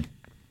joking.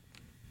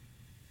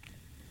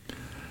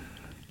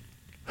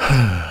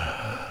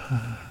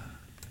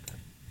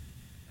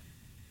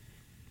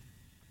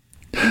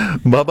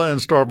 Bubba and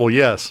Starble,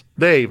 yes.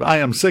 Dave, I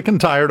am sick and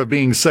tired of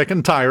being sick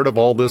and tired of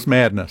all this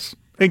madness.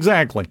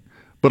 Exactly.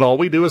 But all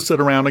we do is sit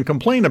around and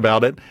complain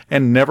about it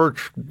and never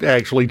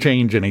actually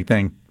change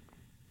anything.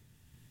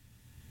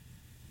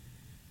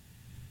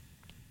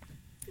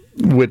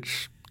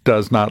 Which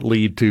does not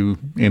lead to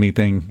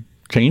anything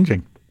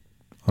changing,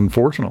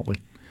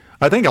 unfortunately.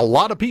 I think a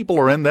lot of people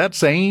are in that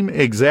same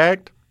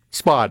exact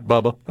spot,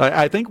 Bubba.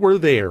 I think we're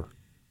there.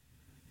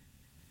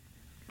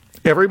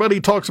 Everybody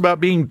talks about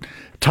being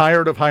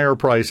tired of higher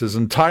prices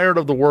and tired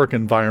of the work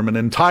environment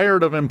and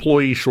tired of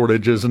employee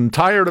shortages and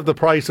tired of the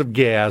price of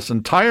gas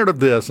and tired of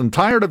this and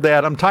tired of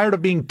that. I'm tired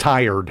of being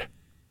tired.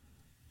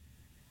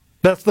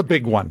 That's the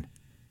big one.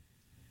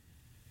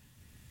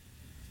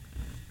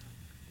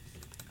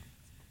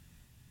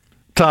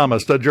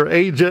 Thomas, does your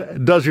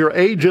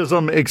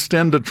ageism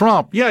extend to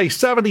Trump? Yeah, he's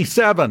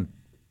 77.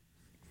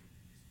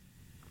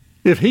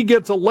 If he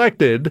gets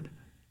elected,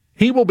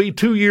 he will be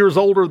 2 years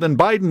older than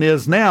Biden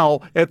is now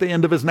at the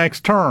end of his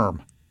next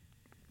term.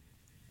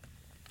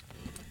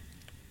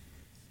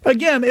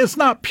 Again, it's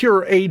not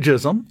pure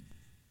ageism.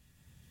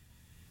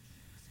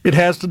 It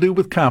has to do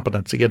with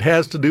competency. It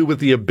has to do with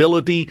the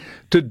ability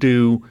to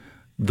do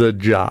the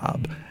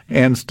job.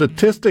 And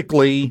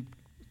statistically,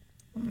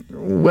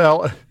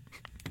 well,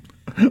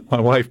 my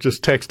wife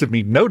just texted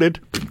me, noted.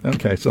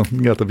 Okay, so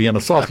you got the Vienna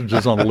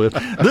sausages on the list.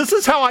 This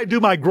is how I do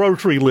my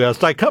grocery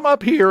list. I come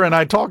up here and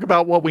I talk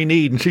about what we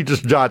need, and she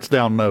just jots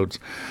down notes.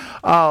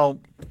 The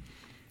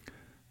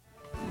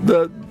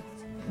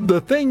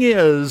thing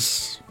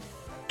is,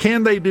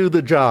 can they do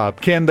the job?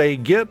 Can they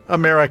get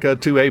America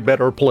to a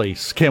better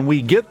place? Can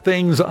we get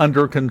things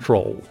under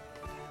control?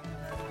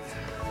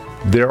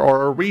 There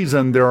are a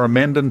reason there are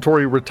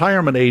mandatory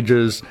retirement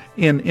ages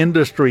in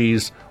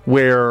industries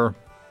where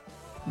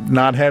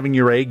not having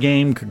your A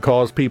game could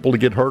cause people to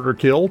get hurt or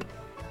killed.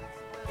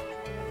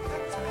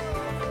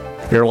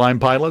 Airline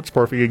pilots,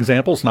 perfect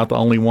examples, not the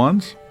only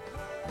ones.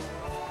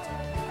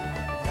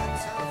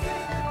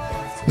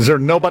 Is there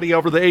nobody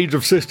over the age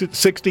of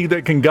 60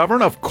 that can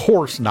govern? Of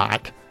course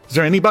not. Is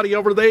there anybody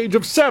over the age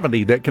of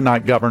 70 that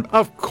cannot govern?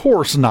 Of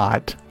course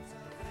not.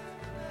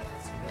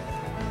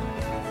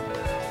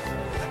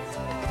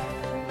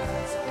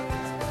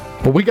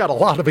 But we got a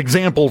lot of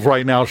examples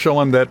right now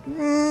showing that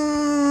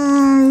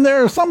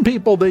there are some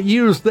people that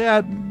use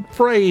that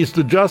phrase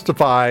to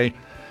justify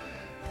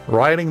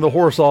riding the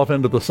horse off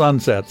into the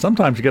sunset.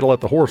 Sometimes you got to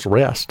let the horse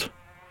rest.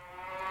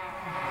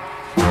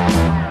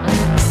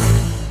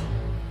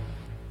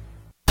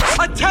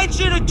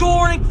 Attention,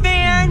 adoring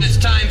fans! It's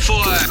time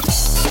for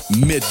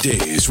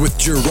Middays with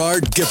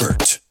Gerard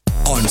Gibert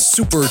on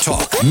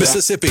SuperTalk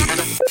Mississippi.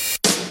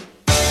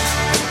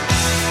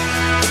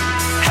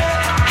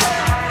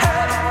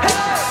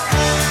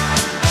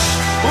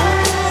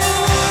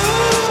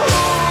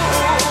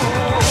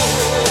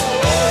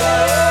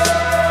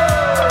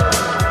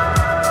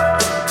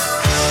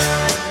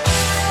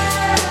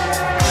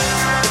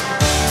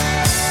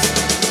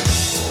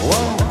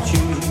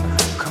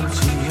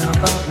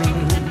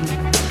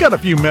 Got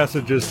a few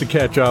messages to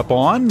catch up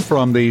on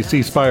from the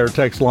C Spire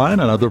text line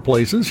and other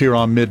places here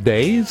on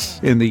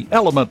Middays in the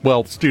Element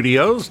Wealth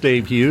Studios.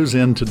 Dave Hughes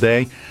in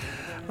today.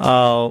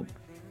 Probably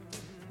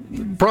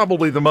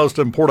the most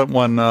important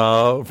one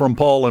from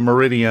Paul and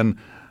Meridian.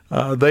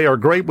 They are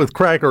great with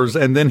crackers,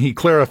 and then he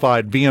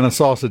clarified Vienna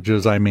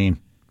sausages, I mean.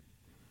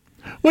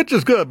 Which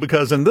is good,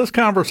 because in this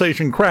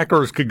conversation,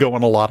 crackers could go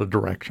in a lot of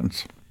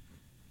directions.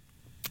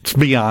 Let's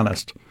be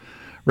honest.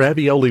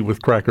 Ravioli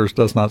with crackers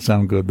does not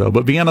sound good, though.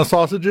 But Vienna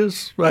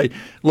sausages, right?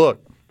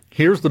 Look,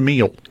 here's the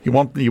meal. You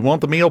want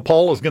the meal?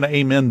 Paul is going to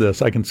amen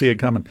this. I can see it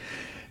coming.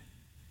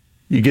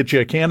 You get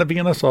you a can of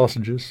Vienna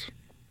sausages.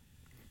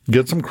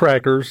 Get some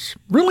crackers.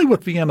 Really,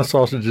 with Vienna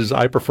sausages,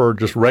 I prefer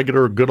just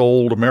regular, good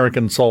old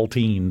American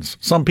saltines.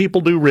 Some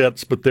people do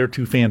Ritz, but they're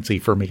too fancy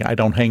for me. I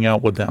don't hang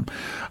out with them.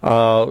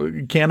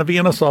 Can of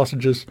Vienna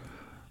sausages,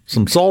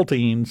 some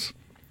saltines,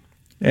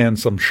 and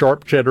some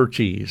sharp cheddar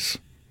cheese.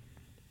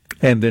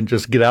 And then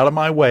just get out of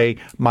my way.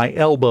 My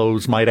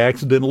elbows might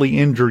accidentally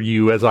injure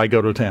you as I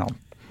go to town.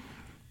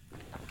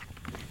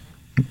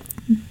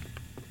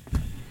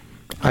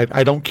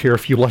 I don't care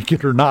if you like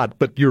it or not,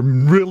 but you're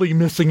really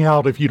missing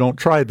out if you don't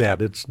try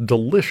that. It's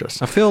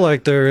delicious. I feel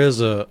like there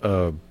is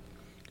a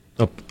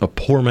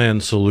poor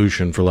man's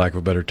solution, for lack of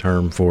a better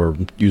term, for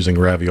using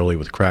ravioli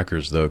with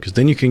crackers, though, because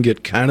then you can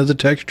get kind of the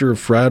texture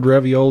of fried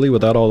ravioli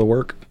without all the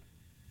work.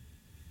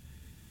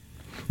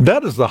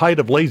 That is the height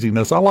of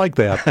laziness. I like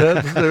that.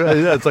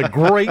 That's a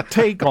great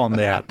take on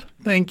that.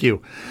 Thank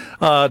you.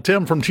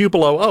 Tim from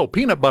Tupelo. Oh,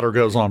 peanut butter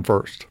goes on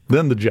first,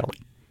 then the jelly.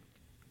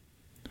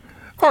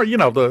 Or,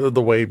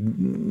 the way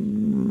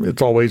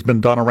it's always been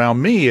done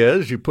around me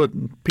is you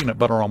put peanut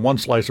butter on one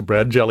slice of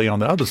bread, jelly on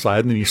the other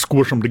side, and then you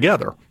squish them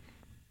together.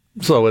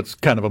 So it's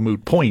kind of a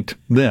moot point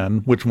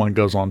then which one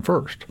goes on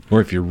first.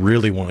 Or if you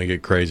really want to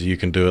get crazy, you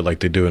can do it like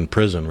they do in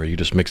prison, where you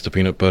just mix the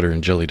peanut butter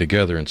and jelly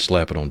together and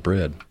slap it on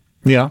bread.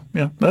 Yeah,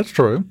 that's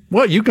true.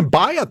 Well, you can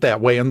buy it that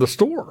way in the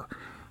store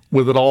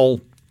with it all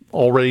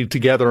already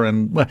together,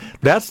 and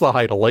that's the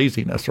height of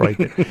laziness right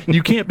there.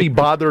 You can't be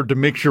bothered to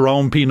mix your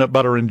own peanut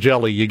butter and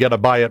jelly. You got to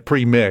buy it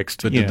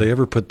pre-mixed. But did they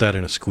ever put that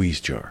in a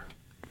squeeze jar?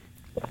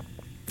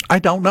 I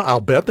don't know. I'll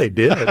bet they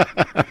did.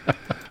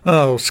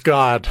 Oh,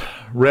 Scott,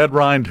 red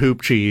rind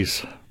hoop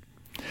cheese.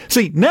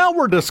 See, now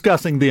we're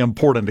discussing the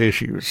important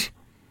issues.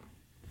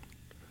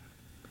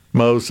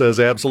 Mo says,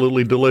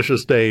 absolutely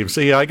delicious, Dave.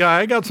 See,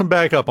 I got some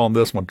backup on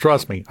this one.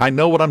 Trust me. I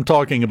know what I'm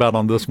talking about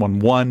on this one,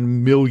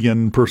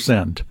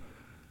 1,000,000%.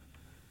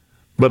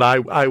 But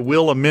I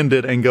will amend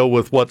it and go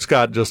with what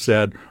Scott just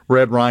said,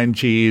 red rind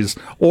cheese,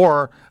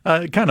 or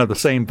kind of the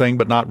same thing,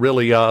 but not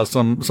really,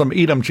 some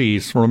Edam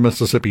cheese from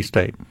Mississippi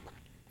State.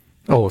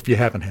 Oh, if you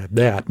haven't had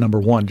that,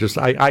 number one, just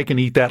I can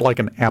eat that like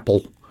an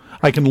apple.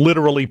 I can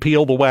literally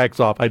peel the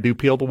wax off. I do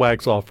peel the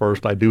wax off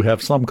first. I do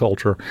have some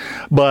culture.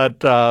 But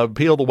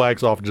peel the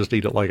wax off and just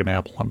eat it like an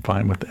apple. I'm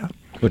fine with that.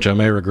 Which I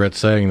may regret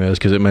saying this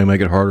because it may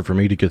make it harder for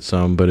me to get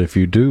some, but if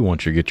you do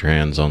want to get your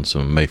hands on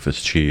some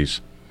Memphis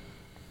cheese,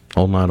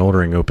 online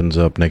ordering opens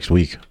up next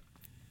week.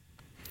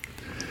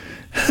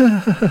 Get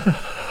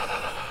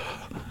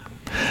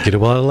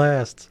it while it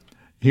lasts.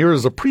 Here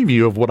is a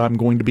preview of what I'm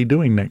going to be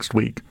doing next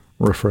week.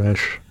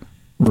 Refresh.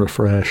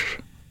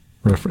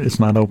 It's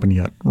not open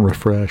yet.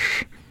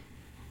 Refresh.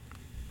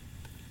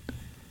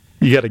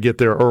 You got to get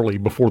there early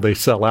before they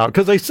sell out,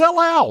 because they sell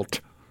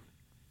out.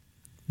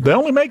 They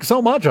only make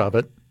so much of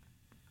it.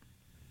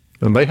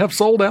 And they have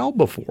sold out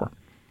before.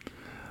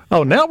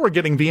 Oh, now we're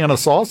getting Vienna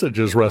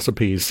sausages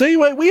recipes. See,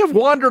 we have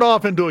wandered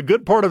off into a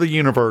good part of the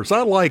universe.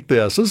 I like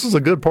this. This is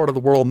a good part of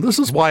the world, and this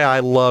is why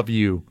I love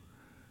you,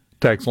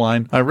 text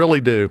line. I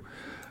really do.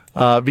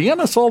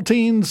 Vienna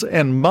saltines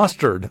and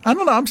mustard. I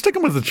don't know. I'm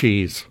sticking with the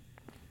cheese.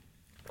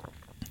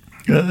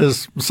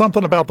 There's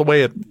something about the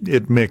way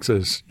it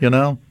mixes,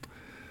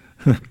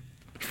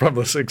 From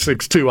the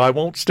 662, I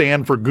won't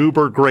stand for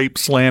goober grape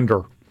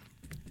slander.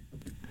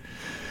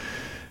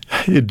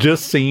 It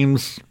just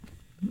seems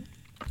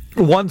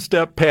one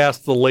step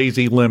past the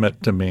lazy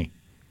limit to me.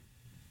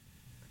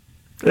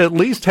 At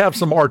least have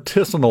some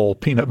artisanal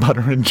peanut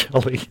butter and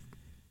jelly.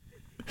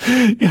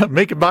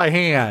 Make it by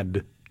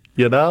hand,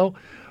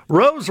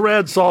 Rose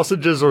red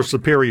sausages are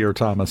superior,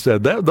 Thomas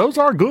said. Those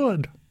are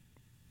good.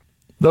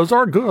 Those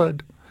are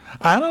good.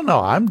 I don't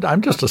know.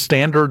 I'm just a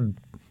standard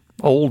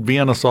old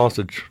Vienna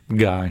sausage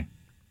guy.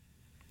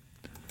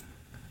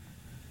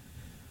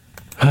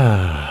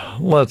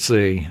 Let's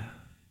see.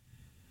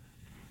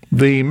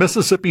 The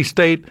Mississippi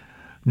State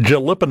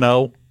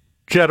jalapeno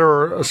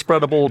cheddar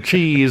spreadable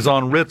cheese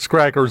on Ritz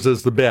crackers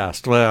is the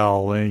best.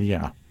 Well,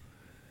 yeah.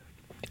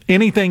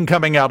 Anything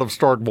coming out of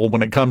Starkville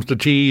when it comes to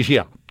cheese,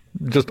 yeah.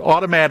 Just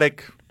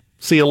automatic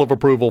seal of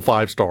approval,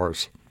 5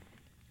 stars.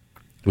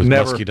 With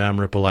musky-dime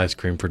ripple ice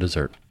cream for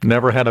dessert.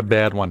 Never had a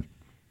bad one.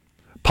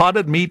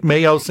 Potted meat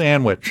mayo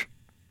sandwich.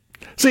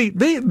 See,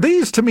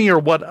 these to me are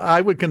what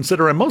I would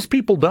consider, and most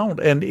people don't.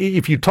 And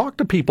if you talk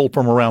to people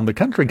from around the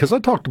country, because I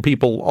talk to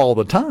people all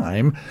the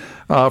time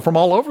from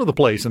all over the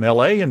place in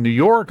L.A. and New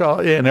York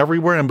and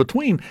everywhere in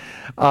between,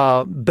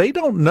 they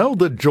don't know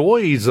the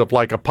joys of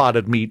like a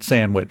potted meat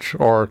sandwich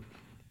or,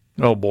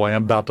 oh boy,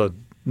 I'm about to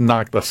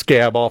knock the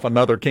scab off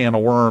another can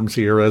of worms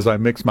here as I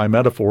mix my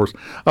metaphors,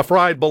 a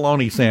fried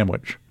bologna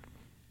sandwich.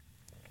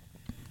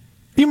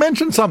 You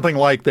mentioned something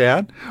like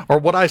that, or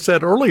what I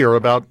said earlier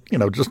about,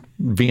 just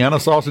Vienna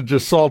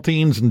sausages,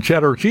 saltines, and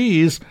cheddar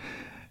cheese,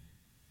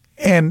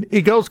 and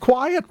it goes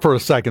quiet for a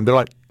second. They're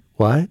like,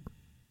 what?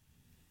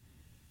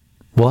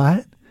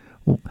 What?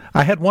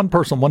 I had one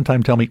person one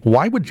time tell me,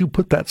 why would you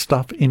put that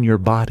stuff in your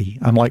body?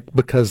 I'm like,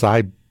 because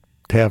I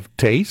have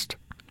taste,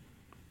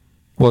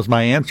 was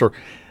my answer,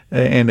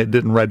 and it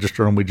didn't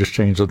register, and we just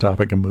changed the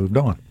topic and moved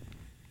on.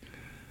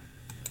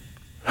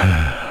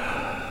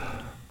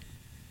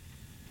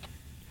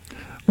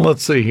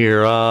 Let's see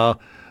here.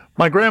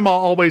 My grandma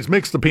always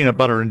mixed the peanut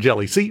butter and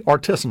jelly. See,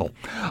 artisanal.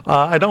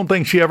 I don't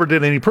think she ever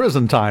did any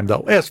prison time,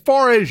 though. As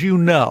far as you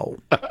know,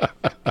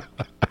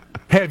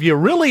 have you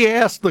really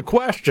asked the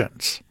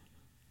questions?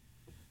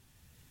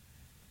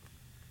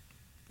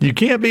 You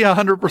can't be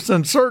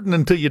 100% certain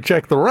until you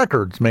check the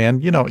records,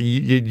 man. You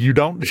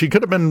don't. She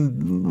could have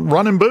been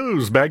running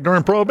booze back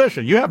during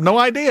Prohibition. You have no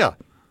idea.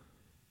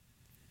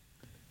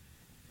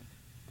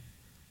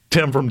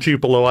 Tim from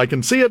Tupelo, I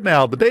can see it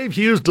now. The Dave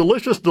Hughes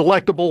Delicious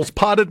Delectables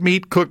Potted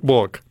Meat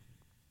Cookbook.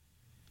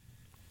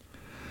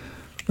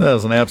 That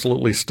is an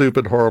absolutely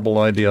stupid, horrible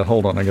idea.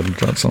 Hold on, I got to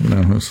jot something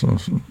down.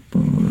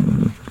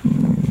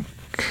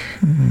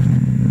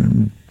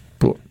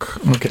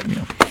 Book. Okay,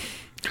 yeah.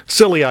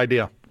 Silly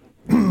idea.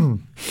 You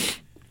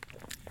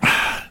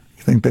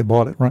think they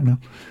bought it right now?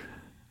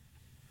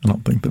 I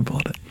don't think they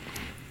bought it.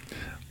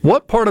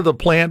 What part of the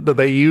plant do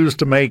they use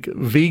to make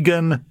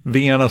vegan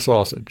Vienna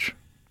sausage?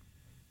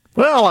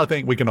 Well, I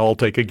think we can all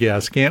take a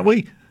guess, can't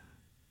we?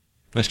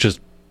 That's just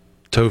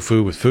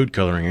tofu with food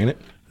coloring, ain't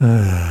it?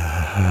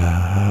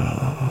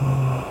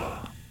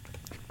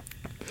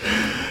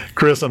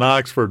 Chris in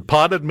Oxford,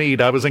 potted meat.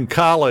 I was in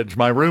college.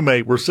 My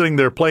roommate, we're sitting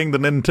there playing the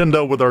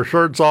Nintendo with our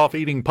shirts off,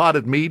 eating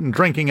potted meat and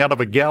drinking out of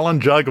a gallon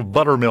jug of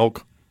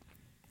buttermilk.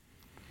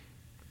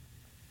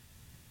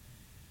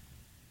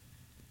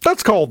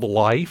 That's called the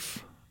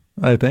life,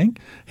 I think.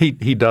 He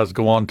does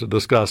go on to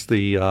discuss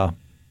the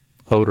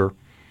odor,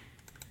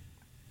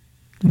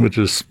 which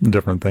is a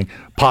different thing.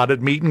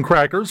 Potted meat and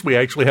crackers. We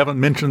actually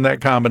haven't mentioned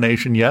that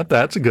combination yet.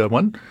 That's a good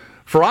one.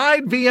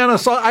 Fried Vienna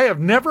sausage. I have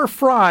never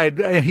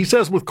fried, he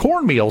says, with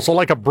cornmeal, so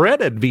like a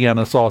breaded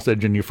Vienna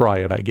sausage and you fry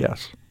it, I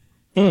guess.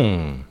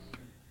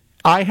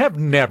 I have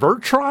never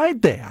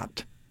tried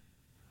that.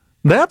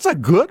 That's a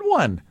good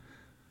one.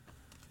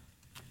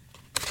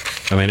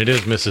 I mean, it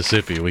is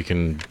Mississippi. We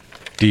can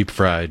deep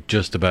fry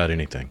just about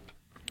anything.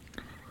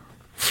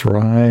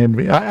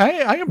 Fried.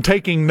 I am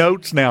taking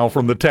notes now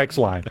from the text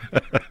line.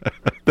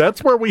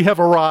 That's where we have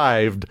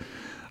arrived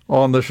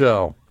on the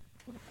show.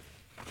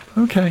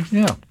 Okay,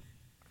 yeah.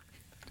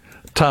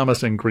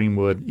 Thomas in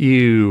Greenwood.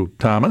 You,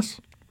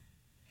 Thomas,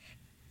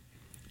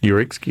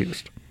 you're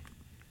excused.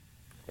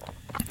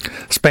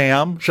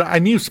 Spam. I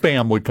knew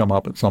Spam would come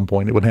up at some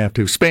point. It would have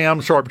to.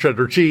 Spam, sharp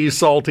cheddar cheese,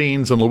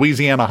 saltines, and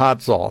Louisiana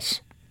hot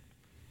sauce.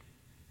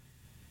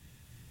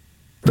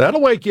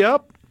 That'll wake you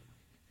up.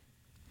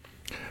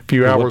 A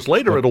few hours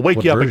later, it'll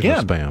wake you up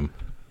again. Spam?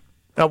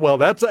 Well,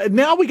 that's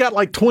now we got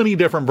like 20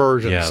 different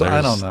versions. Yeah, so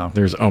I don't know.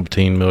 There's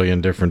umpteen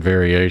million different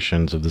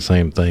variations of the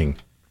same thing.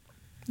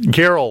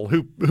 Carol,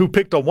 who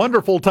picked a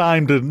wonderful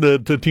time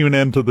to tune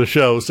into the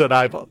show, said,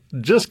 "I've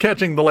just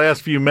catching the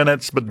last few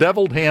minutes, but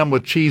deviled ham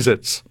with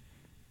Cheez-Its."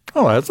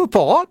 Oh, that's a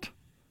thought.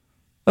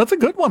 That's a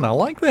good one. I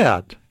like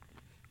that.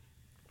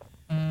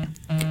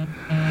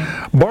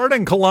 Bart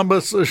in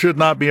Columbus should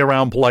not be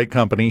around polite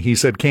company. He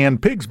said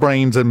canned pig's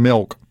brains and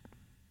milk.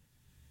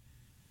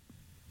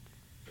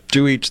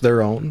 To each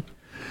their own.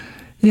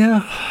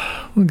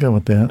 Yeah, we'll go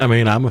with that. I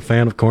mean, I'm a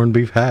fan of corned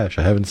beef hash.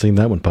 I haven't seen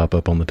that one pop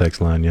up on the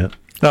text line yet.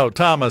 No,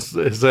 Thomas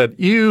said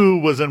you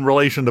was in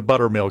relation to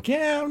buttermilk.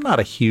 Yeah, I'm not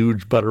a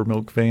huge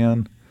buttermilk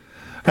fan.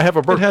 I have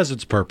It has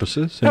its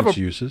purposes and its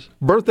uses.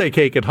 Birthday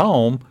cake at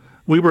home.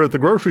 We were at the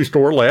grocery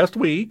store last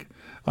week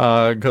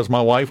because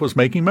my wife was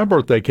making my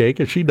birthday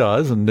cake, as she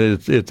does, and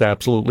it's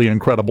absolutely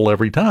incredible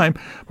every time.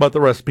 But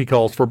the recipe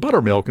calls for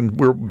buttermilk, and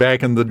we're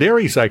back in the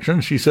dairy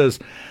section. She says,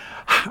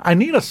 I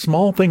need a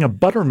small thing of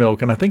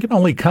buttermilk, and I think it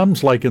only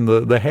comes like in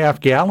the half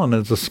gallon,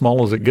 as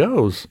small as it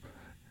goes.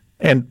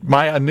 And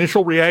my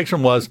initial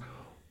reaction was,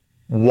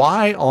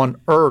 why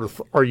on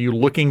earth are you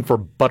looking for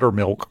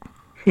buttermilk?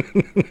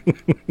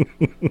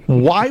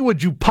 Why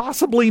would you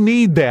possibly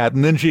need that?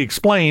 And then she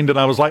explained, and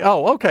I was like,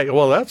 oh, okay,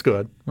 well, that's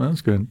good.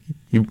 That's good.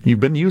 You've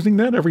been using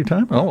that every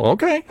time? Oh,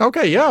 okay.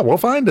 Okay, yeah, we'll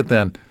find it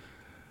then.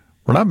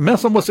 We're not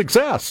messing with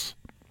success.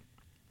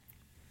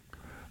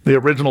 The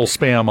original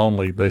Spam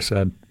only, they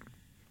said,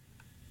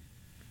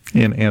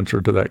 in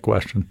answer to that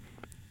question.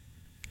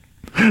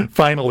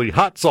 Finally,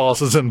 hot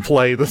sauce is in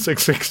play, the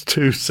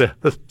 662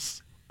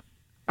 says.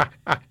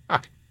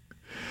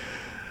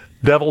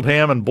 Deviled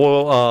ham and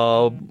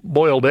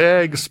boiled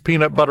eggs,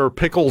 peanut butter,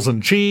 pickles,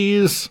 and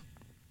cheese.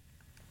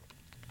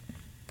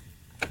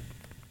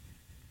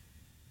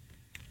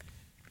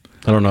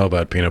 I don't know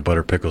about peanut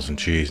butter, pickles, and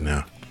cheese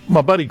now.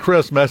 My buddy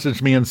Chris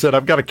messaged me and said,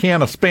 I've got a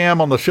can of Spam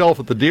on the shelf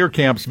at the deer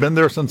camp. It's been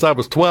there since I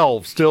was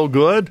 12. Still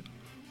good?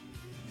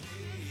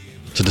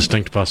 It's a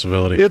distinct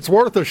possibility. It's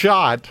worth a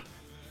shot.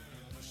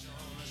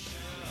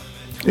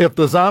 If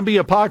the zombie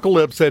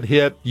apocalypse had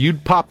hit,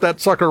 you'd pop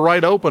that sucker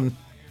right open.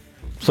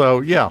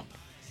 So, yeah.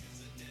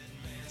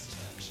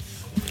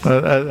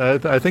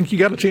 I think you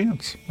got a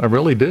chance. I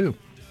really do.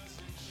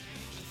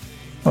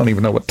 I don't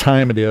even know what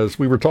time it is.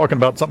 We were talking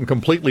about something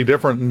completely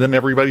different, and then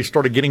everybody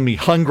started getting me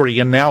hungry,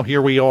 and now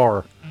here we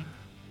are.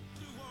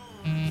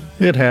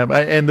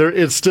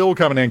 It's still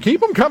coming in.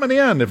 Keep them coming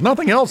in. If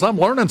nothing else, I'm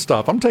learning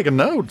stuff. I'm taking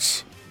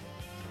notes.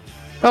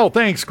 Oh,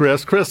 thanks,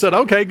 Chris. Chris said,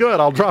 okay, good.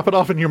 I'll drop it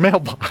off in your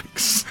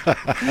mailbox.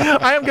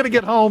 I am going to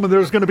get home, and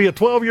there's going to be a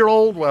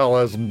 12-year-old, well,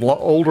 as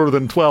older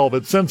than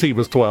 12, since he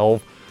was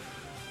 12,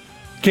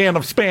 can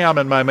of Spam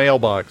in my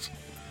mailbox.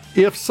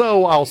 If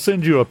so, I'll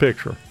send you a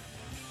picture.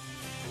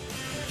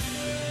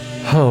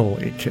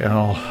 Holy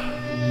cow.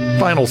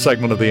 Final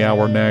segment of the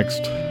hour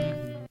next.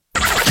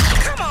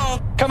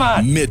 Come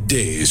on.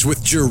 Middays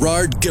with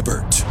Gerard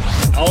Gibert.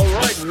 All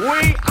right,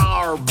 we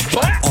are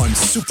back on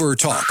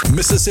SuperTalk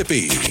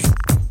Mississippi.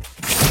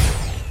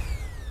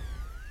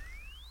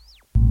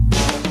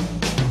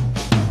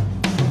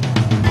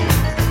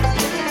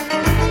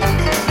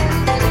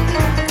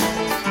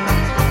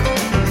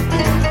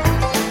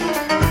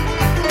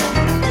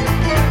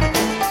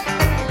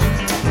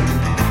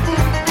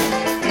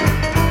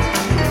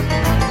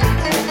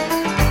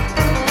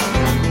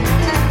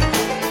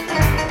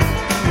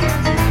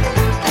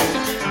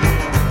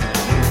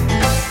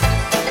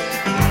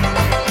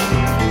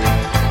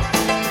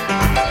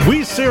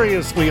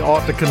 Seriously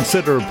ought to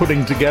consider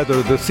putting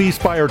together the C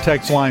Spire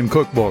Text Line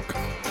cookbook.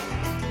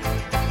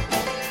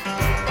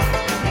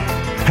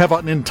 Have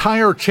an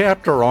entire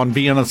chapter on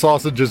Vienna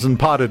sausages and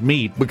potted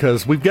meat,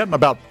 because we've gotten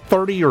about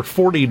 30 or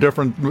 40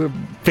 different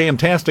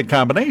fantastic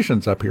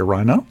combinations up here,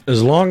 Rhino.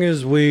 As long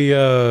as we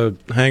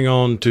hang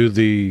on to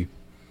the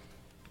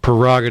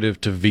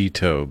prerogative to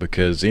veto,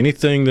 because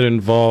anything that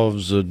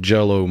involves a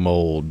Jell-O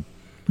mold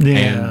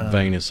and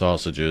Vienna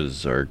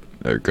sausages are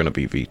going to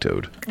be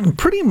vetoed.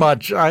 Pretty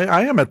much,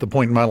 I am at the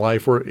point in my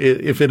life where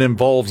if it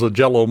involves a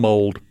Jell-O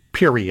mold,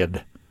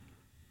 period.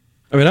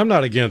 I mean, I'm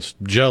not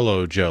against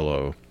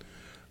Jell-O.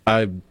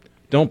 I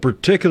don't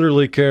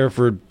particularly care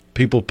for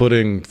people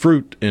putting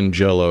fruit in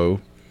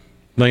Jell-O,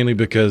 mainly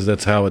because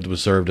that's how it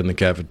was served in the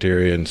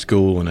cafeteria in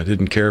school, and I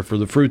didn't care for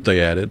the fruit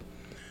they added.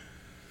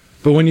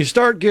 But when you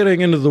start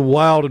getting into the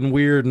wild and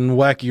weird and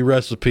wacky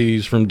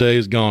recipes from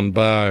days gone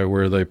by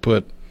where they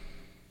put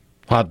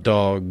hot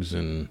dogs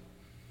and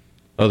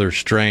other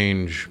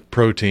strange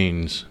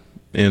proteins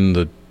in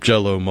the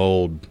Jell-O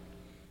mold,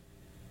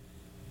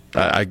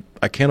 I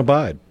can't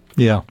abide.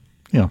 Yeah,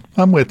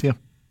 I'm with you.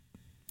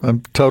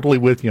 I'm totally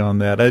with you on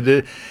that.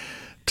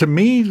 To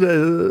me,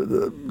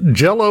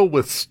 Jell-O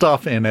with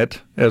stuff in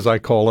it, as I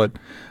call it,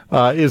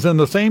 is in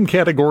the same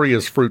category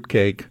as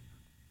fruitcake.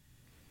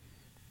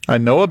 I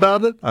know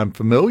about it. I'm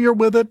familiar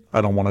with it.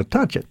 I don't want to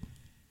touch it.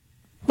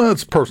 Well,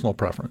 it's a personal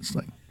preference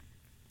thing.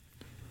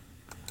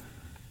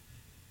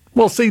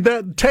 Well, see,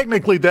 that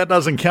technically that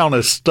doesn't count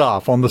as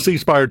stuff on the C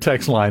Spire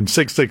text line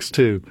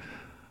 662.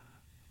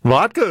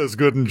 Vodka is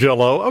good in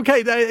Jell-O.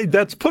 Okay,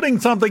 that's putting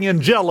something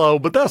in Jell-O,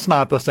 but that's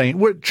not the same.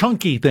 We're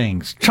chunky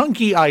things,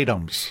 chunky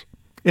items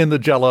in the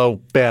Jell-O.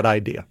 Bad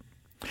idea.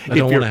 I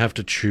don't want to have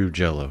to chew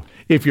Jell-O.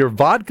 If your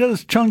vodka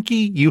is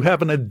chunky, you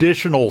have an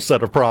additional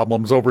set of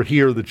problems over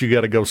here that you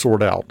got to go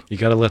sort out. You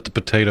got to let the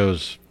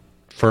potatoes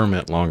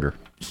ferment longer.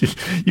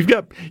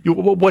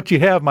 What you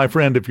have, my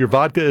friend, if your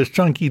vodka is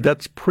chunky,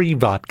 that's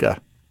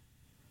pre-vodka.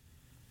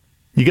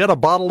 You got a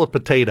bottle of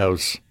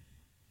potatoes.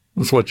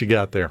 That's what you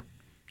got there.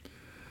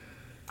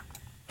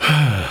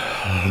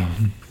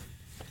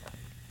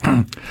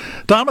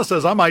 Thomas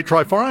says, I might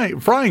try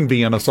frying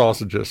Vienna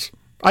sausages.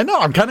 I know,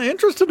 I'm kind of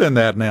interested in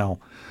that now.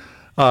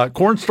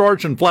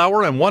 Cornstarch and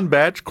flour in one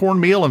batch,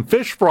 cornmeal and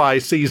fish fry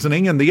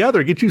seasoning in the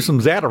other. Get you some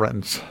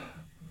Zatarain's.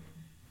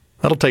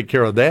 That'll take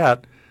care of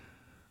that.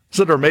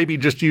 Or maybe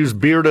just use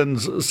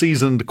Bearden's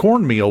seasoned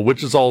cornmeal,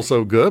 which is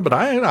also good. But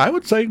I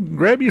would say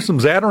grab you some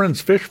Zatarain's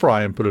fish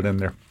fry and put it in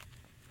there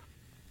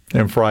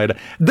and fry it.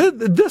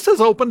 This has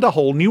opened a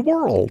whole new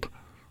world.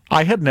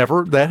 That had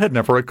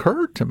never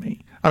occurred to me.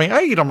 I mean,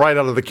 I eat them right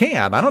out of the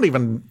can. I don't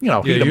even, heat them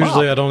up.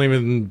 Usually I don't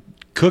even...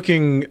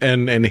 Cooking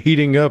and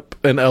heating up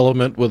an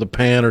element with a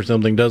pan or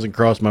something doesn't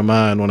cross my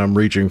mind when I'm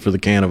reaching for the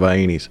can of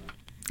Aini's.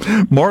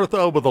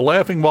 Martha, with a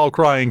laughing while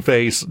crying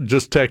face,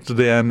 just texted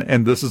in,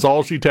 and this is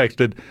all she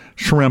texted,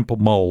 shrimp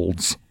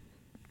molds.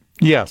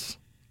 Yes.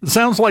 It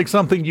sounds like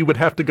something you would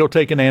have to go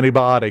take an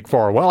antibiotic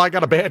for. Well, I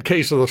got a bad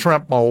case of the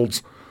shrimp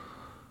molds.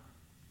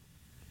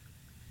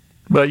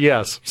 But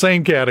yes,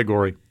 same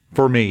category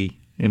for me,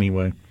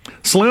 anyway.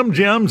 Slim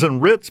Jims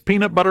and Ritz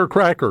peanut butter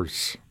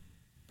crackers.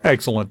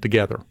 excellent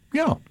together.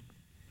 Yeah.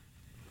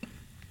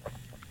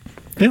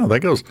 Yeah, that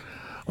goes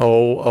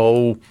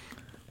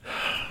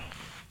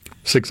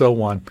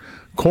 601.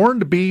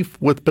 Corned beef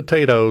with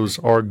potatoes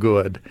are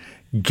good.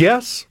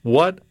 Guess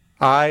what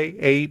I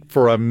ate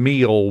for a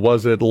meal?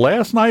 Was it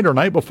last night or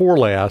night before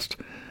last?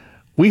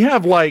 We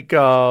have like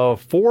 4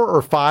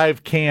 or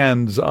 5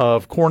 cans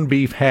of corned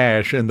beef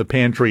hash in the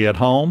pantry at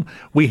home.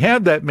 We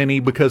have that many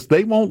because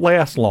they won't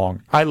last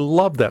long. I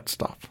love that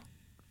stuff.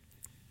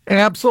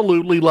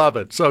 Absolutely love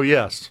it. So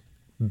yes,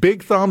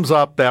 big thumbs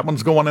up. That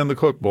one's going in the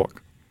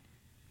cookbook.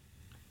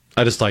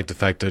 I just like the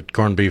fact that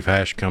corned beef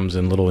hash comes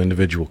in little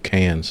individual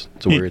cans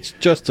to where it's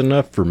just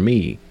enough for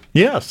me.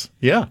 Yes,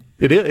 yeah.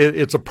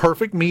 It's a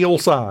perfect meal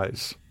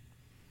size.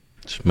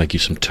 Just make you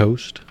some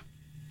toast,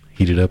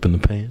 heat it up in the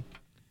pan.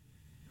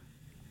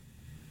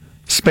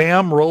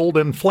 Spam rolled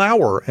in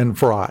flour and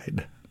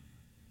fried.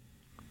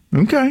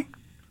 Okay.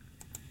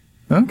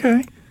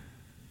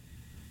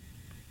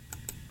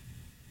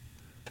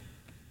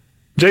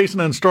 Jason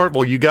and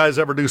Starkville, you guys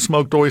ever do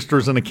smoked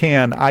oysters in a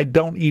can? I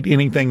don't eat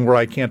anything where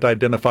I can't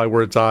identify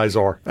where its eyes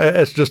are.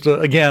 It's just,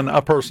 again, a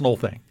personal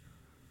thing.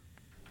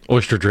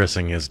 Oyster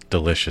dressing is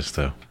delicious,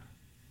 though.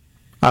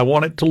 I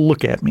want it to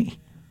look at me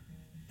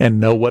and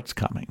know what's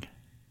coming.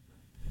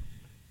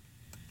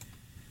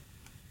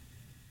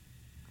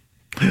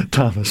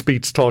 Thomas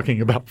Beats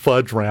talking about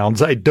fudge rounds.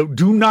 I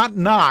do not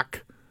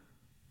knock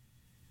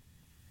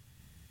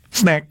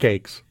snack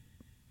cakes.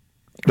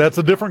 That's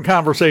a different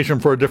conversation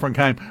for a different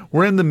kind.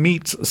 We're in the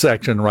meats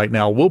section right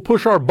now. We'll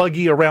push our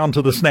buggy around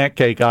to the snack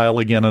cake aisle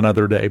again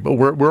another day, but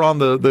we're on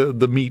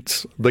the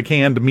meats, the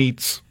canned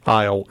meats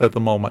aisle at the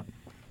moment.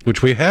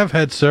 Which we have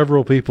had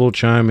several people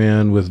chime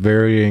in with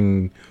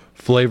varying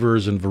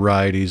flavors and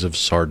varieties of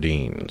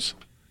sardines.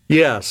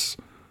 Yes.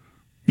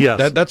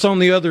 That's on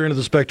the other end of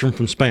the spectrum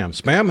from Spam.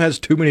 Spam has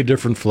too many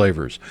different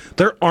flavors.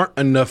 There aren't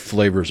enough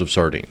flavors of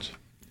sardines.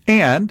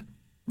 And,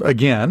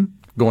 again,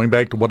 going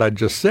back to what I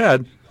just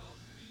said,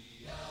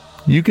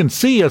 you can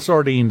see a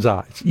sardine's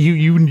eyes.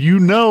 You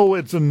know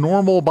it's a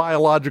normal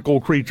biological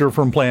creature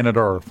from planet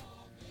Earth.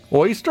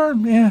 Oyster?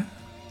 Yeah.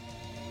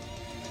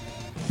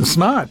 It's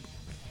not.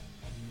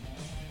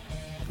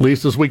 At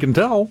least as we can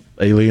tell.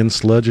 Alien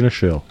sludge in a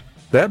shell.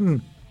 That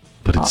and...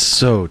 But it's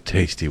so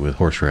tasty with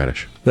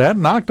horseradish. That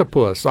and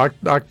octopus,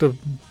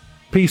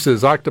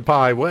 pieces,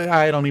 octopi. Well,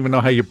 I don't even know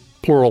how you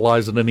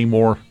pluralize it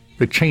anymore.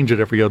 They change it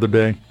every other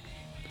day.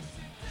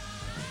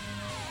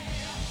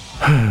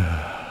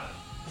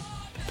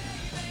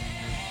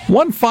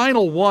 One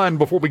final one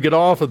before we get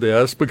off of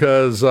this,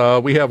 because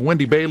we have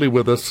Wendy Bailey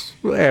with us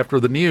after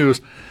the news.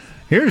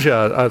 Here's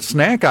a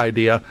snack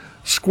idea.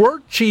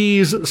 Squirt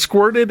cheese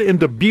squirted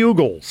into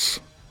bugles.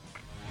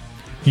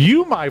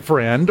 You, my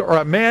friend, are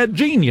a mad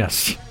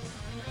genius.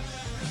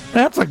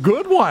 That's a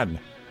good one.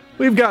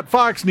 We've got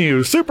Fox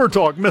News,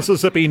 SuperTalk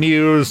Mississippi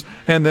News,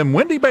 and then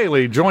Wendy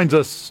Bailey joins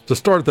us to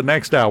start the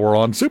next hour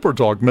on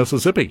SuperTalk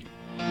Mississippi.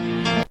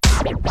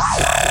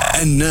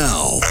 And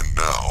now,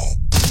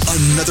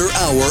 another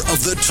hour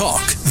of the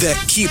talk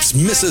that keeps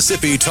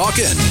Mississippi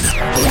talking.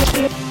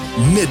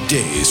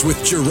 Middays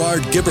with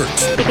Gerard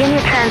Gibert. Begin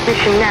your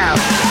transition now.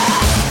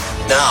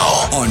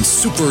 Now on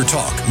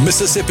SuperTalk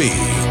Mississippi.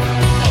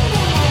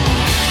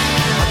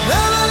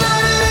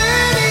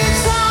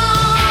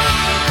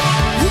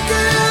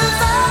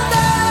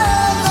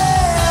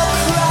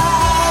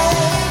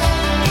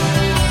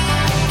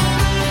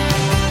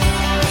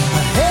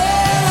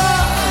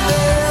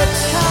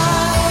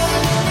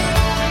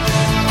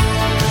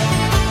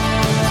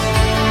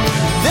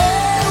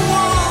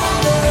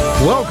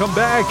 Welcome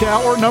back.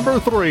 Hour number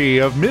 3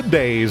 of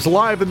Middays,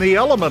 live in the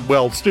Element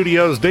Wealth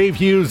Studios. Dave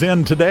Hughes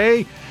in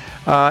today.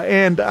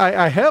 And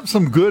I have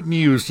some good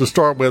news to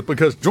start with,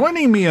 because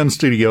joining me in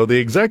studio, the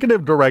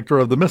Executive Director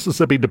of the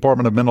Mississippi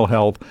Department of Mental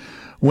Health,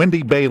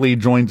 Wendy Bailey,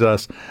 joins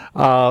us.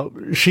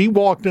 She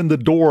walked in the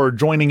door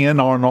joining in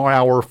on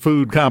our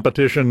food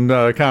competition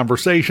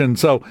conversation.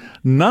 So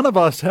none of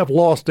us have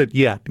lost it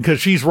yet, because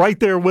she's right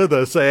there with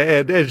us.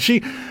 And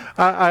she,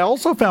 I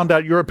also found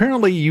out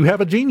you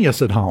have a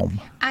genius at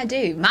home. I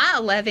do. My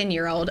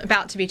 11-year-old,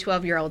 about to be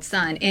 12-year-old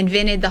son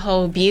invented the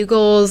whole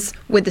bugles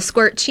with the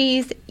squirt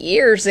cheese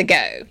years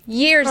ago.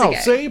 Oh,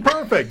 see,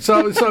 perfect.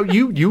 So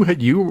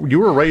you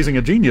were raising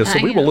a genius. So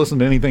we will listen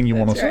to anything you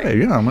want to say.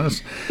 Yeah,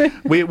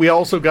 we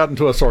also got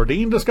into a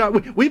sardine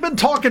discussion. We've been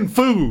talking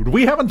food.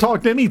 We haven't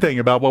talked anything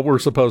about what we're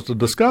supposed to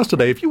discuss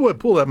today. If you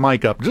would pull that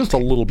mic up just a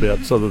little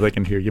bit so that they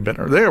can hear you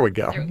better. There we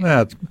go.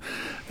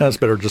 That's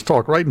better. Just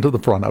talk right into the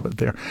front of it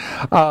there.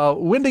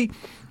 Wendy,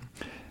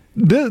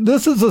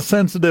 this is a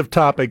sensitive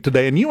topic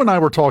today, and you and I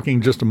were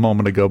talking just a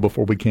moment ago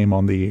before we came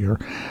on the air.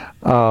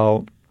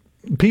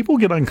 People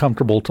get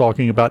uncomfortable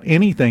talking about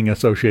anything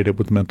associated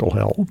with mental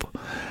health,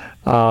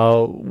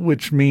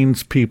 which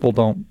means people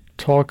don't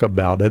talk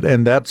about it.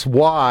 And that's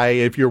why,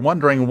 if you're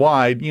wondering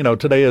why,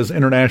 today is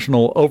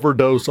International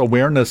Overdose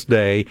Awareness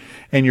Day,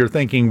 and you're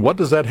thinking, what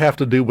does that have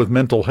to do with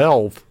mental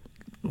health?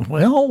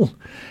 Well,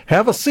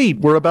 have a seat.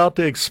 We're about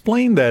to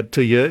explain that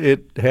to you.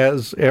 It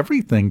has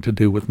everything to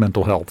do with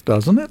mental health,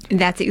 doesn't it?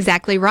 That's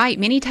exactly right.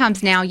 Many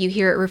times now you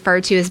hear it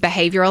referred to as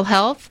behavioral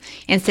health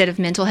instead of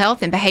mental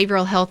health, and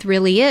behavioral health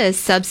really is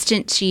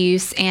substance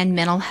use and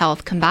mental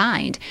health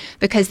combined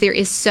because there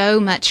is so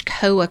much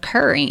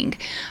co-occurring.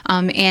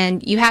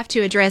 And you have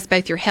to address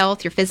both your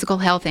health, your physical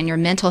health, and your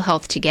mental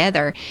health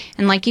together.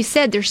 And like you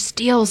said, there's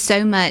still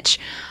so much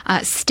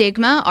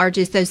stigma or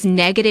just those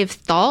negative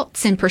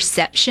thoughts and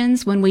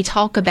perceptions when we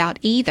talk about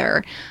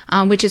either,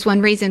 which is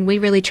one reason we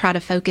really try to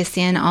focus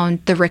in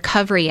on the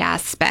recovery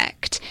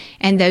aspect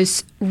and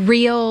those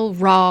real,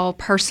 raw,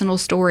 personal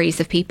stories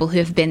of people who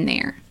have been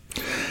there.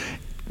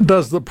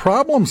 Does the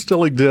problem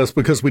still exist?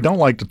 Because we don't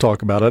like to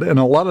talk about it. And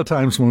a lot of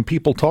times when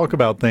people talk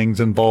about things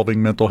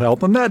involving mental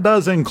health, and that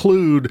does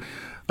include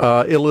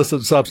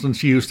illicit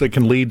substance use that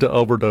can lead to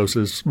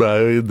overdoses.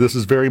 This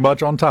is very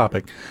much on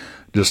topic.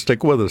 Just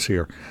stick with us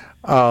here.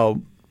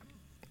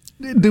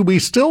 Do we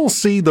still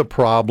see the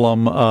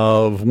problem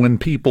of when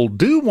people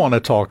do want to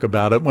talk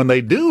about it, when they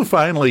do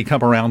finally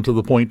come around to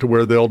the point to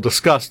where they'll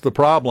discuss the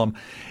problem,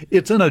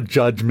 it's in a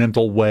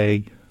judgmental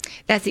way?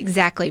 That's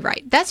exactly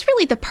right. That's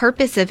really the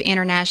purpose of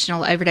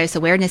International Overdose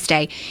Awareness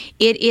Day.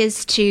 It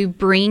is to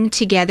bring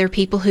together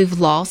people who've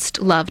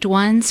lost loved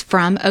ones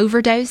from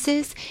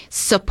overdoses,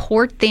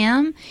 support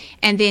them,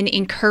 and then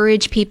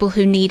encourage people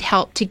who need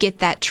help to get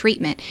that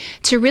treatment,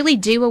 to really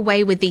do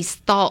away with these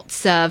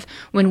thoughts of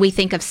when we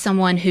think of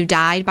someone who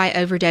died by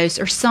overdose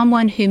or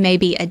someone who may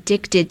be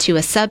addicted to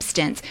a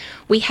substance.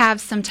 We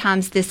have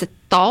sometimes this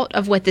thought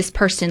of what this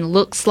person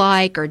looks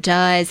like or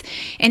does,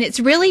 and it's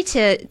really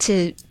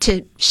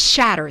to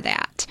shatter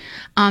that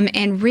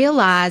and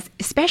realize,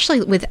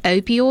 especially with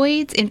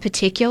opioids in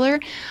particular,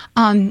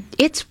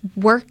 it's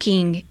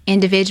working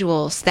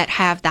individuals that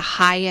have the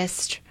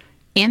highest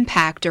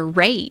impact or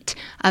rate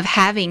of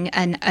having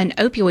an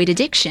opioid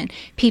addiction.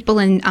 People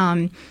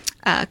in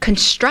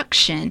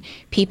construction,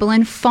 people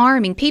in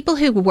farming, people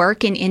who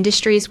work in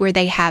industries where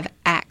they have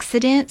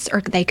accidents or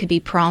they could be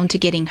prone to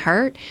getting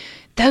hurt.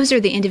 Those are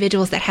the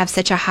individuals that have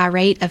such a high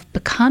rate of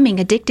becoming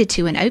addicted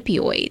to an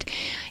opioid.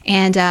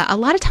 And a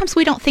lot of times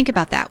we don't think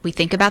about that. We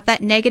think about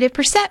that negative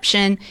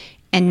perception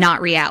and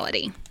not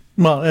reality.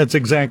 Well, that's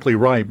exactly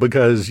right,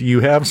 because you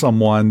have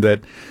someone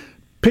that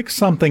picks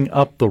something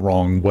up the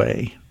wrong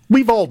way.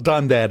 We've all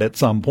done that at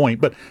some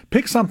point, but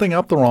pick something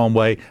up the wrong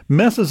way,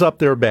 messes up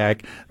their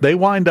back. They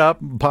wind up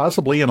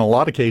possibly in a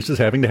lot of cases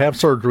having to have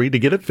surgery to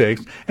get it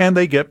fixed, and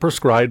they get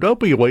prescribed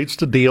opioids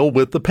to deal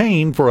with the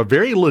pain for a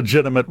very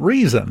legitimate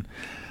reason.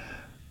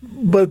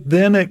 But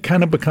then it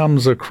kind of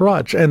becomes a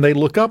crutch, and they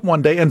look up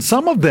one day, and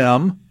some of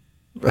them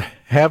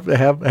have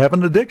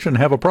an addiction,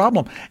 have a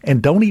problem,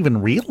 and don't even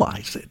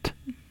realize it.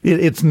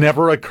 It's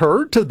never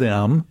occurred to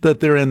them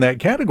that they're in that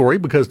category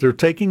because they're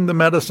taking the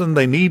medicine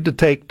they need to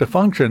take to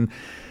function.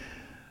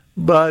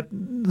 But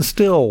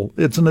still,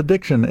 it's an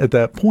addiction at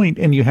that point,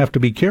 and you have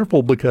to be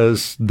careful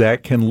because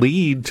that can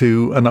lead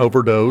to an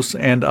overdose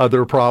and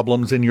other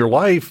problems in your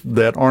life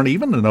that aren't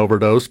even an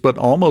overdose, but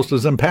almost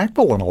as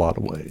impactful in a lot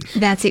of ways.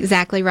 That's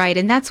exactly right.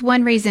 And that's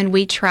one reason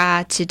we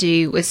try to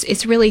do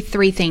it's really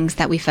three things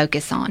that we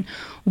focus on.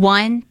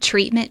 One,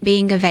 treatment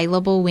being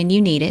available when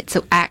you need it,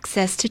 so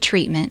access to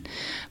treatment,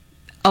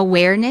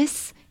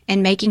 awareness,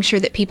 and making sure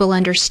that people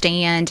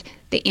understand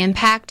the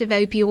impact of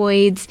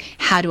opioids,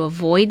 how to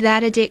avoid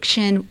that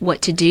addiction,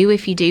 what to do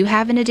if you do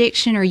have an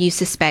addiction or you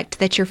suspect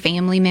that your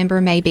family member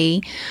may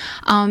be.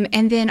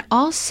 And then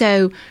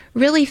also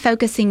really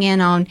focusing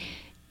in on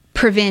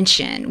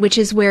prevention, which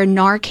is where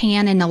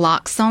Narcan and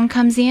naloxone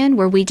comes in,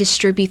 where we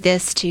distribute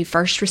this to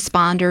first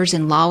responders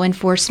and law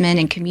enforcement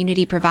and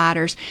community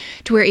providers,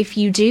 to where if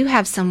you do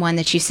have someone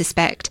that you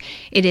suspect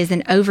it is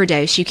an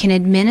overdose, you can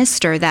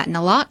administer that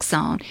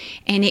naloxone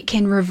and it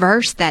can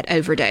reverse that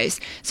overdose.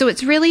 So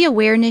it's really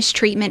awareness,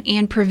 treatment,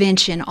 and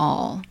prevention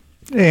all.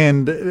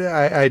 And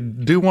I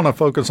do want to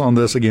focus on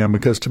this again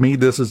because to me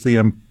this is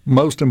the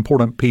most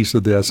important piece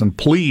of this, and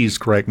please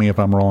correct me if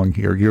I'm wrong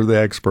here. You're the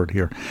expert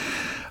here.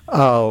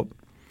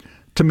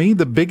 To me,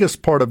 the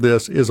biggest part of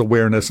this is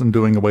awareness and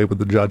doing away with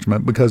the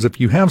judgment, because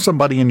if you have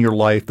somebody in your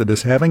life that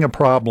is having a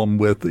problem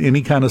with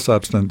any kind of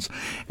substance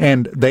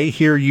and they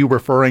hear you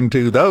referring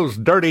to those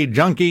dirty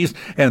junkies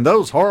and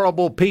those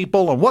horrible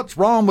people and what's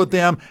wrong with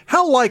them,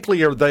 how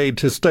likely are they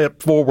to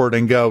step forward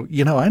and go,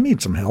 I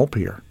need some help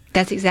here?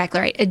 That's exactly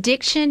right.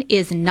 Addiction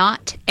is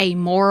not a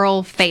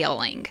moral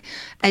failing.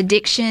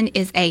 Addiction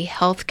is a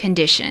health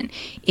condition.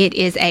 It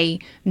is a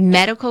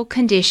medical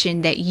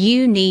condition that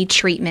you need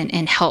treatment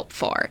and help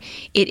for.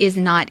 It is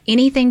not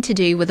anything to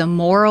do with a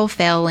moral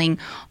failing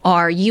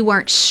or you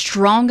weren't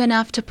strong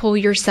enough to pull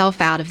yourself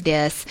out of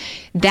this.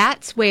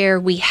 That's where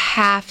we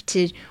have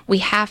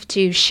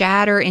to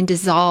shatter and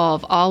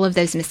dissolve all of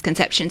those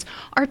misconceptions,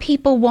 or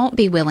people won't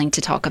be willing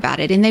to talk about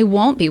it and they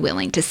won't be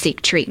willing to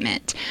seek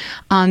treatment.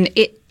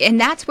 and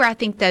that's where I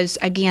think those,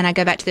 again, I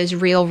go back to those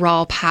real,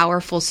 raw,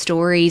 powerful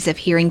stories of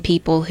hearing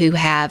people who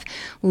have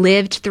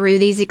lived through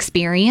these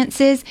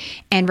experiences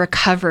and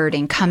recovered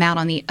and come out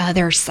on the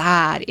other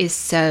side is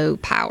so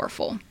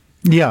powerful.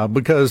 Yeah,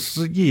 because,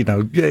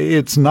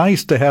 it's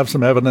nice to have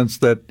some evidence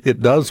that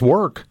it does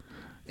work.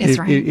 That's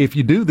right. If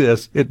you do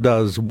this, it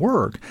does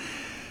work.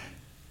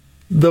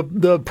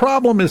 The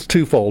problem is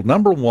twofold.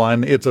 Number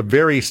one, it's a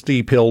very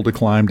steep hill to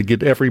climb to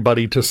get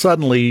everybody to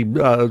suddenly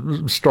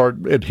start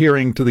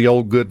adhering to the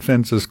old good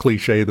fences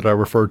cliche that I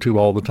refer to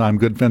all the time.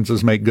 Good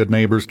fences make good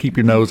neighbors. Keep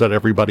your nose out of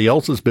everybody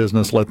else's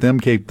business. Let them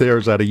keep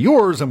theirs out of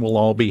yours, and we'll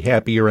all be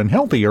happier and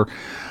healthier.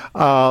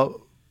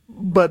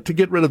 But to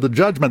get rid of the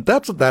judgment,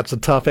 that's a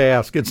tough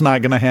ask. It's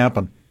not going to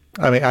happen.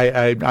 I mean,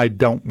 I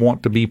don't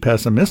want to be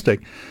pessimistic,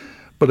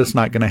 but it's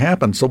not going to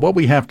happen. So what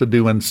we have to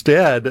do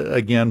instead,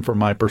 again, from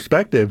my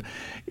perspective,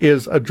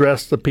 is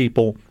address the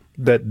people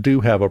that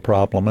do have a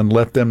problem and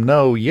let them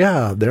know,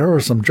 yeah, there are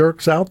some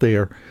jerks out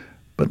there,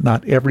 but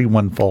not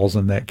everyone falls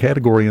in that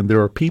category. And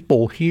there are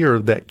people here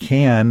that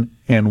can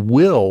and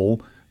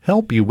will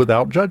help you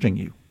without judging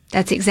you.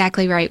 That's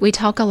exactly right. We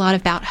talk a lot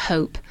about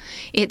hope.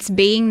 It's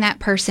being that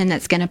person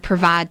that's going to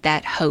provide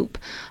that hope.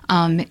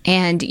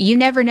 And you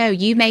never know.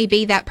 You may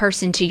be that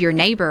person to your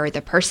neighbor, or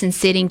the person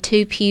sitting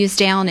 2 pews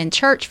down in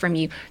church from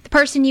you, the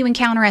person you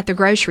encounter at the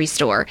grocery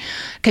store.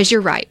 Because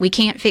you're right. We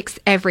can't fix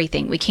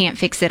everything. We can't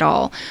fix it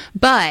all.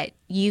 But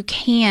you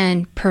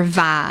can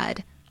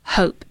provide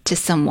hope to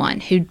someone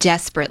who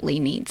desperately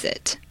needs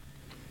it.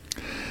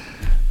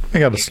 I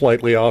got a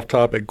slightly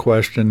off-topic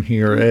question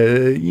here.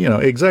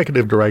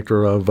 Executive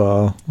Director of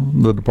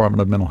the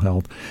Department of Mental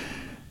Health.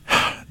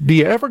 Do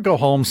you ever go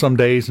home some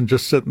days and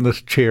just sit in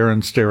this chair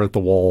and stare at the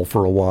wall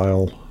for a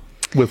while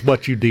with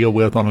what you deal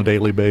with on a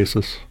daily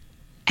basis?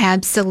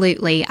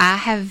 Absolutely.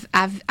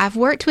 I've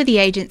worked with the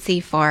agency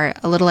for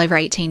a little over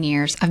 18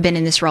 years. I've been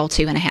in this role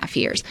 2.5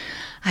 years.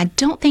 I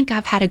don't think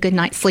I've had a good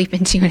night's sleep in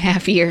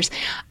 2.5 years.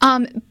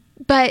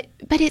 But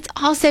it's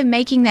also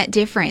making that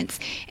difference.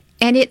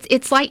 And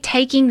it's like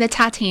taking the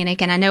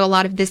Titanic, and I know a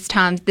lot of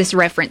this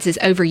reference is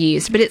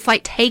overused, but it's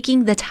like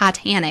taking the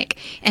Titanic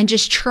and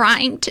just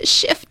trying to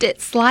shift it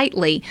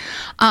slightly.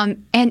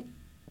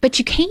 But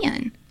you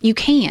can.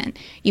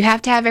 You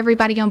have to have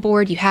everybody on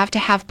board. You have to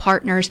have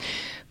partners.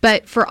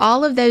 But for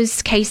all of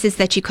those cases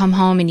that you come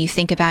home and you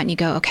think about and you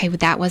go, okay, well,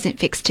 that wasn't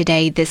fixed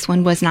today. This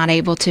one was not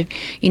able to,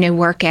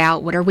 work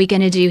out. What are we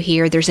going to do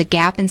here? There's a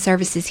gap in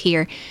services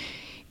here.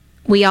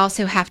 We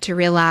also have to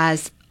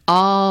realize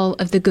all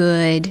of the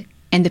good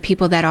and the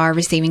people that are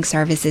receiving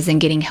services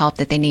and getting help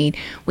that they need.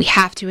 We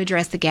have to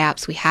address the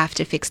gaps. We have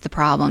to fix the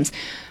problems.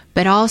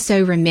 But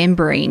also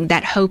remembering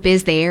that hope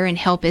is there and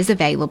help is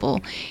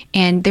available.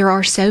 And there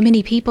are so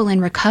many people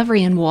in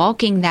recovery and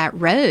walking that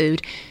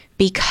road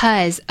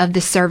because of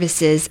the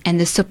services and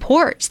the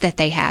supports that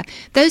they have.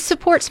 Those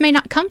supports may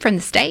not come from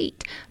the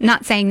state. I'm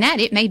not saying that.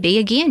 It may be,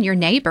 again, your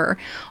neighbor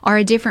or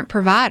a different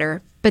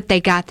provider, but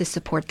they got the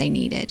support they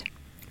needed.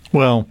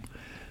 Well,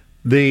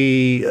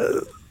 the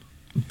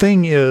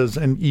thing is,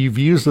 and you've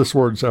used this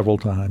word several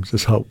times,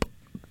 is hope.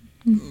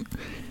 Mm-hmm.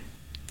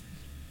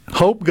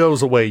 Hope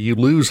goes away. You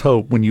lose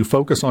hope when you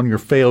focus on your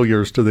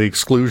failures to the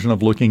exclusion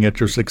of looking at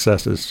your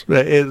successes.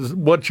 Is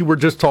what you were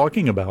just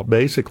talking about,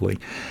 basically.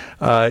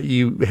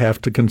 You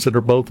have to consider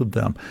both of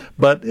them.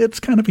 But it's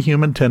kind of a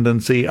human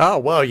tendency. Oh,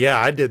 well, yeah,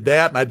 I did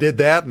that, and I did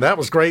that, and that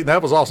was great, and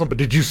that was awesome. But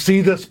did you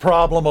see this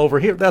problem over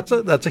here? That's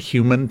a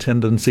human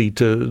tendency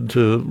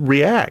to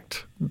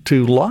react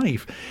to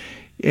life.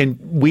 And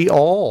we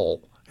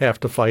all have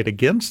to fight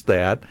against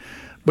that,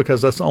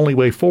 because that's the only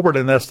way forward,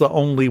 and that's the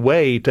only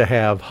way to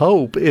have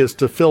hope is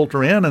to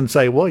filter in and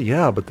say, well,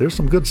 yeah, but there's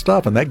some good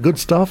stuff, and that good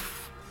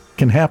stuff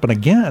can happen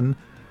again.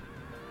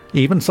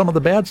 Even some of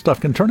the bad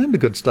stuff can turn into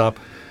good stuff.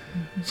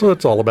 Mm-hmm. So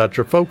it's all about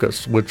your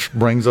focus, which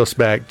brings us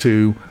back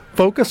to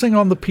focusing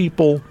on the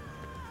people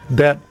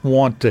that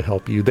want to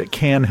help you, that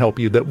can help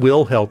you, that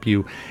will help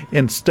you,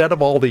 instead of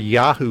all the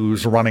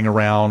yahoos running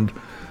around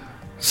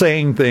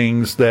saying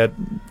things that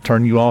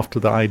turn you off to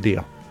the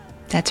idea.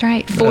 That's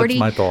right. That's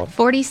my thought.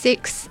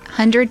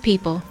 4,600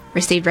 people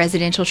received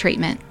residential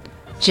treatment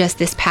just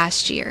this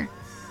past year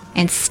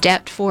and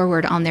stepped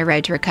forward on their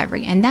road to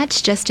recovery. And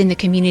that's just in the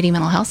community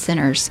mental health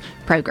centers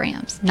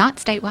programs, not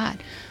statewide.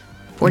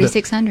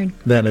 4,600.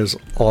 That is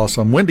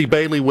awesome. Wendy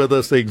Bailey with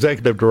us, the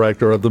Executive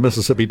Director of the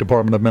Mississippi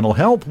Department of Mental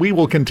Health. We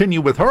will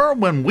continue with her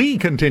when we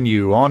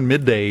continue on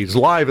Middays,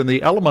 live in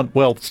the Element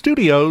Wealth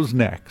Studios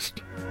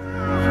next.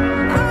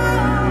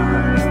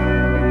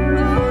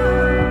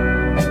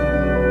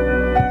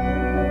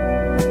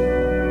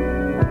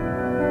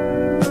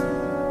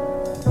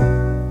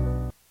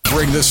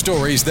 Bring the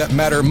stories that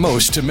matter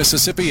most to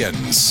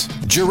Mississippians.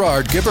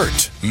 Gerard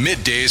Gibert,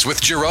 Middays with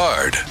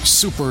Gerard,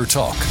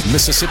 SuperTalk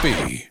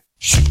Mississippi.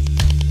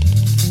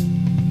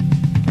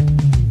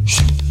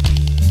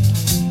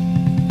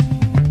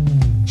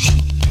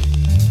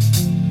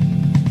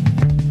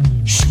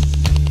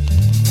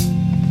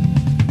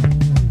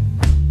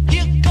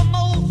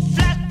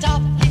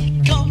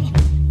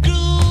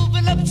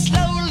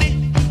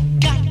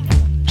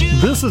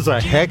 This is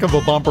a heck of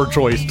a bumper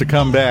choice to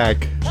come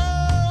back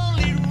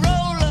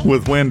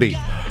with Wendy.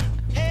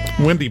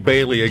 Wendy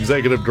Bailey,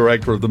 Executive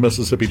Director of the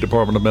Mississippi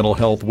Department of Mental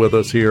Health, with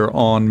us here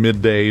on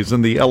Middays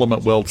in the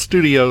Element Wealth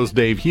Studios.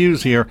 Dave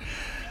Hughes here.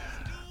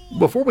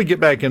 Before we get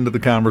back into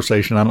the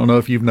conversation, I don't know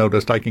if you've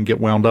noticed I can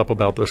get wound up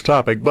about this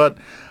topic, but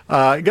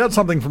I got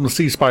something from the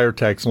C Spire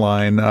text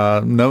line.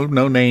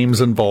 No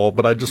names involved,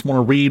 but I just want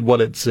to read what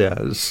it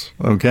says,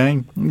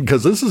 okay?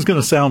 Because this is going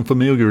to sound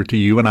familiar to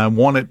you, and I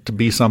want it to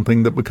be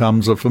something that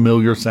becomes a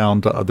familiar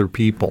sound to other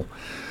people.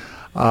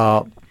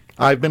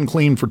 I've been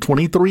clean for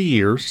 23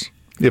 years.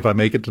 If I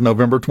make it to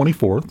November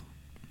 24th,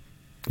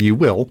 you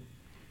will.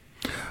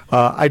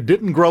 I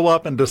didn't grow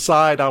up and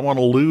decide I want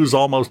to lose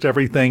almost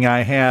everything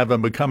I have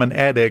and become an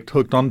addict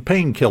hooked on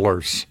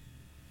painkillers.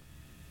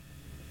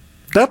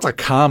 That's a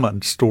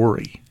common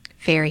story.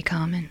 Very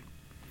common.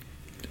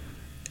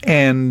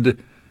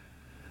 And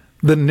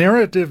the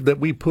narrative that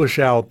we push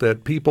out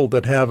that people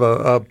that have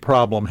a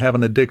problem, have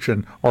an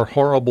addiction, are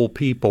horrible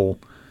people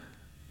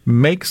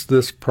makes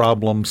this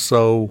problem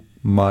so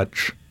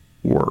much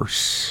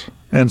worse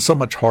and so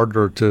much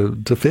harder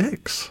to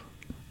fix.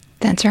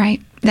 That's right.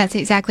 That's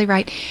exactly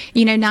right.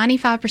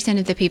 95%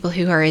 of the people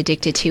who are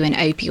addicted to an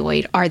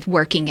opioid are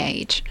working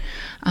age.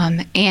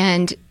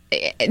 And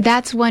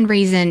that's one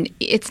reason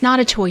it's not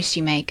a choice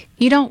you make.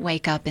 You don't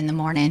wake up in the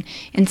morning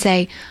and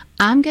say,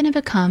 I'm going to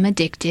become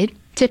addicted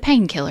to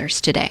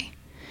painkillers today.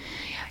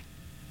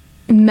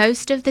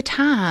 Most of the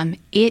time,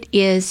 it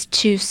is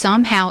to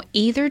somehow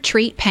either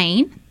treat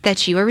pain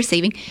that you are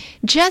receiving.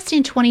 Just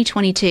in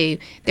 2022,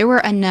 there were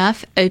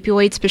enough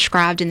opioids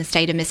prescribed in the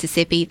state of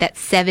Mississippi that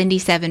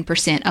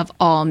 77% of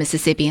all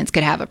Mississippians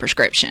could have a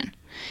prescription.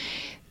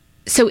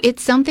 So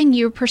it's something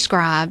you're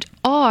prescribed,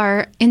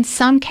 or in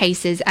some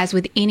cases, as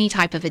with any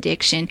type of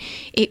addiction,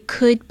 it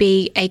could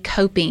be a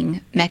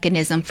coping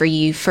mechanism for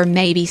you for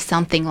maybe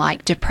something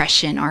like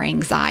depression or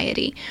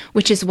anxiety,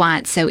 which is why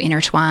it's so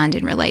intertwined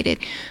and related.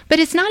 But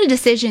it's not a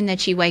decision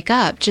that you wake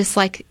up, just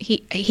like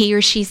he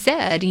or she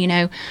said,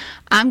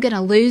 I'm going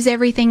to lose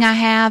everything I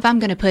have. I'm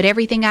going to put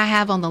everything I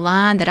have on the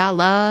line that I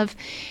love,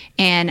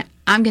 and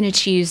I'm going to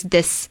choose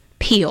this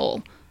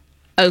pill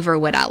over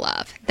what I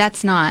love.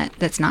 That's not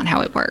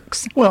how it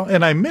works. Well,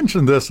 and I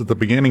mentioned this at the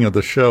beginning of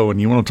the show, and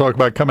you want to talk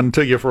about coming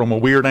to you from a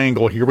weird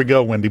angle. Here we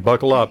go, Wendy,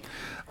 buckle up.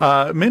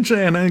 And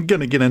I'm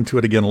going to get into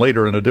it again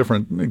later in a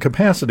different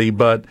capacity,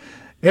 but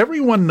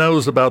everyone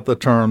knows about the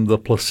term the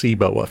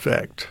placebo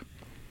effect.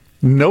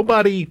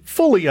 Nobody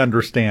fully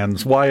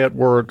understands why it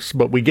works,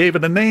 but we gave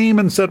it a name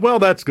and said, well,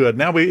 that's good.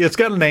 Now it's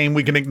got a name,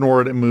 we can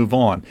ignore it and move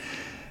on.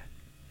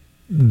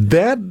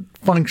 That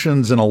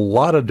functions in a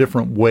lot of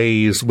different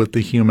ways with the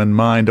human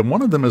mind, and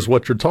one of them is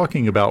what you're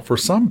talking about. For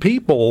some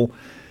people,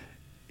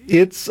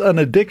 it's an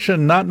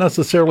addiction not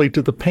necessarily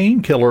to the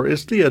painkiller,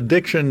 it's the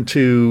addiction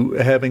to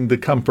having the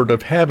comfort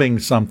of having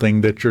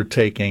something that you're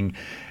taking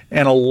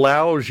and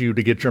allows you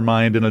to get your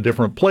mind in a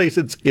different place.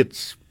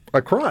 It's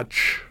a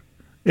crutch.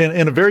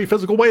 In a very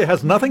physical way. It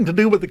has nothing to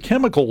do with the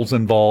chemicals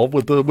involved,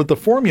 with the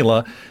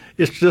formula.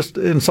 It's just,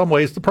 in some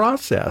ways, the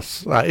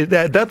process.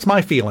 That's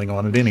my feeling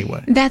on it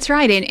anyway. That's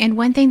right. And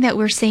one thing that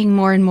we're seeing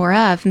more and more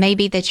of,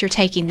 maybe that you're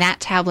taking that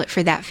tablet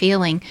for that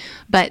feeling,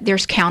 but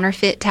there's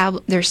counterfeit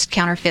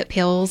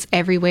pills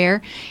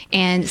everywhere,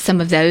 and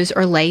some of those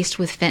are laced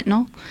with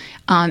fentanyl.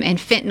 And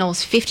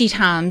fentanyl's 50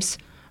 times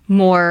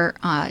more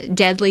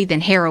deadly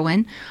than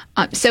heroin.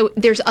 So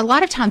there's a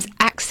lot of times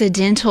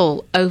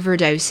accidental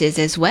overdoses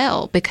as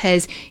well,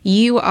 because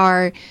you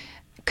are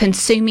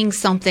consuming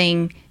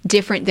something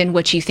different than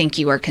what you think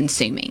you are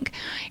consuming.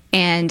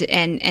 And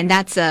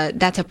that's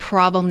a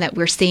problem that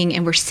we're seeing,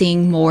 and we're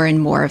seeing more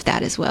and more of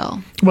that as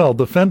well. Well,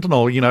 the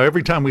fentanyl,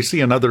 every time we see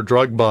another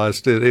drug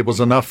bust, it was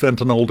enough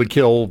fentanyl to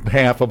kill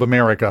half of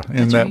America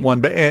in that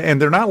one.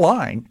 And they're not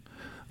lying.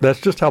 That's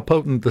just how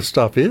potent the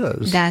stuff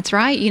is. That's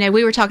right.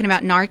 We were talking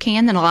about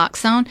Narcan and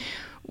naloxone.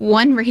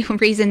 One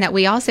reason that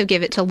we also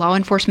give it to law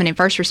enforcement and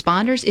first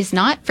responders is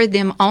not for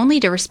them only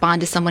to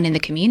respond to someone in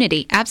the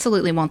community.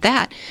 Absolutely want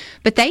that.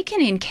 But they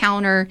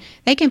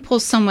can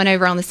pull someone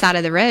over on the side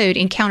of the road,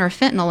 encounter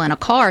fentanyl in a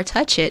car,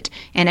 touch it,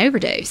 and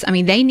overdose. I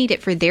mean, they need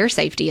it for their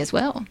safety as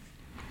well.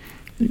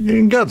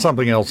 You got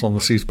something else on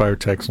the C Spire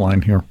text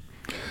line here.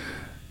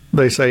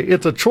 They say,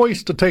 it's a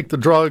choice to take the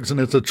drugs and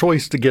it's a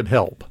choice to get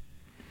help.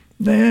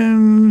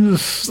 And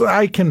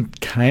I can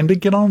kind of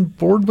get on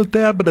board with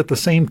that, but at the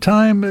same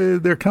time,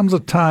 there comes a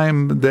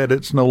time that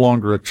it's no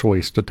longer a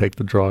choice to take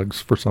the drugs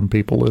for some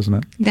people, isn't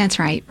it? That's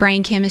right.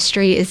 Brain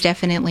chemistry is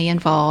definitely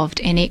involved,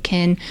 and it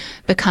can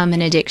become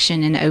an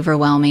addiction and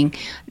overwhelming.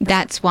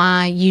 That's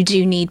why you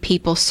do need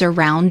people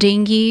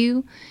surrounding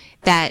you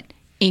that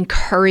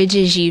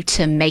encourages you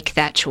to make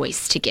that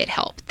choice to get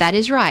help. That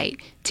is right.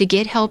 To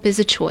get help is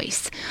a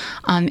choice,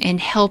 and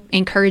help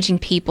encouraging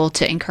people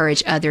to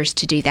encourage others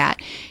to do that.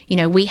 You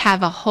know, we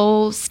have a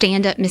whole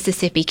Stand Up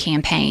Mississippi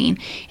campaign,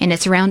 and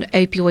it's around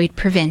opioid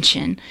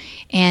prevention.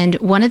 And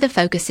one of the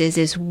focuses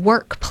is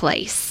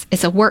workplace.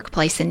 It's a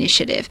workplace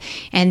initiative.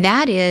 And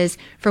that is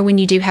for when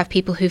you do have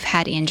people who've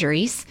had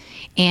injuries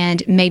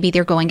and maybe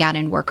they're going out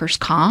in workers'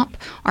 comp,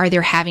 or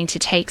they're having to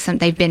take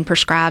they've been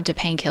prescribed a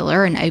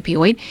painkiller, an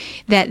opioid,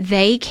 that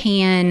they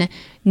can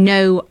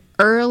know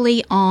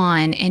early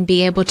on and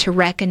be able to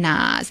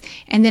recognize,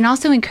 and then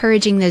also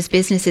encouraging those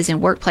businesses and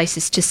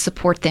workplaces to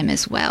support them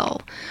as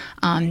well,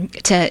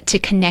 to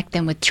connect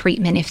them with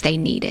treatment if they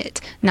need it,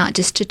 not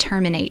just to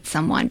terminate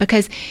someone,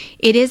 because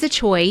it is a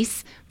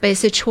choice, but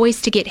it's a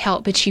choice to get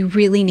help, but you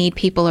really need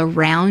people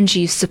around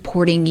you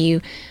supporting you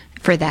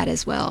for that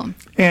as well.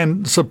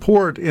 And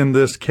support in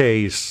this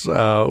case,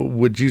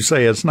 would you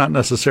say it's not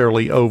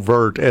necessarily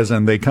overt, as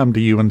in they come to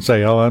you and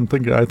say, "Oh,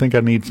 I think I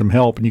need some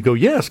help," and you go,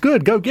 "Yes,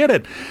 good, go get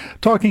it."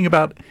 Talking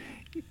about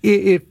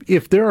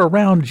if they're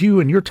around you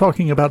and you're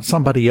talking about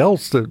somebody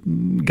else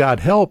that got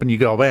help, and you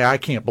go, "Hey, I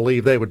can't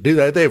believe they would do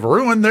that. They've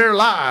ruined their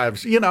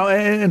lives,"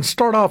 and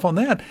start off on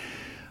that.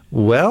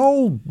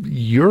 Well,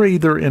 you're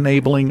either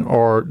enabling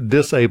or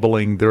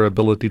disabling their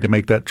ability to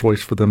make that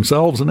choice for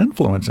themselves and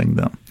influencing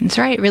them. That's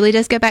right. It really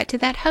does go back to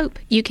that hope.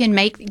 You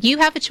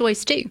have a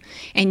choice too,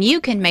 and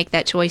you can make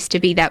that choice to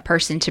be that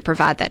person to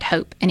provide that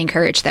hope and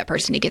encourage that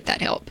person to get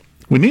that help.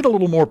 We need a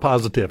little more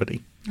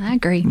positivity. I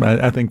agree.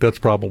 I think that's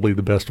probably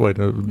the best way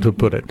to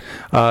put it.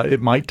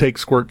 It might take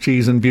squirt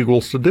cheese and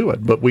bugles to do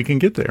it, but we can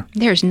get there.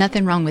 There's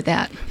nothing wrong with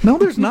that. No,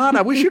 there's not.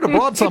 I wish you'd have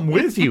brought some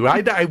with you.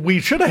 We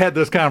should have had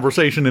this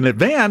conversation in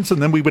advance,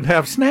 and then we would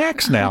have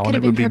snacks now. Could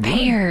have been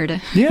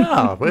prepared.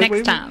 Yeah.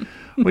 Next time.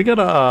 We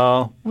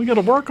gotta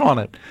work on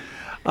it.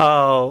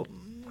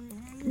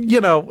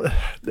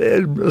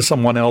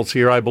 Someone else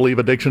here, I believe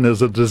addiction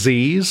is a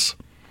disease.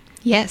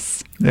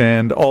 Yes.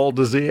 And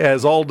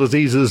as all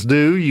diseases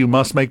do, you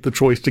must make the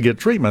choice to get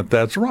treatment.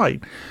 That's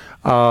right.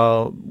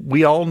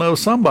 We all know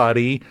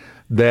somebody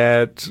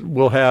that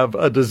will have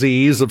a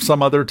disease of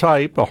some other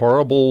type, a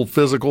horrible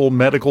physical,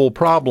 medical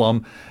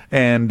problem,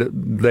 and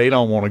they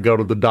don't want to go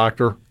to the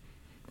doctor.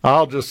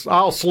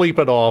 I'll sleep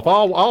it off.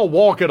 I'll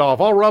walk it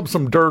off. I'll rub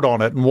some dirt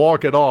on it and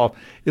walk it off.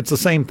 It's the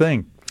same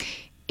thing.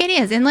 It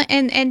is.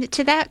 And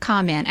to that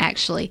comment,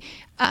 actually,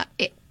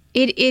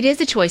 it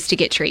is a choice to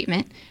get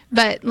treatment.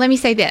 But let me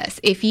say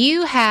this. If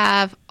you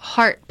have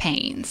heart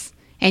pains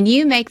and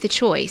you make the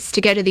choice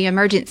to go to the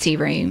emergency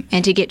room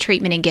and to get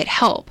treatment and get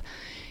help,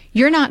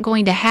 you're not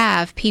going to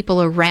have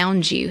people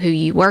around you who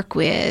you work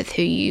with,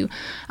 who you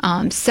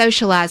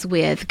socialize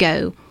with,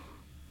 go,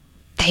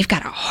 they've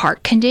got a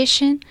heart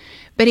condition.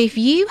 But if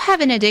you have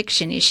an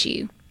addiction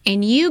issue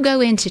and you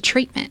go into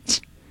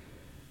treatment,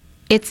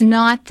 it's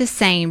not the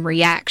same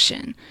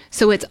reaction.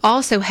 So it's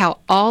also how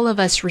all of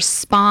us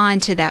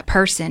respond to that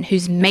person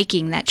who's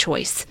making that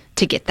choice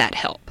to get that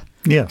help.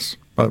 Yes,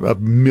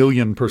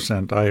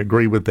 1,000,000%. I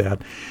agree with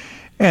that.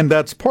 And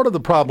that's part of the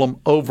problem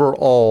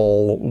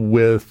overall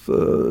with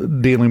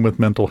dealing with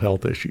mental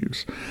health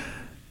issues.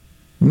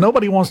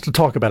 Nobody wants to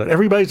talk about it.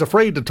 Everybody's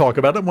afraid to talk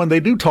about it. When they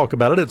do talk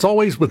about it, it's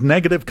always with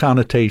negative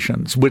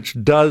connotations, which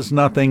does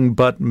nothing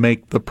but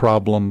make the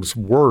problems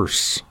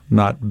worse,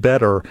 not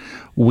better.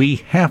 We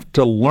have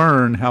to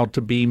learn how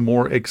to be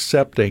more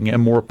accepting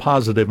and more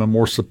positive and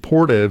more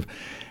supportive,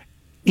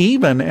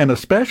 even and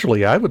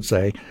especially, I would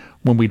say,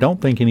 when we don't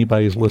think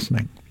anybody's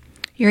listening.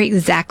 You're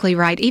exactly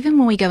right. Even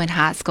when we go in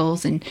high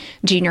schools and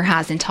junior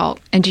high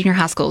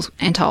schools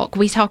and talk,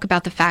 we talk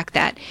about the fact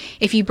that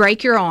if you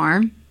break your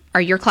arm, or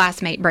your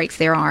classmate breaks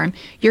their arm,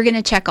 you're going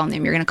to check on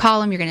them. You're going to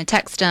call them. You're going to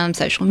text them,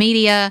 social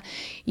media.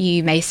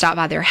 You may stop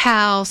by their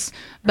house.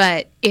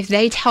 But if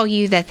they tell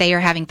you that they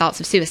are having thoughts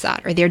of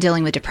suicide, or they're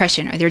dealing with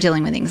depression, or they're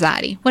dealing with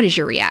anxiety, what is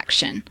your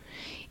reaction?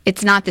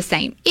 It's not the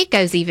same. It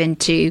goes even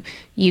to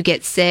you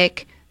get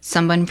sick,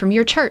 someone from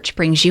your church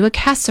brings you a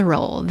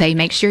casserole. They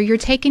make sure you're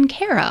taken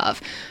care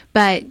of.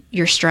 But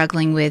you're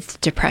struggling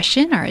with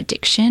depression or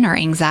addiction or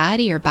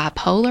anxiety or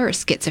bipolar or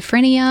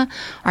schizophrenia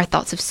or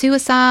thoughts of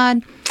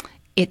suicide.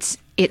 It's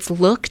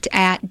looked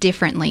at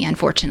differently,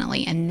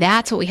 unfortunately, and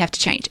that's what we have to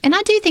change. And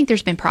I do think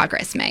there's been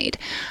progress made,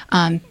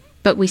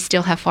 but we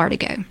still have far to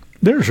go.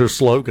 There's your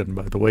slogan,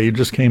 by the way. You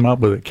just came up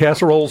with it.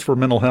 Casseroles for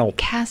mental health.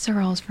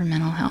 Casseroles for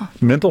mental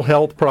health. Mental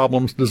health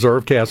problems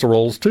deserve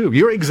casseroles, too.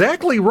 You're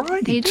exactly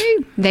right. They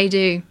do. They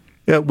do.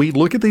 Yeah, we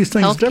look at these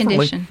things Health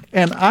differently. Condition.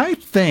 And I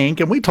think,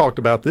 and we talked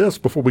about this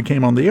before we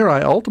came on the air,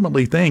 I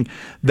ultimately think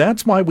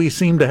that's why we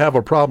seem to have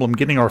a problem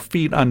getting our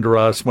feet under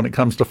us when it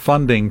comes to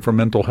funding for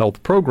mental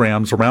health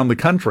programs around the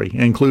country,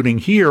 including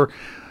here,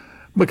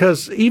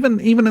 because even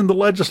in the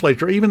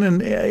legislature, even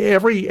in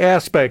every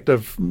aspect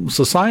of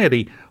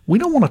society, we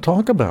don't want to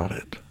talk about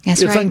it.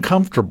 That's it's right.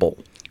 uncomfortable.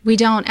 We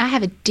don't. I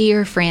have a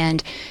dear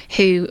friend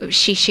who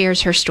she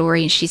shares her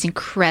story, and she's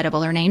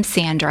incredible. Her name's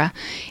Sandra,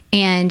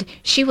 and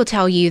she will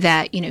tell you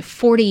that,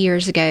 40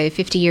 years ago,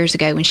 50 years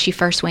ago, when she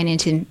first went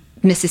into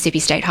Mississippi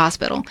State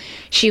Hospital.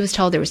 She was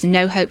told there was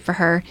no hope for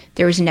her.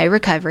 There was no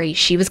recovery.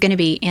 She was going to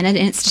be in an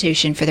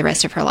institution for the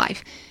rest of her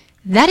life.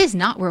 That is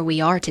not where we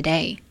are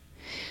today.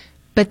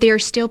 But there are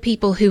still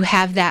people who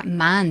have that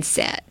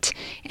mindset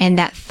and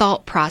that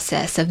thought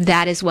process of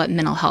that is what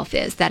mental health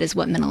is. That is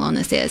what mental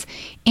illness is.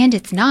 And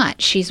it's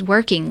not. She's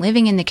working,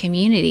 living in the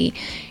community,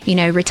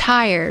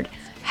 retired,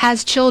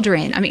 has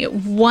children. I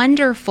mean,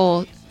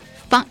 wonderful,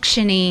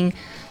 functioning,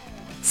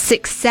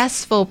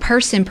 successful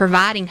person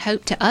providing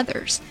hope to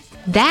others.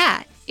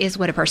 That is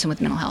what a person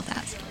with mental health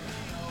has.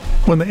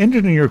 When the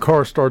engine in your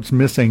car starts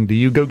missing, do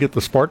you go get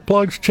the spark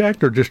plugs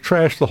checked or just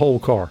trash the whole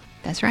car?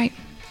 That's right.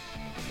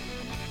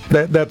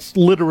 That's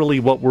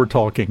literally what we're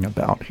talking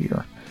about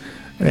here.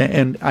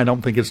 And I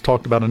don't think it's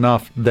talked about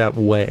enough that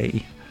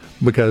way,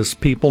 because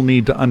people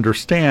need to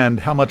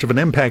understand how much of an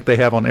impact they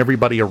have on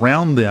everybody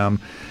around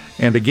them.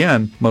 And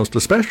again, most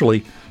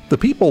especially, the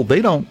people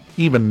they don't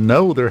even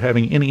know they're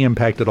having any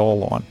impact at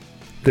all on.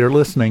 They're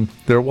listening,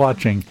 they're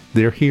watching,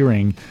 they're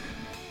hearing,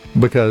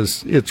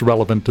 because it's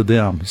relevant to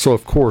them. So,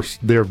 of course,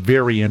 they're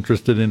very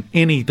interested in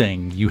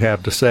anything you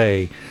have to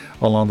say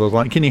along those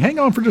lines. Can you hang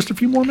on for just a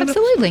few more minutes?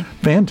 Absolutely.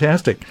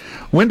 Fantastic.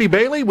 Wendy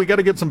Bailey, we got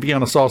to get some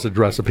Vienna sausage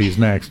recipes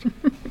next. Bring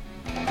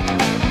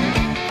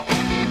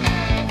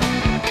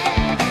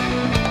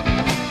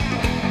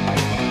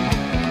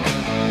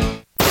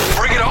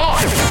it on!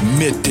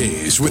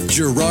 Middays with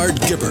Gerard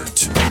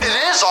Gibert. It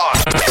is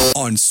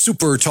on! On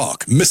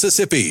SuperTalk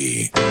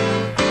Mississippi.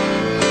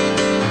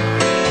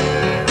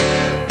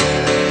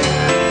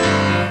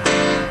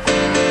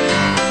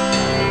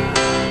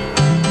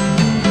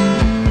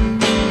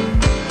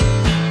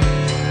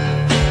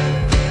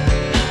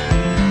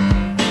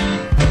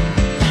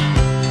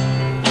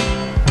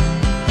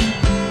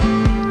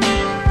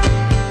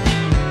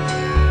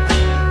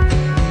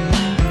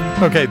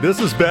 Okay, this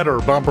is better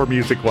bumper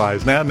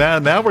music-wise.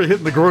 Now we're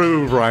hitting the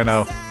groove,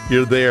 Rhino.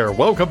 You're there.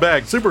 Welcome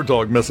back.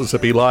 SuperTalk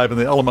Mississippi live in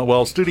the Element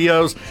Well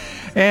studios.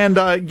 And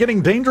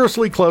getting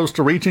dangerously close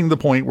to reaching the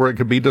point where it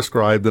could be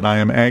described that I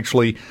am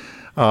actually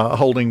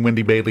holding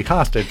Wendy Bailey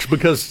hostage,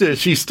 because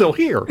she's still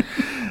here.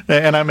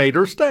 And I made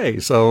her stay.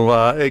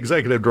 So,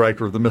 Executive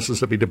Director of the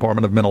Mississippi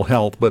Department of Mental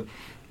Health. But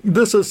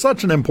this is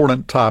such an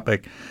important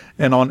topic.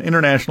 And on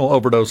International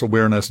Overdose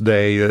Awareness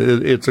Day,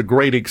 it's a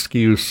great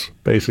excuse,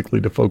 basically,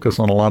 to focus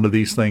on a lot of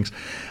these things.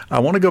 I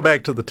want to go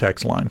back to the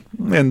text line.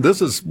 And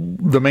this is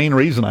the main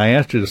reason I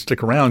asked you to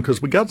stick around,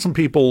 because we got some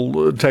people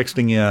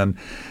texting in,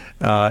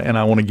 and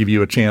I want to give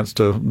you a chance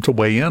to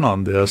weigh in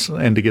on this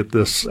and to get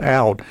this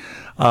out.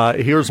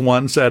 Here's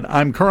one said,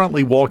 I'm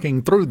currently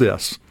walking through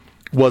this.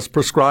 Was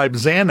prescribed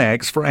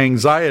Xanax for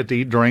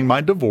anxiety during my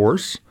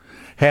divorce.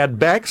 Had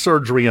back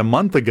surgery a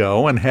month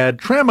ago and had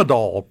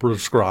tramadol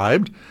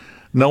prescribed.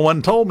 No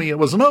one told me it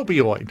was an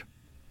opioid.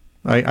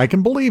 I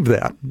can believe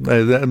that.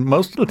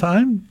 Most of the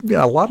time,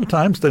 a lot of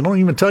times, they don't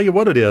even tell you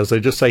what it is. They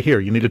just say,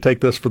 here, you need to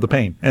take this for the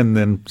pain, and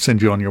then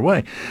send you on your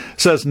way.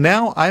 Says,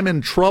 now I'm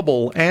in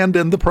trouble and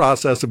in the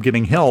process of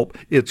getting help.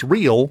 It's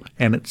real,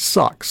 and it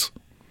sucks.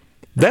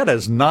 That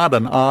is not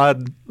an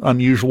odd,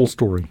 unusual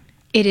story.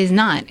 It is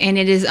not. And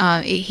it is,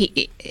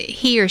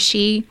 he or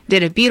she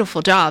did a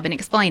beautiful job in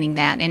explaining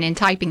that and in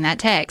typing that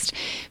text,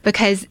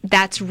 because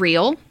that's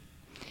real.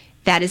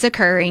 That is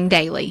occurring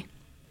daily.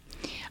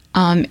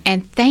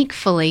 And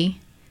thankfully,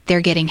 they're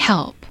getting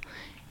help.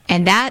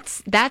 And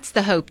that's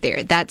the hope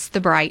there. That's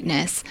the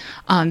brightness.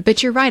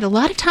 But you're right. A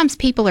lot of times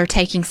people are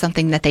taking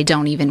something that they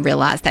don't even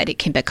realize that it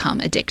can become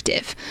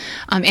addictive.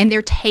 And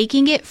they're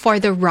taking it for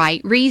the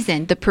right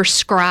reason, the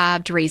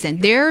prescribed reason.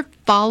 They're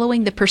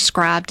following the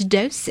prescribed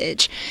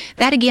dosage.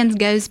 That again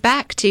goes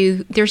back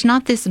to there's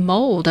not this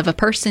mold of a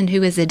person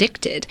who is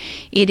addicted.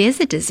 It is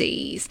a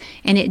disease,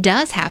 and it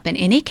does happen,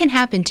 and it can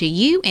happen to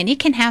you, and it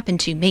can happen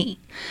to me.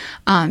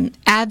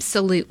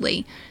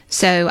 Absolutely.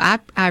 So I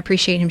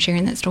appreciate him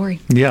sharing that story.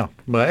 Yeah,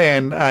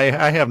 and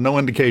I have no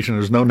indication.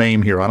 There's no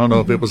name here. I don't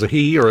know if it was a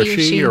he or a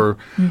she or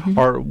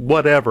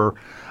whatever.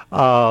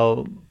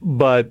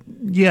 But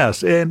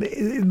yes,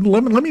 and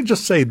let me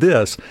just say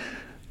this.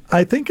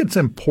 I think it's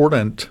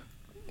important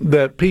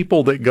that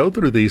people that go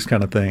through these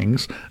kind of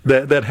things,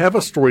 that have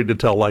a story to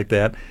tell like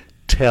that,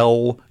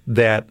 tell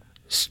that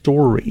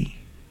story.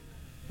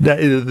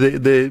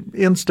 The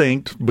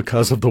instinct,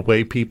 because of the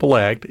way people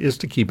act, is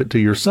to keep it to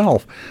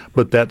yourself.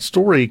 But that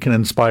story can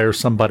inspire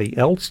somebody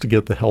else to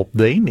get the help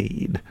they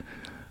need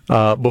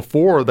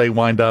before they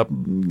wind up,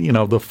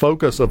 the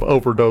focus of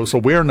Overdose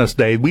Awareness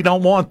Day. We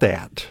don't want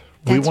that.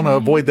 We want to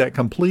avoid that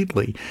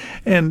completely.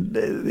 And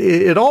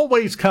it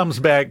always comes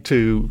back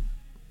to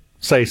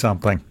say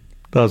something,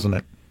 doesn't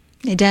it?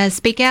 It does.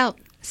 Speak out.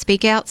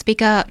 Speak out,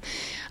 speak up.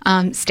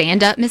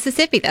 Stand Up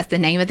Mississippi. That's the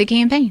name of the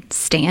campaign.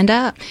 Stand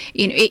up.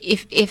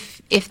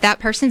 If that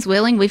person's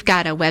willing, we've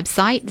got a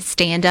website,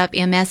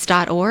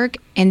 standupms.org,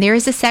 and there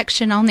is a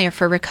section on there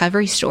for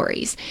recovery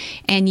stories.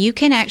 And you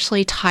can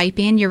actually type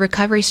in your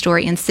recovery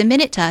story and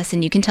submit it to us,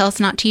 and you can tell us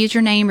not to use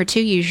your name or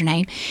to use your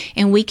name,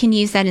 and we can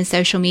use that in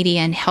social media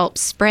and help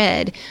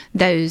spread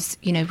those,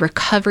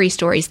 recovery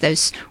stories,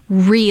 those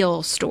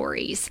real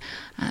stories.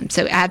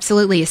 So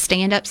absolutely,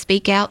 stand up,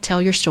 speak out,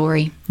 tell your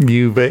story.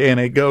 And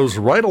it goes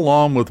right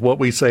along with what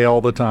we say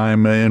all the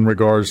time in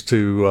regards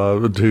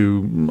to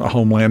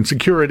Homeland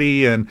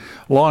Security and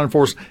law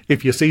enforcement.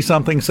 If you see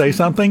something, say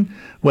something.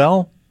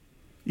 Well,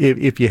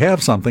 if you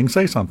have something,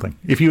 say something.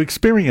 If you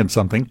experience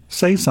something,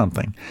 say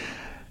something.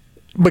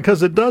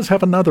 Because it does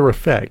have another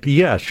effect.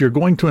 Yes, you're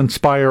going to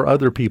inspire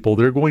other people.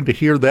 They're going to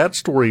hear that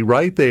story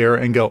right there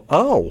and go,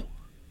 oh,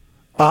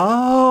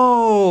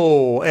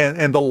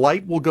 and the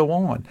light will go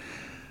on.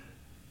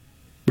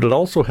 But it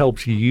also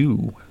helps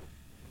you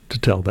to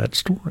tell that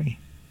story,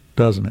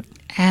 doesn't it?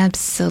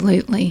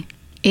 Absolutely.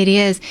 It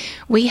is.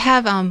 We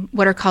have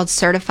what are called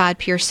certified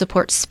peer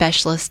support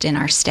specialists in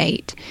our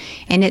state.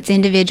 And it's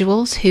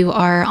individuals who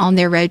are on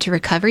their road to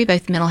recovery,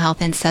 both mental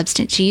health and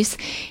substance use.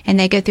 And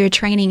they go through a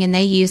training and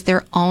they use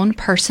their own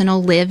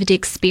personal lived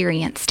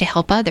experience to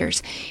help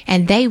others.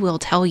 And they will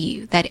tell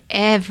you that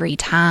every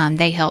time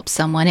they help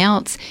someone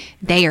else,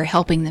 they are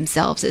helping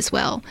themselves as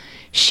well.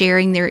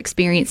 Sharing their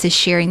experiences,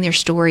 sharing their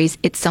stories,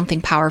 it's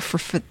something powerful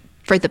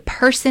for the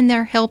person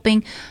they're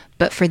helping,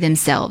 but for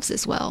themselves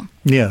as well.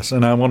 Yes,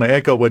 and I want to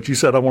echo what you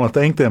said. I want to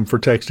thank them for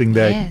texting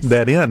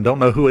that in. Don't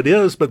know who it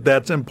is, but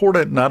that's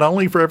important, not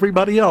only for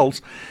everybody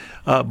else,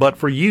 but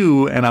for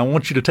you. And I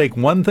want you to take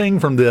one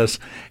thing from this,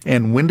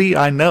 and Wendy,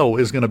 I know,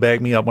 is going to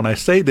back me up when I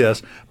say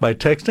this. By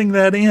texting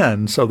that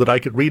in so that I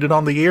could read it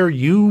on the air,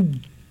 you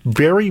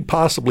very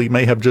possibly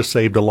may have just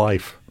saved a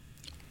life.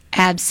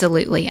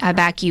 Absolutely. I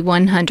back you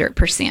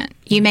 100%.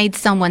 You made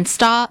someone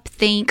stop,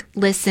 think,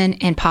 listen,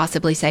 and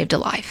possibly saved a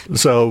life.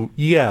 So,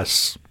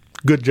 yes.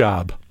 Good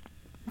job.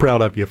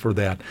 Proud of you for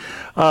that.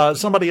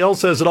 Somebody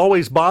else says, it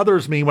always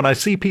bothers me when I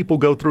see people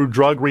go through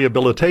drug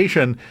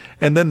rehabilitation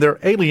and then they're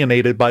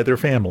alienated by their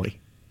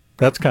family.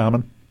 That's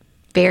common.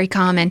 Very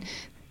common.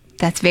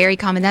 That's very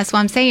common. That's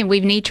why I'm saying we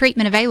need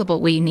treatment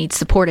available. We need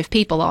supportive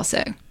people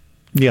also.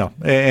 Yeah,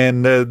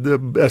 and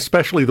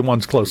especially the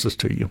ones closest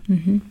to you.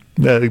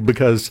 Mm-hmm.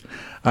 Because,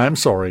 I'm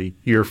sorry,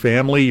 your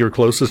family, your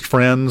closest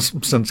friends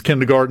since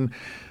kindergarten,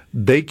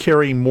 they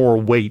carry more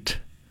weight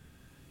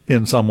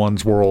in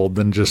someone's world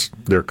than just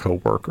their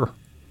coworker.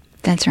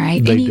 That's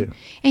right. They do.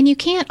 And you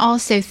can't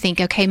also think,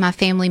 okay, my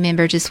family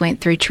member just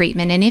went through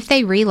treatment, and if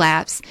they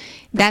relapse,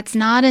 that's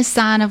not a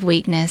sign of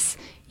weakness.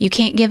 You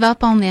can't give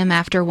up on them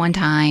after one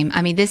time.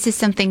 I mean, this is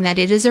something that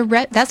it is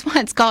that's why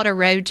it's called a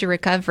road to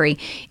recovery.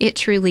 It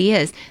truly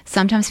is.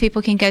 Sometimes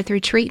people can go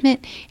through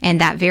treatment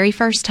and that very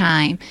first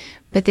time,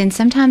 but then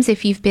sometimes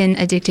if you've been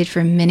addicted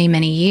for many,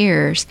 many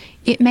years,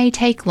 it may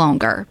take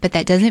longer, but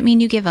that doesn't mean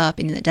you give up,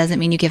 and that doesn't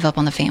mean you give up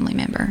on the family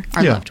member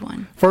or loved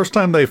one. First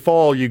time they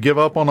fall, you give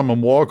up on them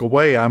and walk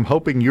away. I'm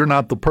hoping you're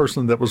not the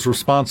person that was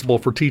responsible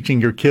for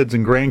teaching your kids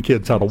and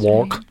grandkids how to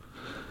walk.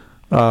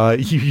 Right.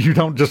 You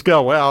don't just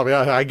go, well,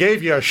 I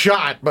gave you a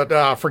shot,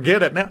 but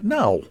forget it now.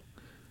 No.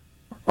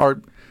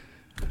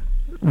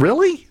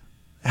 Really?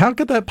 How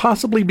could that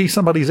possibly be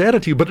somebody's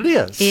attitude? But it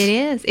is.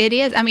 It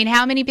is. I mean,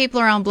 how many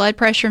people are on blood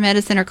pressure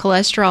medicine or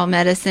cholesterol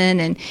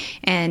medicine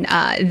and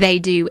they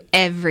do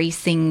every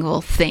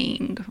single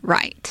thing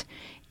right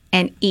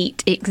and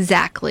eat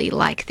exactly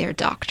like their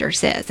doctor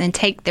says and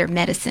take their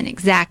medicine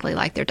exactly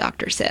like their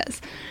doctor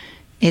says?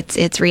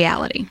 It's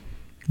reality.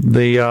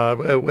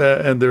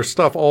 And there's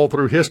stuff all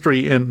through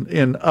history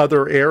in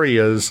other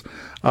areas.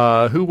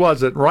 Who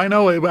was it?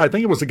 Rhino? I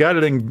think it was the guy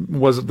that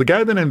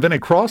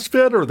invented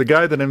CrossFit, or the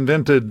guy that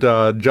invented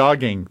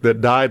jogging that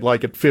died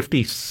like at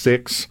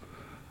 56,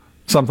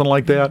 something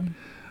like that.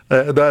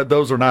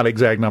 Those are not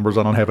exact numbers.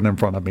 I don't have it in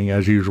front of me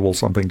as usual.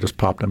 Something just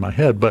popped in my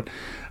head. But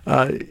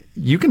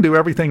you can do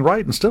everything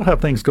right and still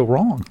have things go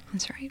wrong.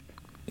 That's right.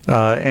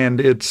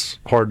 And it's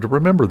hard to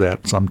remember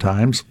that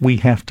sometimes. We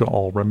have to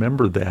all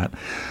remember that.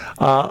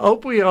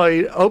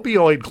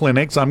 Opioid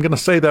clinics, I'm going to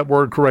say that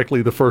word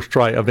correctly the first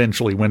try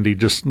eventually, Wendy.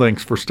 Just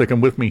thanks for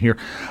sticking with me here.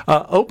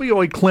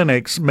 Opioid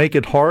clinics make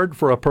it hard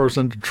for a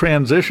person to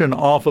transition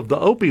off of the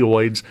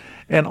opioids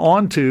and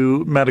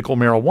onto medical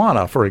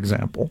marijuana, for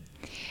example.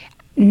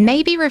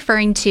 Maybe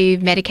referring to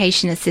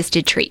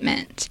medication-assisted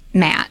treatment,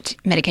 MAT,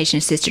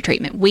 medication-assisted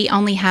treatment. We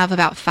only have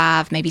about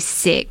 5, maybe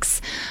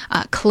 6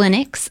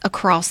 clinics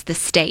across the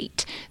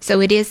state.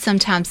 So it is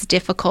sometimes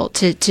difficult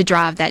to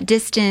drive that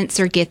distance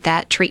or get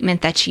that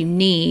treatment that you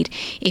need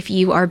if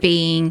you are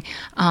being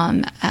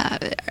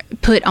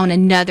put on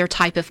another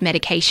type of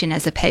medication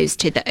as opposed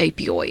to the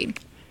opioid.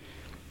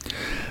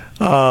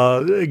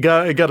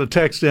 Got a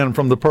text in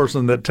from the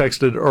person that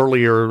texted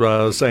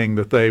earlier saying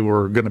that they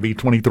were going to be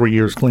 23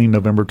 years clean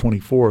November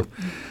 24th,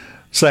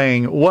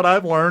 saying, what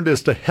I've learned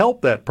is to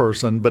help that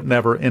person but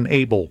never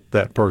enable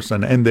that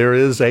person. And there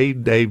is a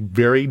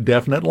very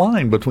definite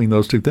line between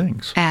those two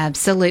things.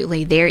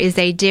 Absolutely. There is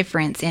a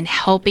difference in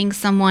helping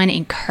someone,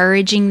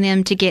 encouraging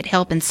them to get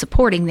help and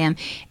supporting them,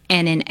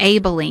 and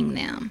enabling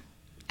them.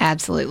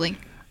 Absolutely.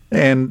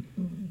 And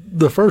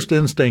the first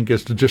instinct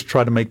is to just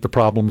try to make the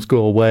problems go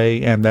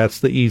away, and that's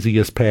the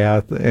easiest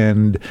path.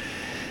 And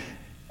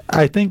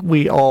I think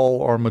we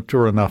all are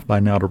mature enough by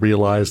now to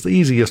realize the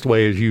easiest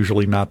way is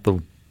usually not the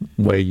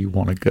way you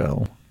want to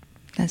go.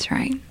 That's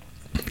right.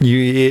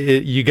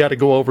 You got to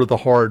go over the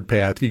hard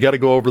path. You got to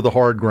go over the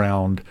hard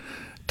ground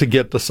to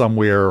get to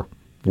somewhere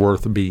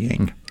worth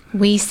being.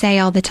 We say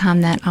all the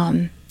time that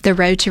the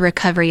road to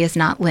recovery is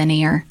not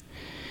linear.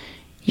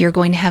 You're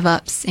going to have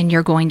ups and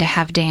you're going to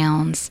have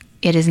downs.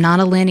 It is not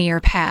a linear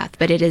path,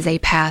 but it is a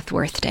path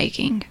worth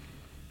taking.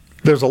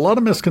 There's a lot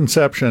of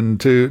misconception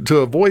to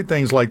avoid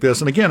things like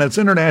this. And again, it's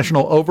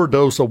International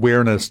Overdose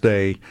Awareness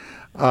Day.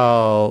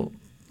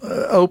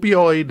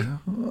 Opioid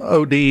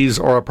ODs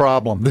are a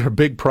problem. They're a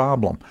big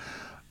problem.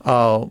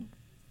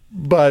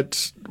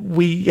 But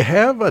we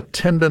have a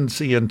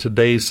tendency in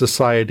today's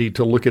society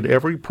to look at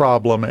every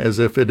problem as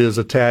if it is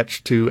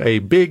attached to a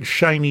big,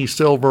 shiny,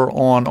 silver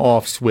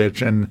on-off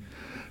switch, and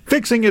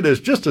fixing it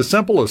is just as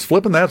simple as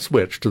flipping that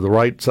switch to the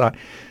right side.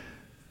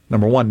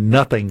 Number one,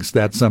 nothing's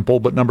that simple.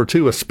 But number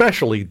two,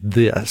 especially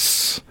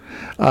this.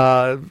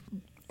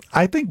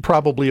 I think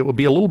probably it would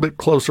be a little bit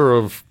closer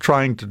of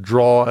trying to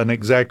draw an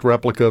exact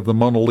replica of the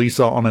Mona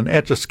Lisa on an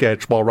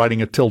Etch-a-Sketch while writing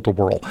a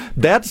tilt-a-whirl.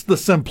 That's the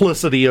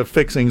simplicity of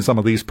fixing some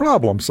of these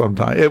problems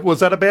sometimes.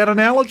 Was that a bad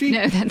analogy?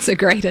 No, that's a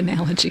great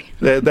analogy.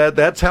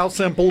 That's how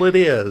simple it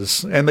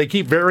is. And they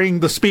keep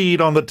varying the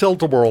speed on the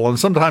tilt-a-whirl. And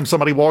sometimes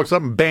somebody walks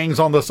up and bangs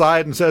on the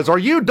side and says, "Are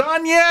you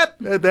done yet?"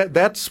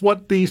 That's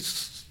what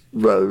these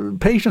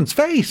patients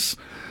face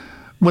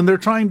when they're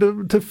trying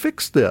to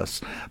fix this.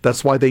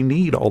 That's why they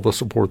need all the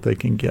support they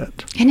can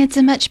get. And it's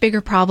a much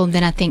bigger problem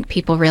than I think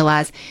people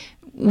realize.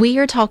 We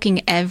are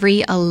talking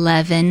every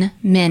 11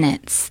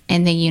 minutes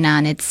in the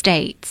United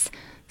States,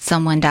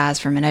 someone dies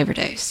from an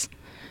overdose,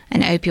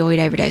 an opioid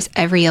overdose.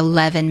 Every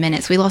 11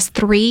 minutes. We lost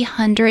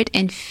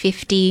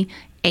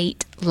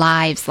 358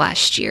 lives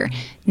last year.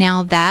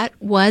 Now, that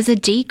was a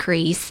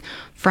decrease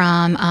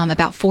from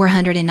about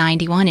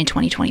 491 in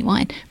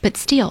 2021. But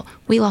still,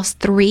 we lost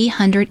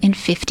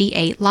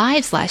 358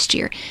 lives last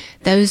year.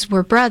 Those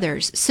were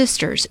brothers,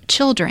 sisters,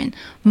 children,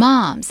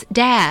 moms,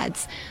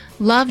 dads,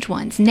 loved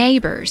ones,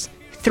 neighbors.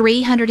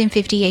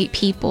 358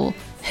 people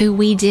who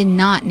we did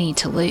not need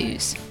to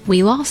lose.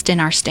 We lost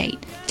in our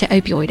state to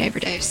opioid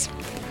overdose.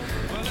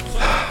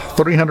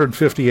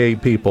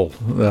 358 people.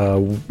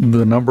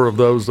 The number of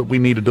those that we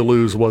needed to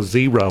lose was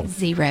zero.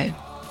 Zero.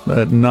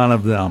 None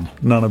of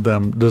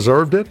them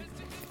deserved it.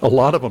 A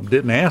lot of them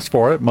didn't ask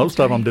for it.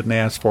 Most of them didn't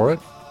ask for it.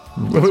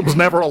 It was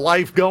never a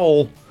life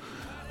goal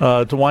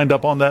to wind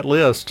up on that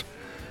list.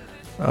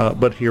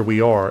 But here we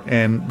are.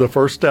 And the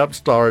first step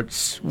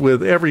starts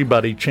with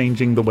everybody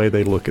changing the way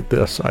they look at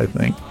this, I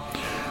think.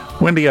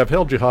 Wendy, I've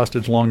held you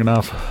hostage long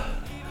enough.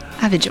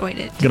 I've enjoyed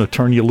it. I'm going to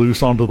turn you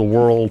loose onto the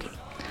world.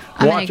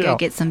 I'm going to go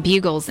get some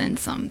bugles and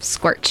some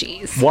squirt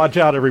cheese. Watch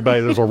out,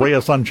 everybody. There's a ray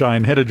of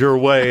sunshine headed your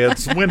way.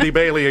 It's Wendy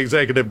Bailey,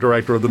 Executive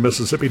Director of the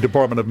Mississippi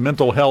Department of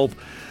Mental Health,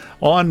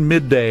 on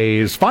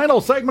Middays.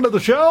 Final segment of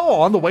the show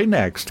on the way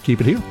next.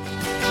 Keep it here.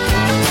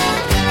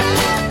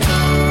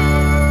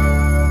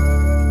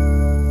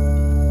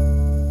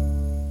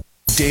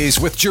 Days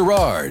with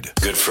Gerard.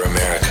 Good for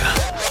America.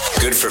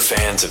 Good for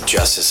fans of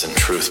justice and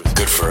truth.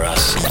 Good for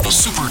us.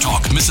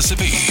 SuperTalk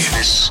Mississippi.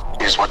 This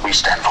is what we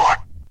stand for.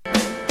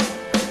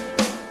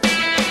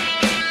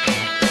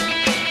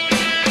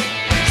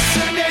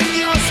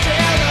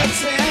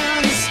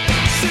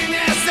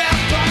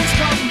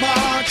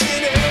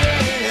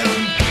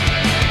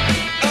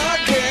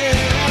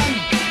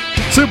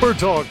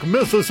 SuperTalk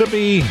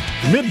Mississippi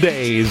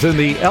Middays in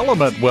the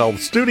Element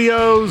Wealth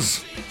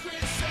Studios.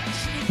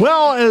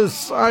 Well,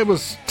 as I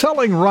was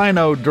telling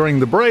Rhino during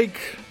the break,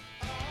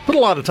 put a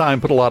lot of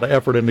time, put a lot of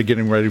effort into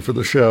getting ready for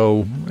the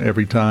show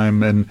every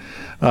time, and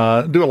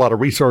do a lot of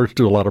research,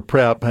 do a lot of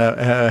prep,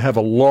 have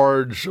a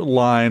large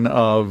line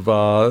of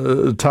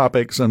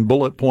topics and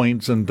bullet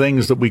points and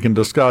things that we can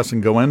discuss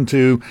and go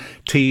into,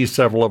 tease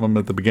several of them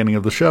at the beginning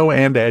of the show,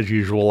 and as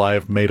usual, I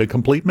have made a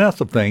complete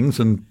mess of things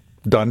and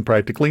done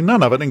practically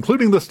none of it,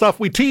 including the stuff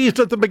we teased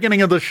at the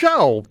beginning of the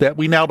show that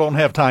we now don't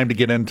have time to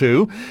get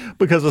into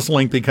because it's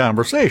lengthy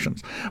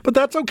conversations. But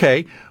that's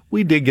okay.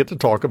 We did get to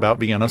talk about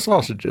Vienna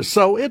sausages.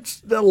 So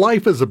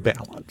life is a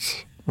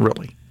balance,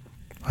 really,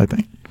 I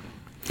think.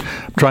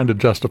 I'm trying to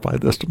justify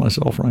this to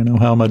myself right now.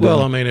 How am I doing?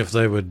 Well, I mean, if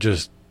they would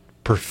just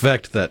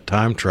perfect that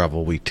time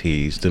travel we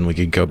teased, then we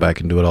could go back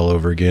and do it all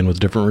over again with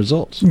different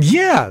results.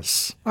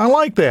 Yes, I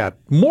like that.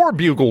 More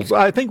bugles.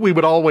 I think we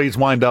would always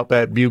wind up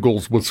at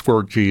bugles with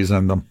squirt cheese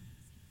in them.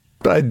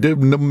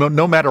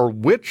 No matter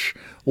which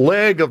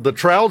leg of the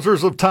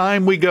trousers of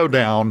time we go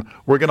down,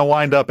 we're going to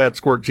wind up at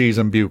squirt cheese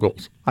and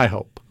bugles. I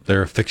hope.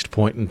 They're a fixed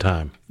point in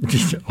time.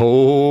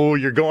 Oh,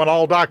 you're going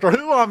all Doctor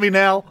Who on me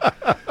now.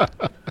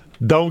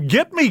 Don't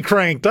get me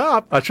cranked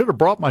up. I should have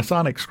brought my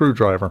sonic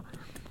screwdriver.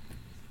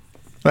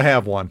 I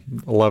have one,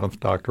 11th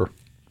Doctor.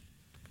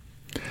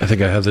 I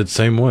think I have that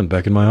same one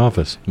back in my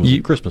office. It was a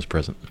Christmas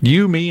present.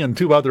 You, me, and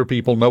two other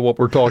people know what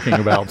we're talking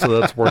about, so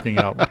that's working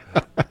out.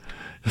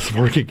 It's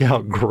working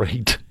out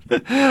great.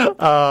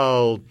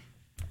 Oh,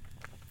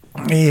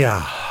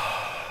 yeah.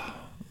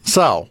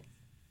 So,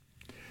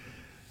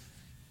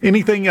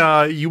 anything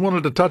you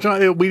wanted to touch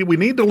on? We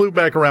need to loop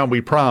back around,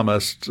 we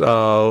promised.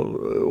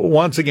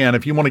 Once again,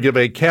 if you want to give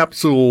a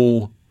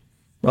capsule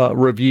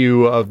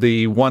review of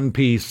the One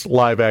Piece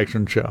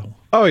live-action show.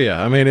 Oh,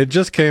 yeah. I mean, it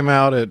just came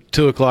out at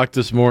 2 o'clock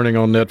this morning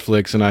on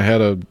Netflix, and I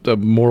had a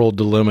moral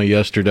dilemma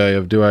yesterday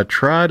of, do I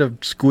try to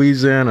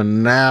squeeze in a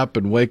nap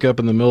and wake up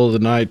in the middle of the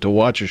night to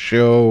watch a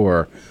show,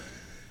 or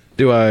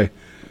do I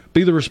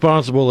be the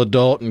responsible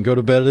adult and go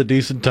to bed at a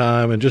decent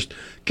time and just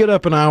get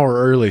up an hour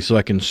early so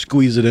I can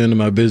squeeze it into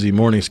my busy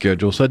morning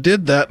schedule? So I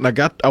did that,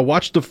 and I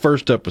watched the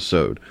first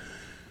episode,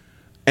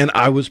 and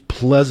I was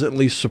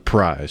pleasantly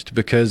surprised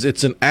because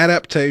it's an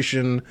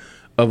adaptation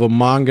of a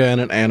manga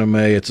and an anime.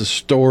 It's a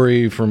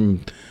story from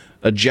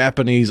a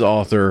Japanese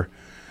author,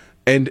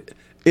 and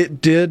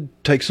it did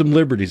take some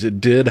liberties. It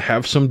did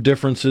have some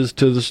differences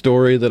to the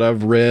story that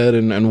I've read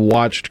and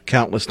watched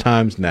countless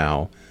times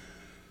now,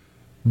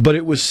 but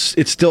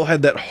it still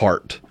had that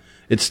heart.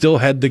 It still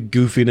had the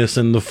goofiness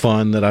and the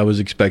fun that I was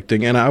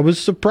expecting, and I was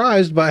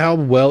surprised by how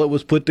well it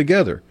was put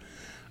together.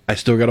 I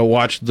still got to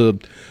watch the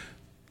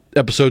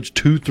episodes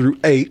 2 through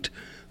 8,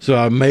 so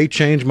I may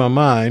change my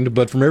mind,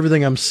 but from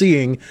everything I'm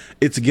seeing,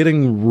 it's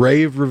getting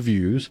rave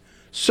reviews.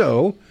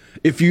 So,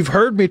 if you've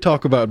heard me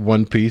talk about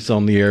One Piece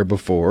on the air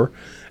before,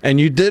 and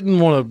you didn't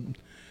want to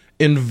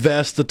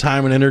invest the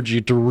time and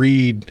energy to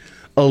read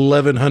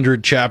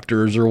 1,100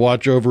 chapters or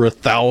watch over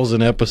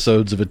 1,000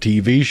 episodes of a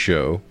TV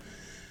show,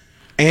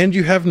 and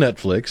you have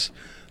Netflix,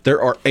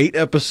 there are 8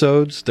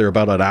 episodes. They're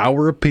about an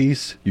hour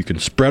apiece. You can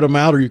spread them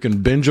out, or you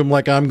can binge them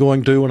like I'm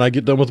going to when I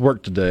get done with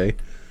work today.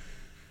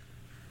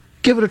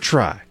 Give it a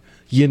try.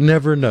 You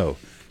never know.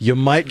 You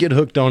might get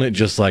hooked on it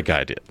just like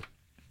I did.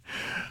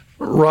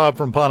 Rob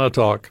from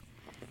Pontotoc,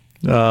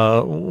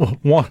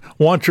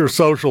 Want Your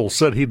Social,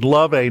 said he'd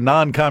love a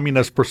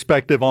non-communist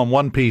perspective on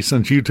One Piece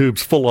since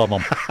YouTube's full of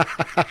them.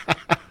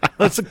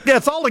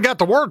 That's all they got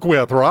to work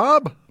with,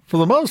 Rob, for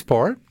the most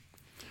part.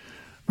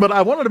 But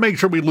I wanted to make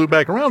sure we loop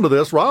back around to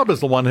this. Rob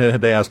is the one who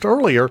had asked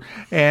earlier.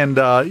 And,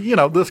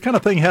 this kind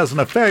of thing has an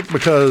effect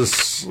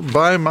because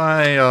by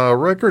my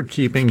record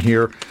keeping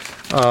here,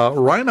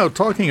 Rhino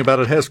talking about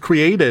it has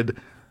created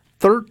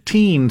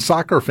 13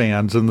 soccer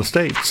fans in the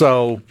state.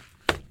 So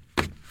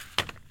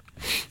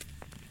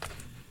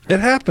it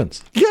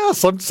happens. Yeah,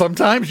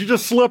 sometimes you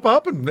just slip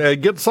up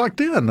and get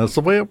sucked in. That's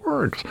the way it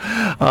works.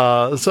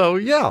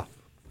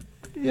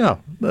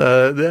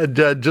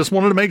 Just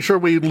wanted to make sure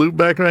we loop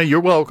back around. You're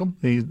welcome.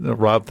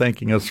 Rob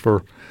thanking us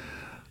for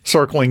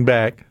circling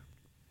back.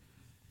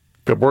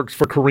 If it works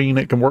for Corrine,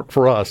 it can work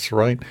for us,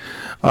 right?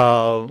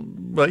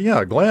 But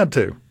yeah, glad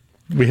to.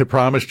 We had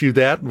promised you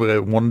that. We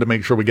wanted to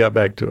make sure we got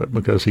back to it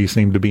because he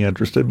seemed to be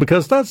interested.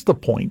 Because that's the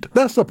point.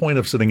 That's the point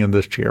of sitting in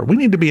this chair. We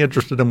need to be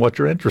interested in what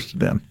you're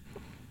interested in.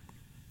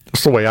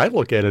 That's the way I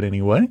look at it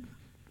anyway.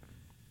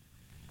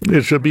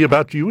 It should be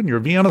about you and your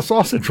Vienna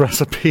sausage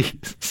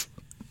recipes.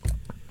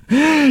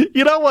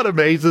 You know what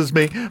amazes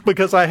me?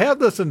 Because I have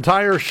this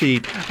entire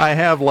sheet. I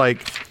have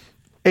like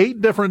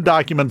 8 different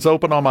documents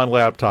open on my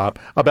laptop,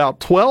 about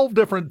 12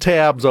 different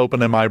tabs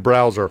open in my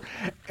browser.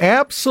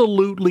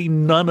 Absolutely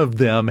none of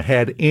them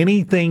had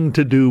anything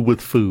to do with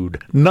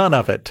food. None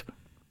of it.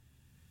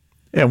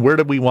 And where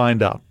did we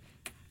wind up?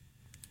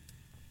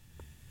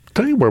 I'll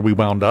tell you where we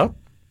wound up.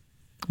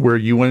 Where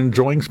you were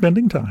enjoying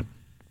spending time.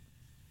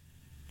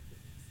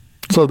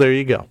 So there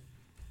you go.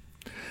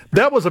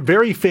 That was a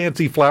very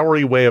fancy,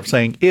 flowery way of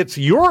saying, it's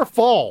your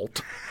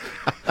fault.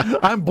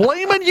 I'm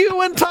blaming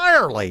you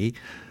entirely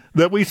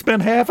that we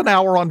spent half an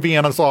hour on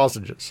Vienna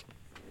sausages.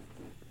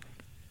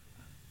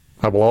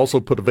 I will also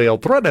put a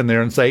veiled threat in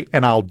there and say,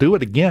 and I'll do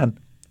it again.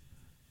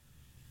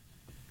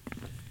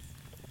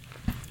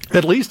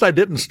 At least I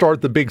didn't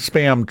start the big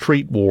spam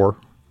treat war.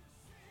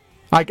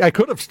 I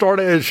could have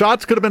started,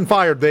 shots could have been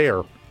fired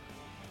there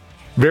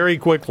very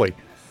quickly.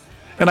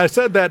 And I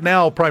said that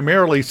now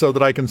primarily so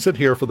that I can sit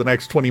here for the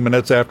next 20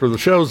 minutes after the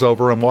show's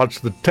over and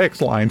watch the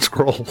text line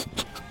scroll.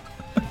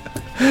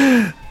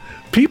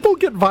 People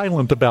get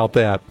violent about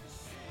that.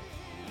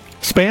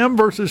 Spam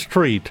versus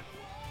treat.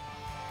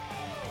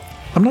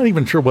 I'm not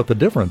even sure what the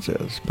difference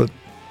is, but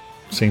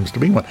seems to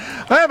be one.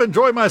 I have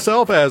enjoyed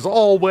myself as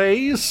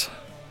always.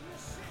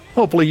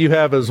 Hopefully you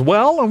have as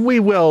well, and we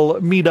will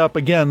meet up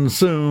again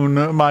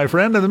soon, my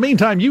friend. In the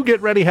meantime, you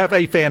get ready. Have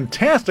a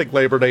fantastic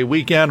Labor Day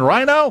weekend.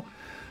 Rhino,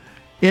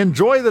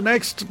 enjoy the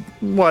next,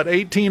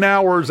 18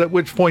 hours, at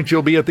which point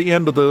you'll be at the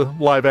end of the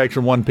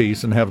live-action One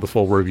Piece and have the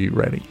full review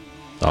ready.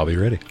 I'll be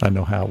ready. I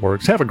know how it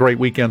works. Have a great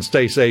weekend.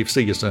 Stay safe.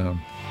 See you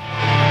soon.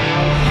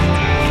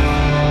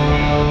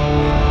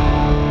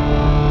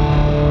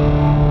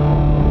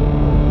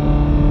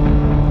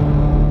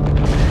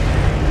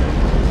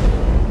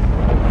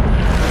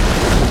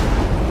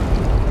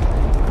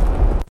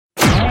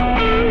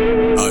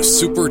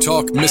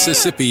 SuperTalk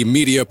Mississippi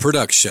Media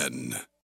Production.